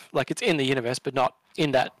universe of, like, it's in the universe, but not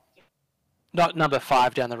in that, not number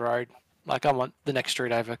 5 down the road. Like, I want the next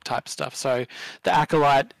street over type stuff. So the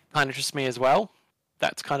Acolyte kind of interests me as well.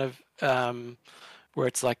 That's kind of where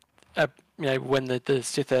it's like, when the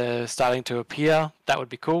Sith are starting to appear, that would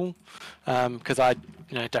be cool. Because I,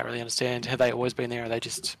 don't really understand. Have they always been there? Or they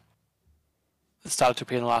just started to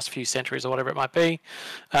appear in the last few centuries or whatever it might be?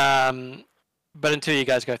 But until you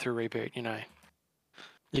guys go through reboot,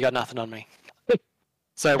 you got nothing on me.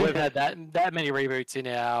 So we've had that many reboots in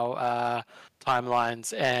our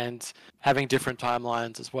timelines, and having different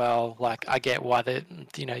timelines as well. Like, I get why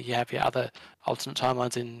you have your other alternate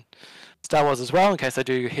timelines in Star Wars as well, in case they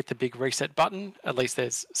do hit the big reset button. At least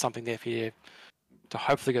there's something there for you to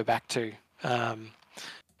hopefully go back to.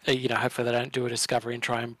 Hopefully they don't do a Discovery and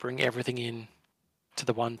try and bring everything in to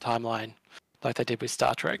the one timeline like they did with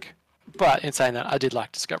Star Trek. But in saying that, I did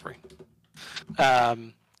like Discovery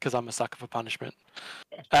because I'm a sucker for punishment.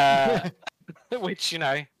 Which,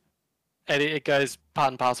 it goes part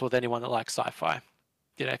and parcel with anyone that likes sci-fi.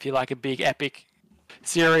 If you like a big epic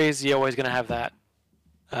series, you're always going to have that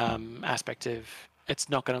aspect of it's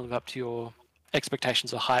not going to live up to your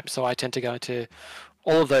expectations or hype. So I tend to go into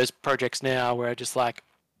all of those projects now where I just like,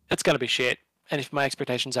 it's going to be shit. And if my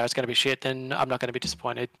expectations are it's going to be shit, then I'm not going to be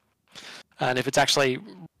disappointed. And if it's actually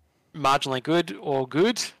marginally good or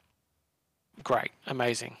good, great,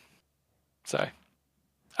 amazing. So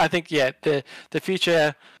I think, the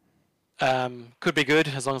future could be good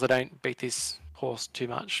as long as I don't beat this horse too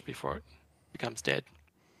much before it becomes dead.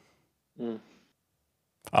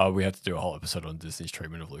 We had to do a whole episode on Disney's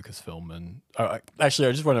treatment of Lucasfilm, and actually,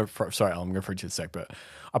 I just want to. Sorry, Alan, I'm going to preach you a sec, but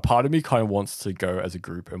a part of me kind of wants to go as a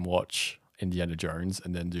group and watch Indiana Jones,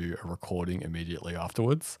 and then do a recording immediately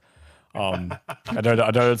afterwards. I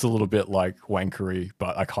know it's a little bit like wankery,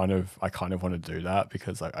 but I kind of want to do that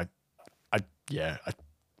because I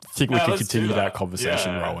think we can continue that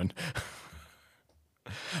conversation, Rohan.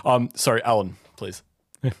 Sorry, Alan, please.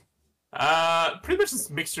 Pretty much this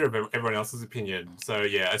mixture of everyone else's opinion. So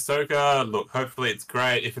yeah, Ahsoka, look, hopefully it's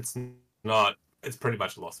great. If it's not, it's pretty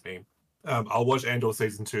much lost me. I'll watch Andor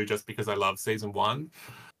season 2 just because I love season 1.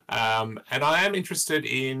 And I am interested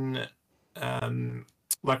in,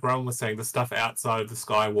 like Rohan was saying, the stuff outside of the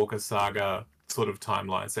Skywalker saga sort of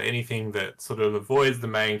timeline. So anything that sort of avoids the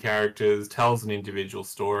main characters, tells an individual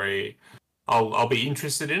story, I'll be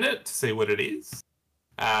interested in it to see what it is.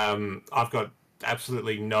 I've got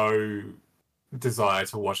absolutely no desire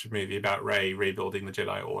to watch a movie about Rey rebuilding the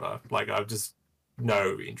Jedi Order. Like, I've just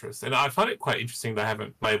no interest. And I find it quite interesting they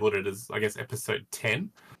haven't labeled it as, I guess, episode 10.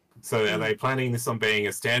 So are they planning this on being a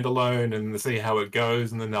standalone and see how it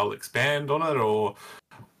goes and then they'll expand on it? Or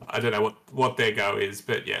I don't know what their go is.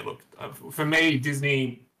 But yeah, look, for me,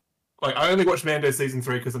 Disney, like, I only watched Mando season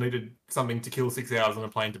 3 because I needed something to kill 6 hours on a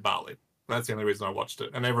plane to Bali. That's the only reason I watched it.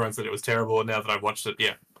 And everyone said it was terrible. And now that I've watched it,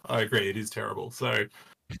 yeah, I agree, it is terrible. So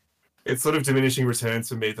it's sort of diminishing returns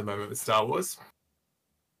for me at the moment with Star Wars.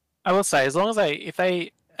 I will say, as long as if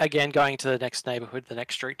they, again, going to the next neighborhood, the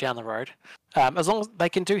next street down the road, as long as they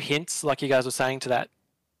can do hints, like you guys were saying, to that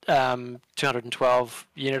 212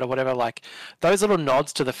 unit or whatever, like, those little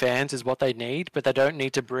nods to the fans is what they need, but they don't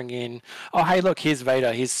need to bring in, oh, hey, look, here's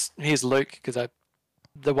Vader, here's Luke, because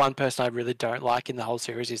the one person I really don't like in the whole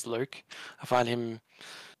series is Luke. I find him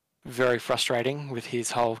very frustrating with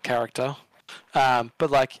his whole character.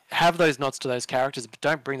 But like, have those nods to those characters, but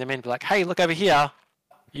don't bring them in. Be like, hey, look over here.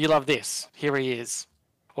 You love this. Here he is.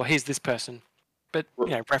 Or here's this person. But,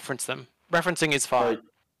 reference them. Referencing is fine.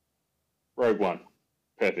 Rogue One.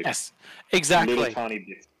 Perfect. Yes, exactly. Little tiny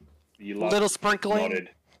bits. You love little sprinkling. Nodded.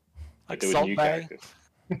 Like Salt Bay.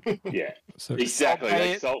 Yeah, So, exactly.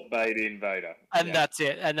 They Salt Bayed Invader. And that's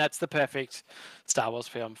it. And that's the perfect Star Wars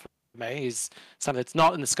film for me, is something that's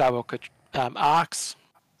not in the Skywalker arcs,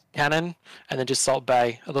 canon, and then just Salt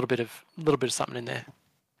Bay, a little bit of something in there.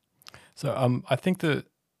 So I think that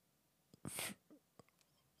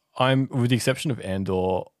I'm, with the exception of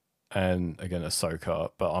Andor and again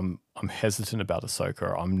Ahsoka, but I'm hesitant about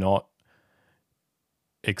Ahsoka. I'm not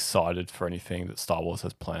excited for anything that Star Wars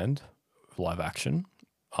has planned live action.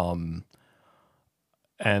 And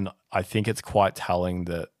I think it's quite telling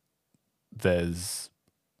that there's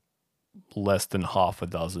less than half a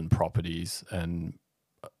dozen properties, and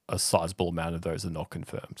a sizable amount of those are not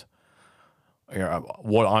confirmed.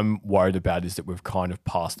 What I'm worried about is that we've kind of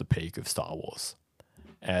passed the peak of Star Wars.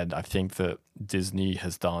 And I think that Disney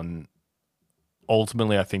has done,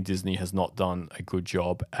 ultimately, I think Disney has not done a good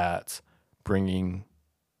job at bringing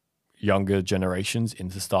younger generations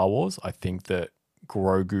into Star Wars. I think that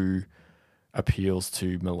Grogu appeals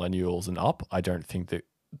to millennials and up. I don't think that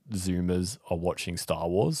Zoomers are watching Star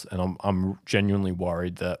Wars. And I'm genuinely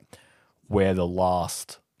worried that we're the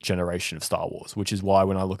last generation of Star Wars, which is why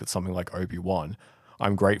when I look at something like Obi-Wan,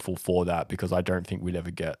 I'm grateful for that, because I don't think we'd ever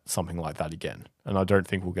get something like that again. And I don't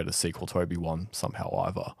think we'll get a sequel to Obi-Wan somehow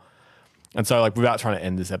either. And so, like, without trying to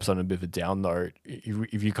end this episode on a bit of a down note,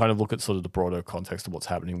 if you kind of look at sort of the broader context of what's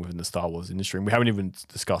happening within the Star Wars industry, and we haven't even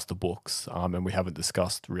discussed the books, and we haven't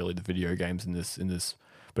discussed really the video games in this,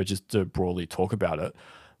 but just to broadly talk about it,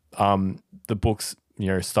 the books,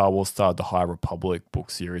 Star Wars started the High Republic book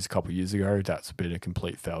series a couple of years ago. That's been a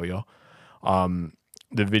complete failure. The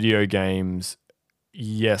video games,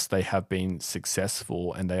 yes, they have been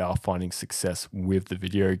successful, and they are finding success with the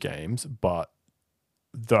video games, but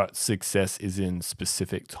that success is in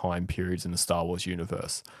specific time periods in the Star Wars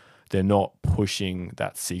universe. They're not pushing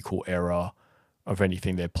that sequel era of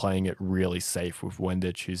anything. They're playing it really safe with when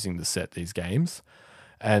they're choosing to set these games.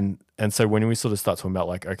 And so when we sort of start talking about,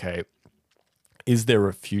 like, okay, is there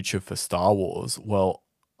a future for Star Wars? Well,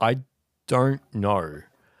 I don't know.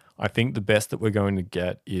 I think the best that we're going to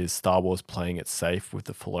get is Star Wars playing it safe with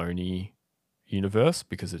the Filoni universe,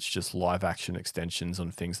 because it's just live action extensions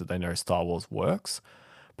on things that they know Star Wars works.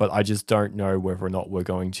 But I just don't know whether or not we're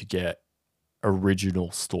going to get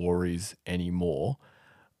original stories anymore.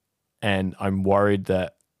 And I'm worried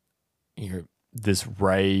that, this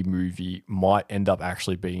Rey movie might end up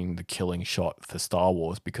actually being the killing shot for Star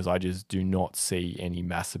Wars, because I just do not see any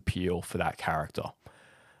mass appeal for that character.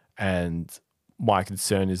 And my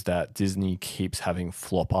concern is that Disney keeps having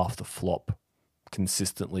flop after flop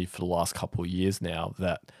consistently for the last couple of years now,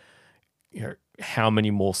 that, how many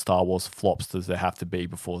more Star Wars flops does there have to be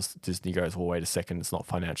before Disney goes, well, wait a second, it's not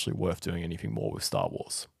financially worth doing anything more with Star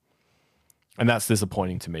Wars? And that's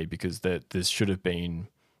disappointing to me, because this should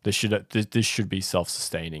be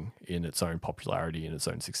self-sustaining in its own popularity and its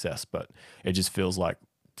own success. But it just feels like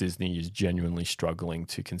Disney is genuinely struggling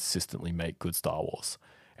to consistently make good Star Wars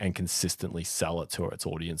and consistently sell it to its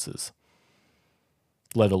audiences,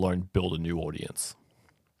 let alone build a new audience.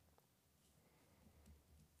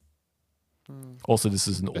 Also, this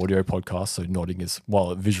is an audio podcast, so nodding is,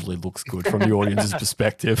 while it visually looks good from the audience's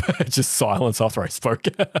perspective, just silence after I spoke.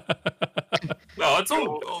 No, it's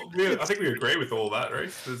all I think we agree with all that,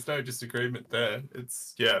 right? There's no disagreement there.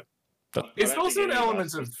 It's, yeah. It's also an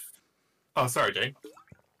element of... Oh, sorry, Jane.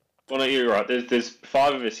 Well, no, you're right. There's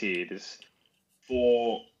 5 of us here. There's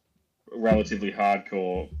 4 relatively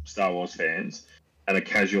hardcore Star Wars fans and a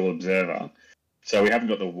casual observer. So we haven't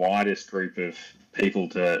got the widest group of people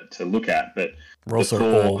to look at, but We're also the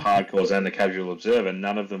 4 all hardcores and the casual observer,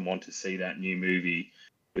 none of them want to see that new movie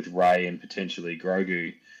with Rey and potentially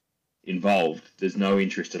Grogu involved. There's no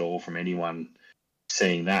interest at all from anyone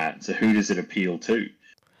seeing that. So who does it appeal to?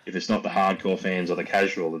 If it's not the hardcore fans or the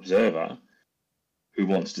casual observer, who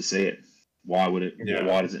wants to see it? Why would it? Yeah.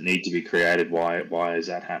 Why does it need to be created? Why is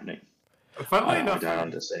that happening? Funnily I enough, don't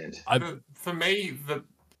understand. for me,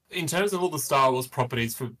 in terms of all the Star Wars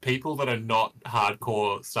properties, for people that are not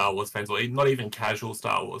hardcore Star Wars fans, or not even casual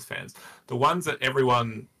Star Wars fans, the ones that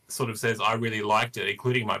everyone sort of says, I really liked it,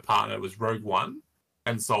 including my partner, was Rogue One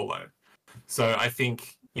and Solo. So I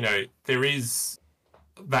think, there is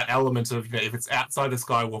that element of, if it's outside the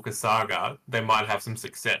Skywalker saga, they might have some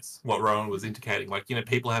success. What Rohan was indicating, like,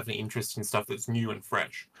 people have an interest in stuff that's new and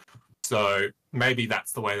fresh. So maybe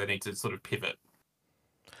that's the way they need to sort of pivot.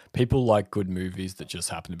 People like good movies that just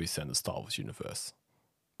happen to be set in the Star Wars universe,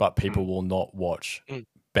 but people will not watch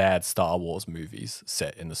bad Star Wars movies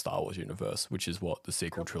set in the Star Wars universe, which is what the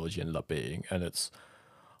sequel trilogy ended up being.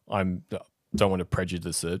 And don't want to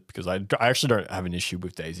prejudice it, because I actually don't have an issue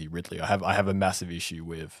with Daisy Ridley. I have a massive issue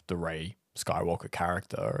with the Rey Skywalker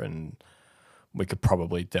character, and we could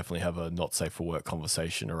probably definitely have a not safe for work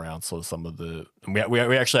conversation around sort of some of the. And we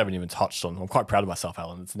actually haven't even touched on. I'm quite proud of myself,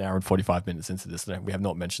 Allan. It's an hour and 45 minutes into this, and we have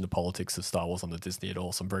not mentioned the politics of Star Wars on the Disney at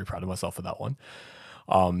all. So I'm very proud of myself for that one.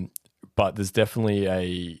 But there's definitely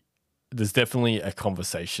a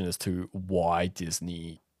conversation as to why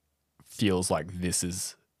Disney feels like this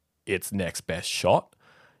is its next best shot,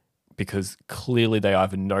 because clearly they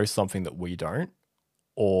either know something that we don't,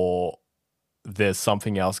 or there's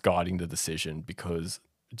something else guiding the decision, because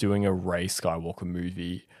doing a Rey Skywalker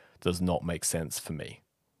movie does not make sense for me.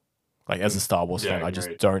 Like as a Star Wars fan, I just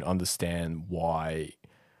agreed. don't understand why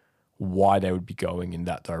they would be going in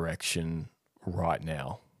that direction right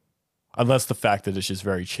now. Unless the fact that it's just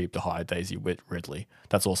very cheap to hire Daisy Ridley.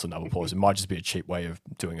 That's also another pause. It might just be a cheap way of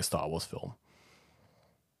doing a Star Wars film.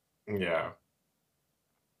 Yeah.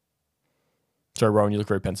 So, Rowan, you look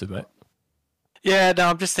very pensive, mate. Yeah, no,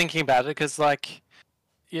 I'm just thinking about it because, like,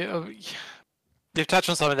 you've touched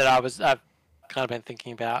on something that I've kind of been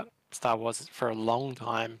thinking about Star Wars for a long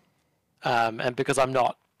time, and because I'm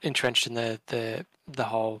not entrenched in the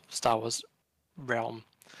whole Star Wars realm,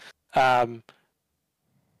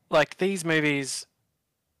 like these movies,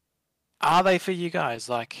 are they for you guys?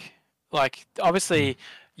 Like obviously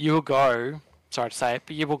you will go. Sorry to say it,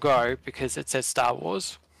 but you will go because it says Star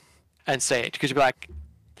Wars, and see it because you'll be like,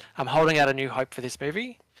 I'm holding out a new hope for this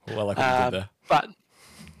movie. Well, I like what you did there. But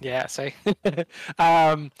yeah, see.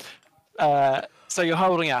 So you're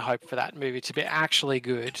holding out hope for that movie to be actually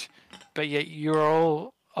good, but yet you're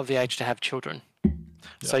all of the age to have children.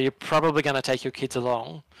 So you're probably going to take your kids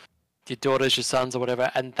along, your daughters, your sons, or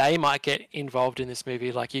whatever, and they might get involved in this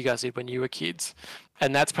movie like you guys did when you were kids.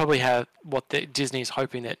 And that's probably what Disney's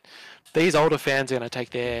hoping, that these older fans are going to take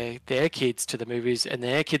their kids to the movies, and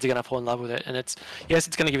their kids are going to fall in love with it. And it's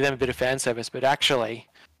going to give them a bit of fan service, but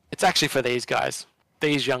it's actually for these guys,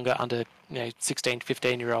 these younger under 16,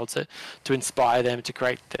 15-year-olds, to inspire them to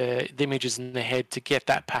create the images in their head to get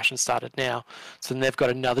that passion started now. So then they've got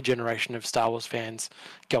another generation of Star Wars fans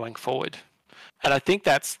going forward. And I think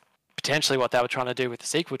that's potentially what they were trying to do with the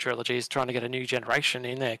sequel trilogy, is trying to get a new generation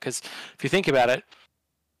in there. Because if you think about it,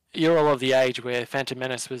 you're all of the age where Phantom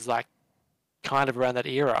Menace was like kind of around that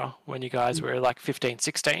era when you guys were like 15,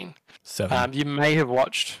 16. 7. You may have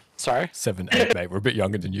watched... Sorry? 7, 8, mate. We're a bit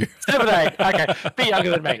younger than you. 7, 8. Okay, a bit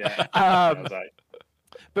younger than me. Yeah, I was 8.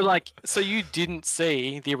 But like, so you didn't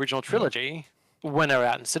see the original trilogy when they were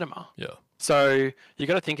out in cinema. Yeah. So you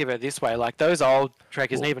got to think of it this way: like those old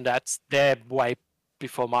Trekkies, and even they're way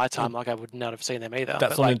before my time. Like I would not have seen them either.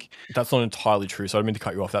 That's but that's not entirely true. So I don't mean to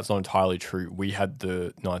cut you off. That's not entirely true. We had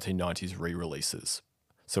the 1990s re-releases.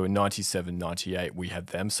 So in 97, 98, we had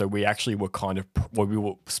them. So we actually were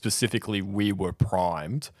we were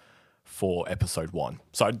primed for episode 1.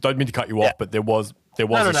 So I don't mean to cut you off, but there was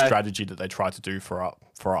a strategy that they tried to do for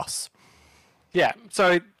us. Yeah.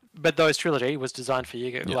 So, but those trilogy was designed for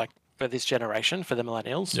you, like for this generation, for the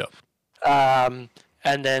millennials. Yeah.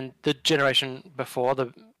 And then the generation before,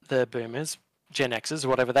 the boomers, Gen X's,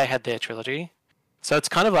 whatever, they had their trilogy. So it's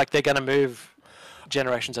kind of like they're going to move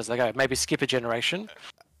generations as they go. Maybe skip a generation,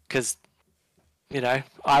 because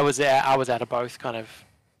I was out of both kind of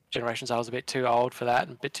generations. I was a bit too old for that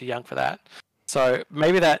and a bit too young for that. So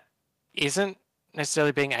maybe that isn't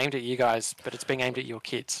necessarily being aimed at you guys, but it's being aimed at your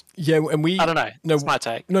kids. Yeah, and I don't know. That's my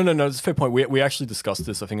take. No, it's a fair point. We actually discussed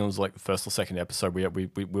this. I think it was like the first or second episode. We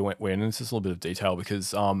went into this a little bit of detail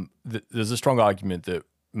because there's a strong argument that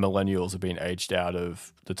millennials are being aged out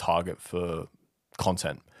of the target for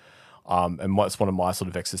content. And what's one of my sort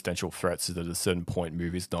of existential threats is that at a certain point,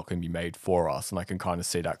 movies not going to be made for us, and I can kind of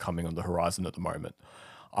see that coming on the horizon at the moment.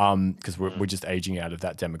 Because we're just aging out of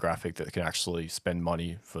that demographic that can actually spend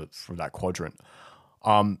money for that quadrant.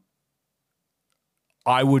 I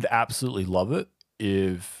would absolutely love it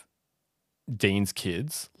if Dean's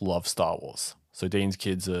kids love Star Wars. So Dean's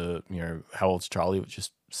kids are, how old's Charlie?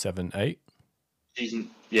 Just 7, 8?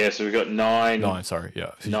 So we've got 9. 9, sorry,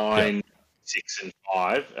 yeah. 9, 6, and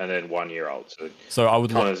 5, and then 1-year-old. So I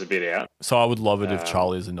would Connor's a bit out. So I would love it if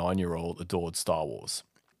Charlie, as a 9-year-old, adored Star Wars.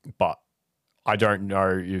 But I don't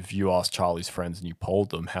know if you asked Charlie's friends and you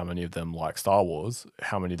polled them how many of them like Star Wars,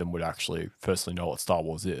 how many of them would actually firstly know what Star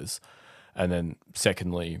Wars is, and then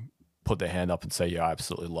secondly put their hand up and say, yeah, I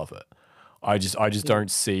absolutely love it. I just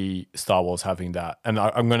don't see Star Wars having that. And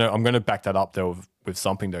I'm gonna back that up though with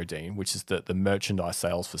something though, Dean, which is that the merchandise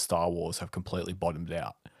sales for Star Wars have completely bottomed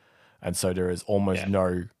out. And so there is almost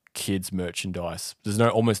no kids merchandise. There's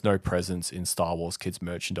almost no presence in Star Wars kids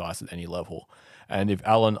merchandise at any level. And if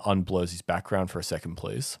Allan unblurs his background for a second,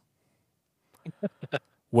 please,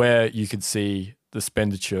 where you could see the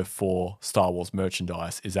expenditure for Star Wars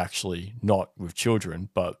merchandise is actually not with children,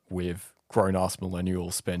 but with grown-ass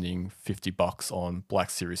millennials spending $50 on Black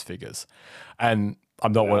Series figures. And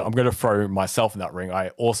I'm going to throw myself in that ring. I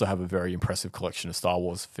also have a very impressive collection of Star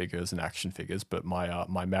Wars figures and action figures, but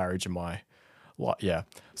my marriage and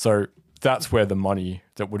so that's where the money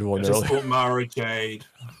that would have just bought Mara Jade.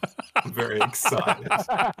 I'm very excited.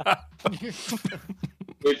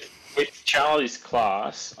 With Charlie's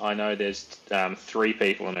class, I know there's 3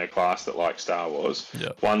 people in her class that like Star Wars.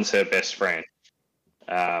 Yep. One's her best friend.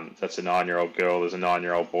 That's a 9-year-old girl. There's a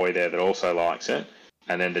 9-year-old boy there that also likes it.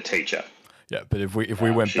 and then the teacher. Yeah, but if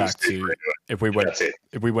we went back to if we went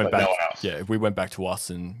But back no one else. if we went back to us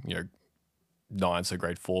in nine, so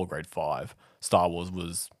grade 4, grade 5, Star Wars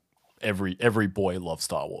was every boy loved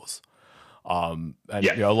Star Wars. And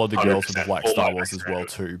Yeah, a lot of the girls would 100%. have liked All Star my Wars mates as well around.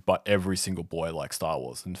 too, but every single boy liked Star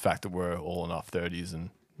Wars. And the fact that we're all in our 30s and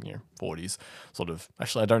 40s, sort of.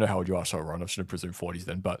 Actually, I don't know how old you are, so Ron. I should have presumed 40s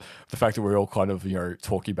then. But the fact that we're all kind of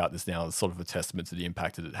talking about this now is sort of a testament to the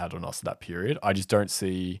impact that it had on us in that period. I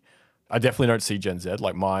definitely don't see Gen Z.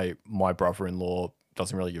 Like my brother-in-law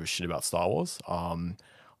doesn't really give a shit about Star Wars.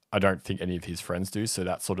 I don't think any of his friends do. So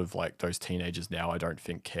that's sort of like those teenagers now, I don't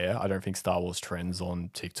think care. I don't think Star Wars trends on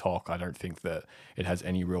TikTok. I don't think that it has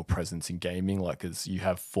any real presence in gaming. Like, as you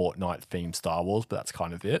have Fortnite themed Star Wars, but that's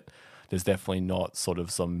kind of it. There's definitely not sort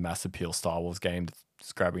of some mass appeal Star Wars game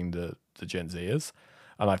that's grabbing the Gen Zers.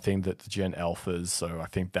 And I think that the Gen Alphas, so I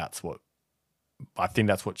think that's what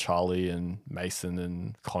Charlie and Mason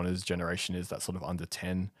and Connor's generation is, that sort of under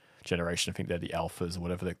 10 generation. I think they're the Alphas or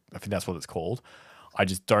whatever. I think that's what it's called. I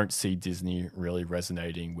just don't see Disney really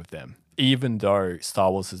resonating with them, even though Star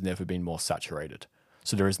Wars has never been more saturated.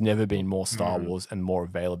 So there has never been more Star Wars and more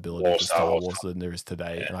availability for Star Wars than there is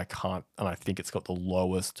today. Yeah. And I think it's got the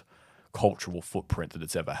lowest cultural footprint that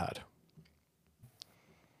it's ever had.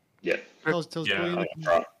 Yeah. Tells Yeah, Glenn-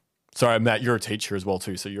 Right. Sorry, Matt, you're a teacher as well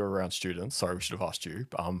too, so you're around students. Sorry, we should have asked you.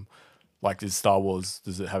 Like, is Star Wars,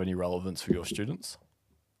 does it have any relevance for your students?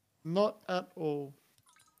 Not at all.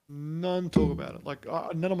 None talk about it. Like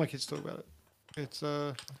none of my kids talk about it.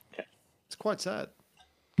 It's quite sad.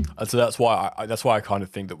 And so that's why I kind of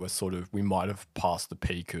think that we might have passed the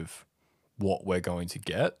peak of what we're going to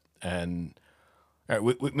get. And I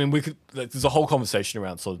mean, we could, there's a whole conversation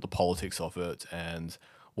around sort of the politics of it and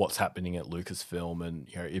what's happening at Lucasfilm. And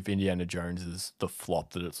if Indiana Jones is the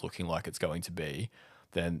flop that it's looking like it's going to be,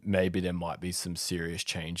 then maybe there might be some serious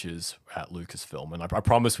changes at Lucasfilm. And I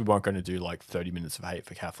promise we weren't going to do like 30 minutes of hate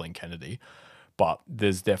for Kathleen Kennedy, but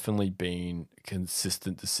there's definitely been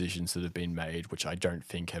consistent decisions that have been made, which I don't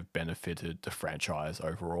think have benefited the franchise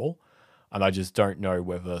overall. And I just don't know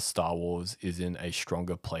whether Star Wars is in a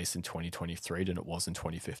stronger place in 2023 than it was in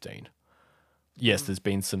 2015. Yes, there's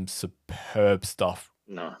been some superb stuff.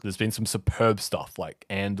 No. There's been some superb stuff like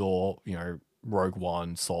Andor, Rogue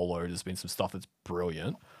One, Solo. There's been some stuff that's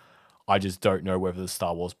brilliant. I just don't know whether the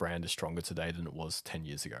Star Wars brand is stronger today than it was 10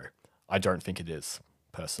 years ago. I don't think it is,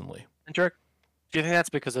 personally. And Derek, do you think that's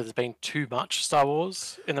because there's been too much Star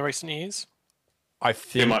Wars in the recent years? I Too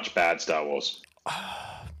think much bad Star Wars.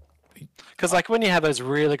 Because like when you have those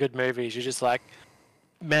really good movies, you're just like,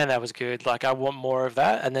 man, that was good. Like I want more of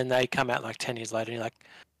that. And then they come out like 10 years later, and you're like,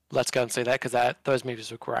 let's go and see that because those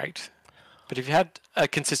movies were great. But if you had a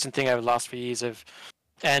consistent thing over the last few years of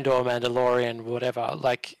Andor, Mandalorian, whatever,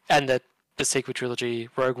 like, and the sequel trilogy,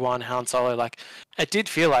 Rogue One, Han Solo, like, it did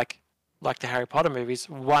feel like the Harry Potter movies,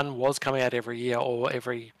 one was coming out every year or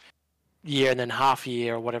every year and then half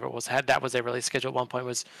year or whatever it was. That was their release schedule at one point,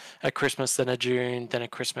 was a Christmas, then a June, then a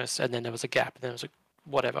Christmas, and then there was a gap, and then it was a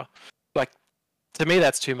whatever. Like, to me,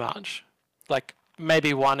 that's too much. Like,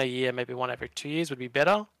 maybe one a year, maybe one every 2 years would be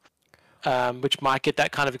better. Which might get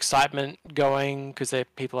that kind of excitement going because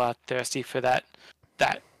people are thirsty for that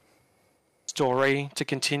story to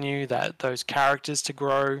continue, those characters to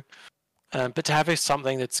grow. But to have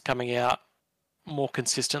something that's coming out more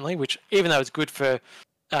consistently, which even though it's good for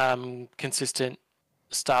consistent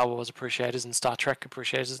Star Wars appreciators and Star Trek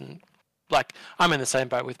appreciators, and like I'm in the same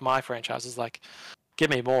boat with my franchises. Like,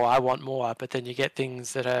 give me more, I want more. But then you get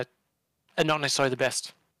things that are not necessarily the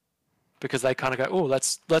best because they kind of go, oh,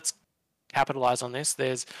 let's capitalize on this.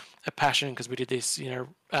 There's a passion because we did this,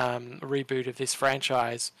 reboot of this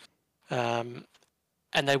franchise, and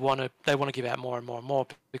they want to give out more and more and more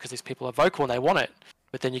because these people are vocal and they want it.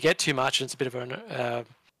 But then you get too much, and it's a bit of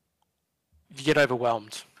you get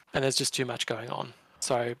overwhelmed, and there's just too much going on.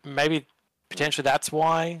 So maybe potentially that's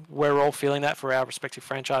why we're all feeling that for our respective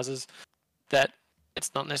franchises, that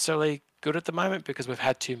it's not necessarily good at the moment because we've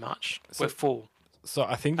had too much. We're full. So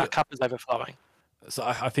I think Our cup is overflowing. So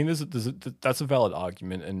I think that's a valid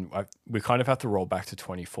argument, and we kind of have to roll back to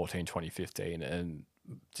 2014, 2015, and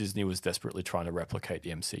Disney was desperately trying to replicate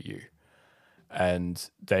the MCU, and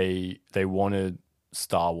they wanted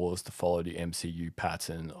Star Wars to follow the MCU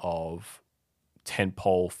pattern of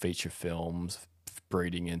tentpole feature films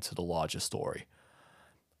breeding into the larger story.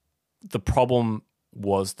 The problem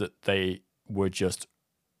was that they were just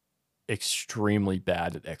extremely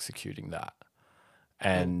bad at executing that,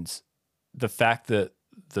 and the fact that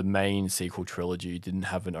the main sequel trilogy didn't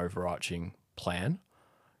have an overarching plan,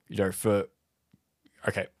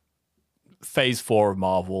 Phase 4 of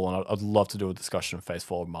Marvel, and I'd love to do a discussion of Phase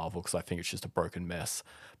 4 of Marvel because I think it's just a broken mess.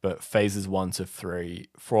 But phases 1 to 3,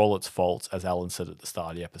 for all its faults, as Allan said at the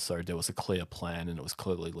start of the episode, there was a clear plan and it was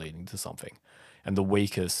clearly leading to something. And the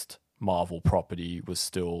weakest Marvel property was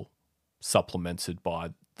still supplemented by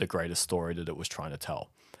the greatest story that it was trying to tell.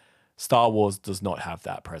 Star Wars does not have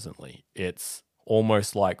that presently. It's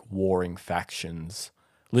almost like warring factions.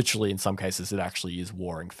 Literally, in some cases, it actually is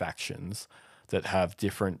warring factions that have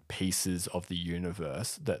different pieces of the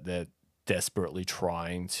universe that they're desperately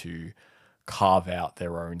trying to carve out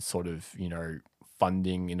their own sort of,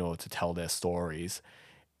 funding in order to tell their stories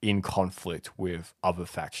in conflict with other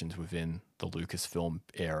factions within the Lucasfilm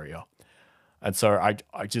area. And so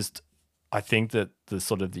I think that the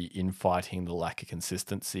sort of the infighting, the lack of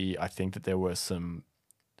consistency, I think that there were some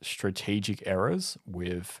strategic errors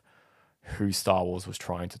with who Star Wars was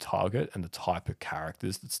trying to target and the type of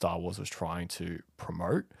characters that Star Wars was trying to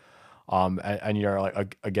promote.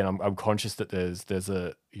 Again, I'm conscious that there's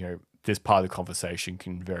a, this part of the conversation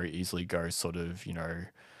can very easily go sort of,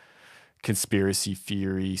 conspiracy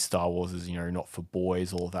theory, Star Wars is, not for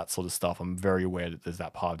boys, all of that sort of stuff. I'm very aware that there's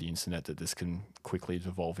that part of the internet that this can quickly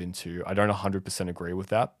devolve into. I don't 100% agree with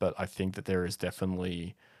that, but I think that there's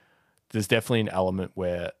definitely an element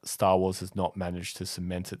where Star Wars has not managed to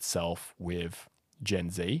cement itself with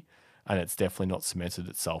Gen Z, and it's definitely not cemented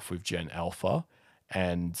itself with Gen Alpha.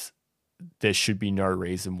 And there should be no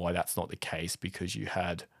reason why that's not the case, because you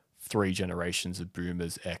had 3 generations of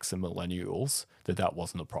boomers, X, and millennials that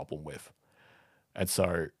wasn't a problem with. And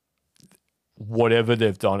so whatever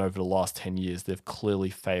they've done over the last 10 years, they've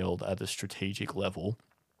clearly failed at a strategic level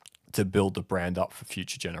to build the brand up for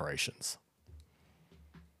future generations.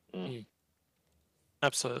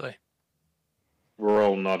 Absolutely. We're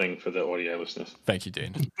all nodding for the audio listeners. Thank you,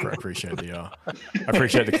 Dean. I appreciate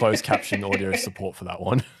the closed caption audio support for that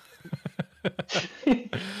one.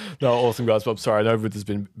 No, awesome, guys. But I'm sorry, I know this has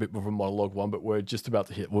been a bit more of a monologue one, but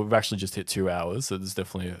we've actually just hit 2 hours, so there's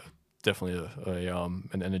definitely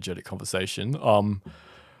an energetic conversation.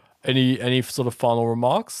 Any sort of final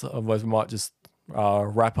remarks? Otherwise, we might just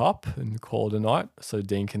wrap up and call it a night, so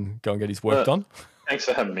Dean can go and get his work done. Thanks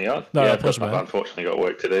for having me on. No, yeah, pleasure, man. I've unfortunately got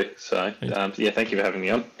work to do, so thank you for having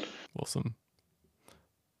me on. Awesome.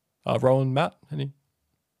 Rohan, Matt, any?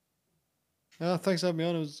 Thanks for having me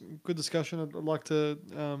on. It was a good discussion. I'd like to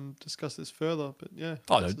discuss this further, but yeah,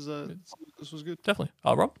 this was good. Definitely.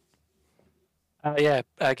 Rob?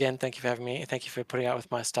 Again, thank you for having me. Thank you for putting out with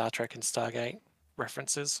my Star Trek and Stargate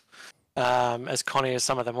references. As conny as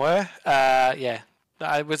some of them were.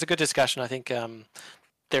 It was a good discussion. I think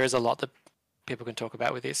there is a lot that people can talk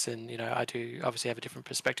about with this, and I do obviously have a different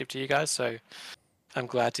perspective to you guys, so I'm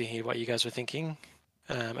glad to hear what you guys were thinking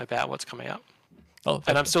about what's coming up.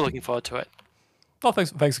 And I'm still looking forward to it. Oh,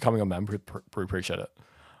 thanks for coming on, man. We appreciate it.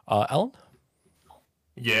 Allan?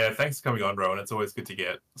 Yeah, thanks for coming on, Rowan. It's always good to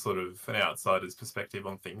get sort of an outsider's perspective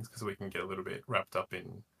on things, because we can get a little bit wrapped up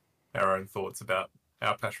in our own thoughts about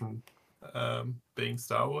our passion being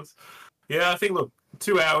Star Wars. Yeah, I think, look,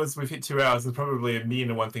 2 hours, we've hit 2 hours, and probably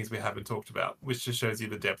 1,000,001 things we haven't talked about, which just shows you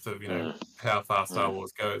the depth of, how far Star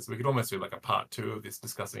Wars goes. We could almost do like a part 2 of this,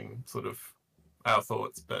 discussing sort of our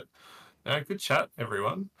thoughts, but good chat,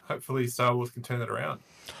 everyone. Hopefully Star Wars can turn that around.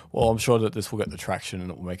 Well, I'm sure that this will get the traction and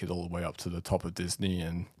it will make it all the way up to the top of Disney,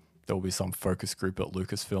 and there will be some focus group at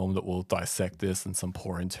Lucasfilm that will dissect this, and some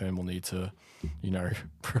poor intern will need to,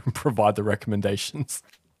 provide the recommendations.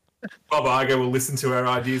 Bob Iger will listen to our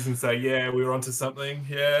ideas and say, yeah, we were onto something,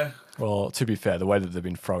 yeah. Well, to be fair, the way that they've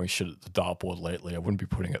been throwing shit at the dartboard lately, I wouldn't be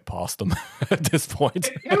putting it past them at this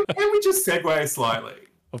point. Can we just segue slightly?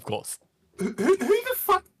 Of course. Who the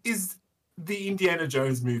fuck is the Indiana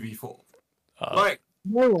Jones movie for?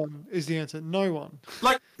 No one is the answer. No one.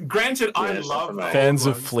 Granted, I love fans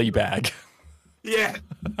of Fleabag. Yeah.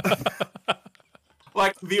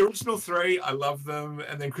 The original 3, I love them,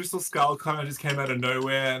 and then Crystal Skull kind of just came out of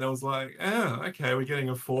nowhere, and I was like, oh, okay, we're getting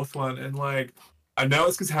a 4th one, and I know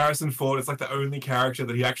it's because Harrison Ford is the only character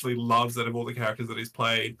that he actually loves out of all the characters that he's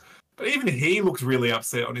played, but even he looked really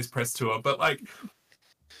upset on his press tour. But I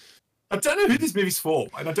don't know who this movie's for,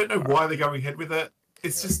 and I don't know why they're going ahead with it.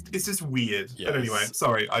 It's just weird. Yes. But anyway,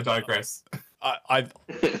 sorry, I digress. I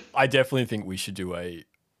definitely think we should do a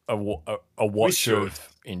watch of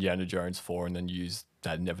Indiana Jones 4, and then use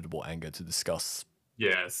that inevitable anger to discuss.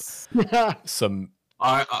 Yes. Some.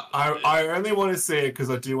 I only want to see it because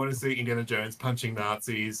I do want to see Indiana Jones punching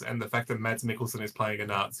Nazis, and the fact that Mads Mikkelsen is playing a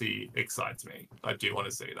Nazi excites me. I do want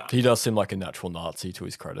to see that. He does seem like a natural Nazi, to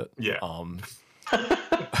his credit. Yeah.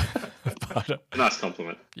 A nice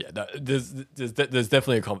compliment. Yeah, no, there's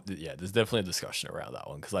definitely there's definitely a discussion around that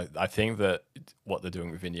one because I think that what they're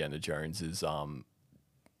doing with Indiana Jones is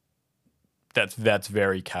that's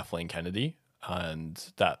very Kathleen Kennedy,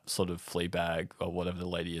 and that sort of Fleabag or whatever the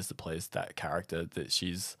lady is that plays that character, that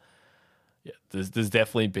she's there's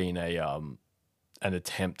definitely been an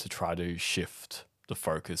attempt to try to shift the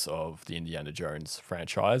focus of the Indiana Jones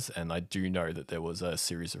franchise, and I do know that there was a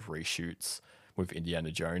series of reshoots with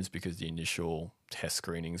Indiana Jones because the initial test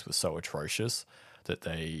screenings were so atrocious that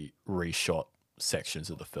they reshot sections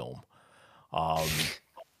of the film.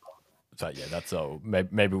 But yeah, that's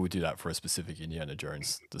maybe we'll do that for a specific Indiana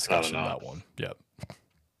Jones discussion. That one, yeah.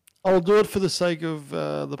 I'll do it for the sake of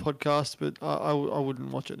the podcast, but I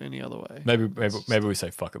wouldn't watch it any other way. Maybe we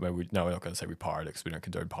say fuck it. We're not going to say we pirate it because we don't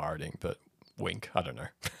condone pirating, but wink. I don't know.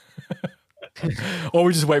 Or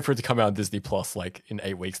we just wait for it to come out on Disney Plus like in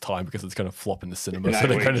 8 weeks' time because it's going to flop in the cinema. So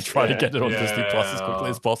they're going to try to get it on Disney Plus as quickly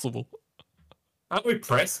as possible. Aren't we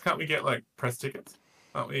press? Can't we get like press tickets?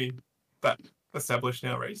 Aren't we that established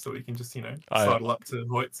now, Rhys? So we can just sidle up to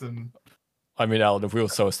Hoyts and. I mean, Allan, if we were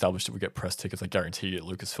so established that we get press tickets, I guarantee you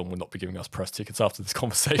Lucasfilm would not be giving us press tickets after this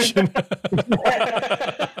conversation.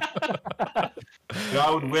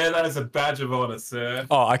 I would wear that as a badge of honor, sir.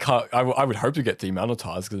 Oh, I can't. I would hope to get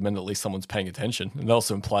demonetized because it meant at least someone's paying attention. And that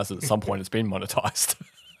also implies that at some point it's been monetized.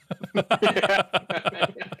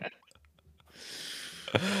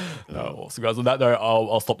 No, awesome, guys. On that note,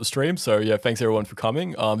 I'll stop the stream. So yeah, thanks everyone for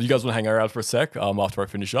coming. You guys want to hang around for a sec after I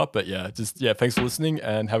finish up? But yeah, thanks for listening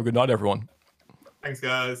and have a good night, everyone. Thanks,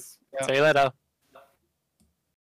 guys. See you later.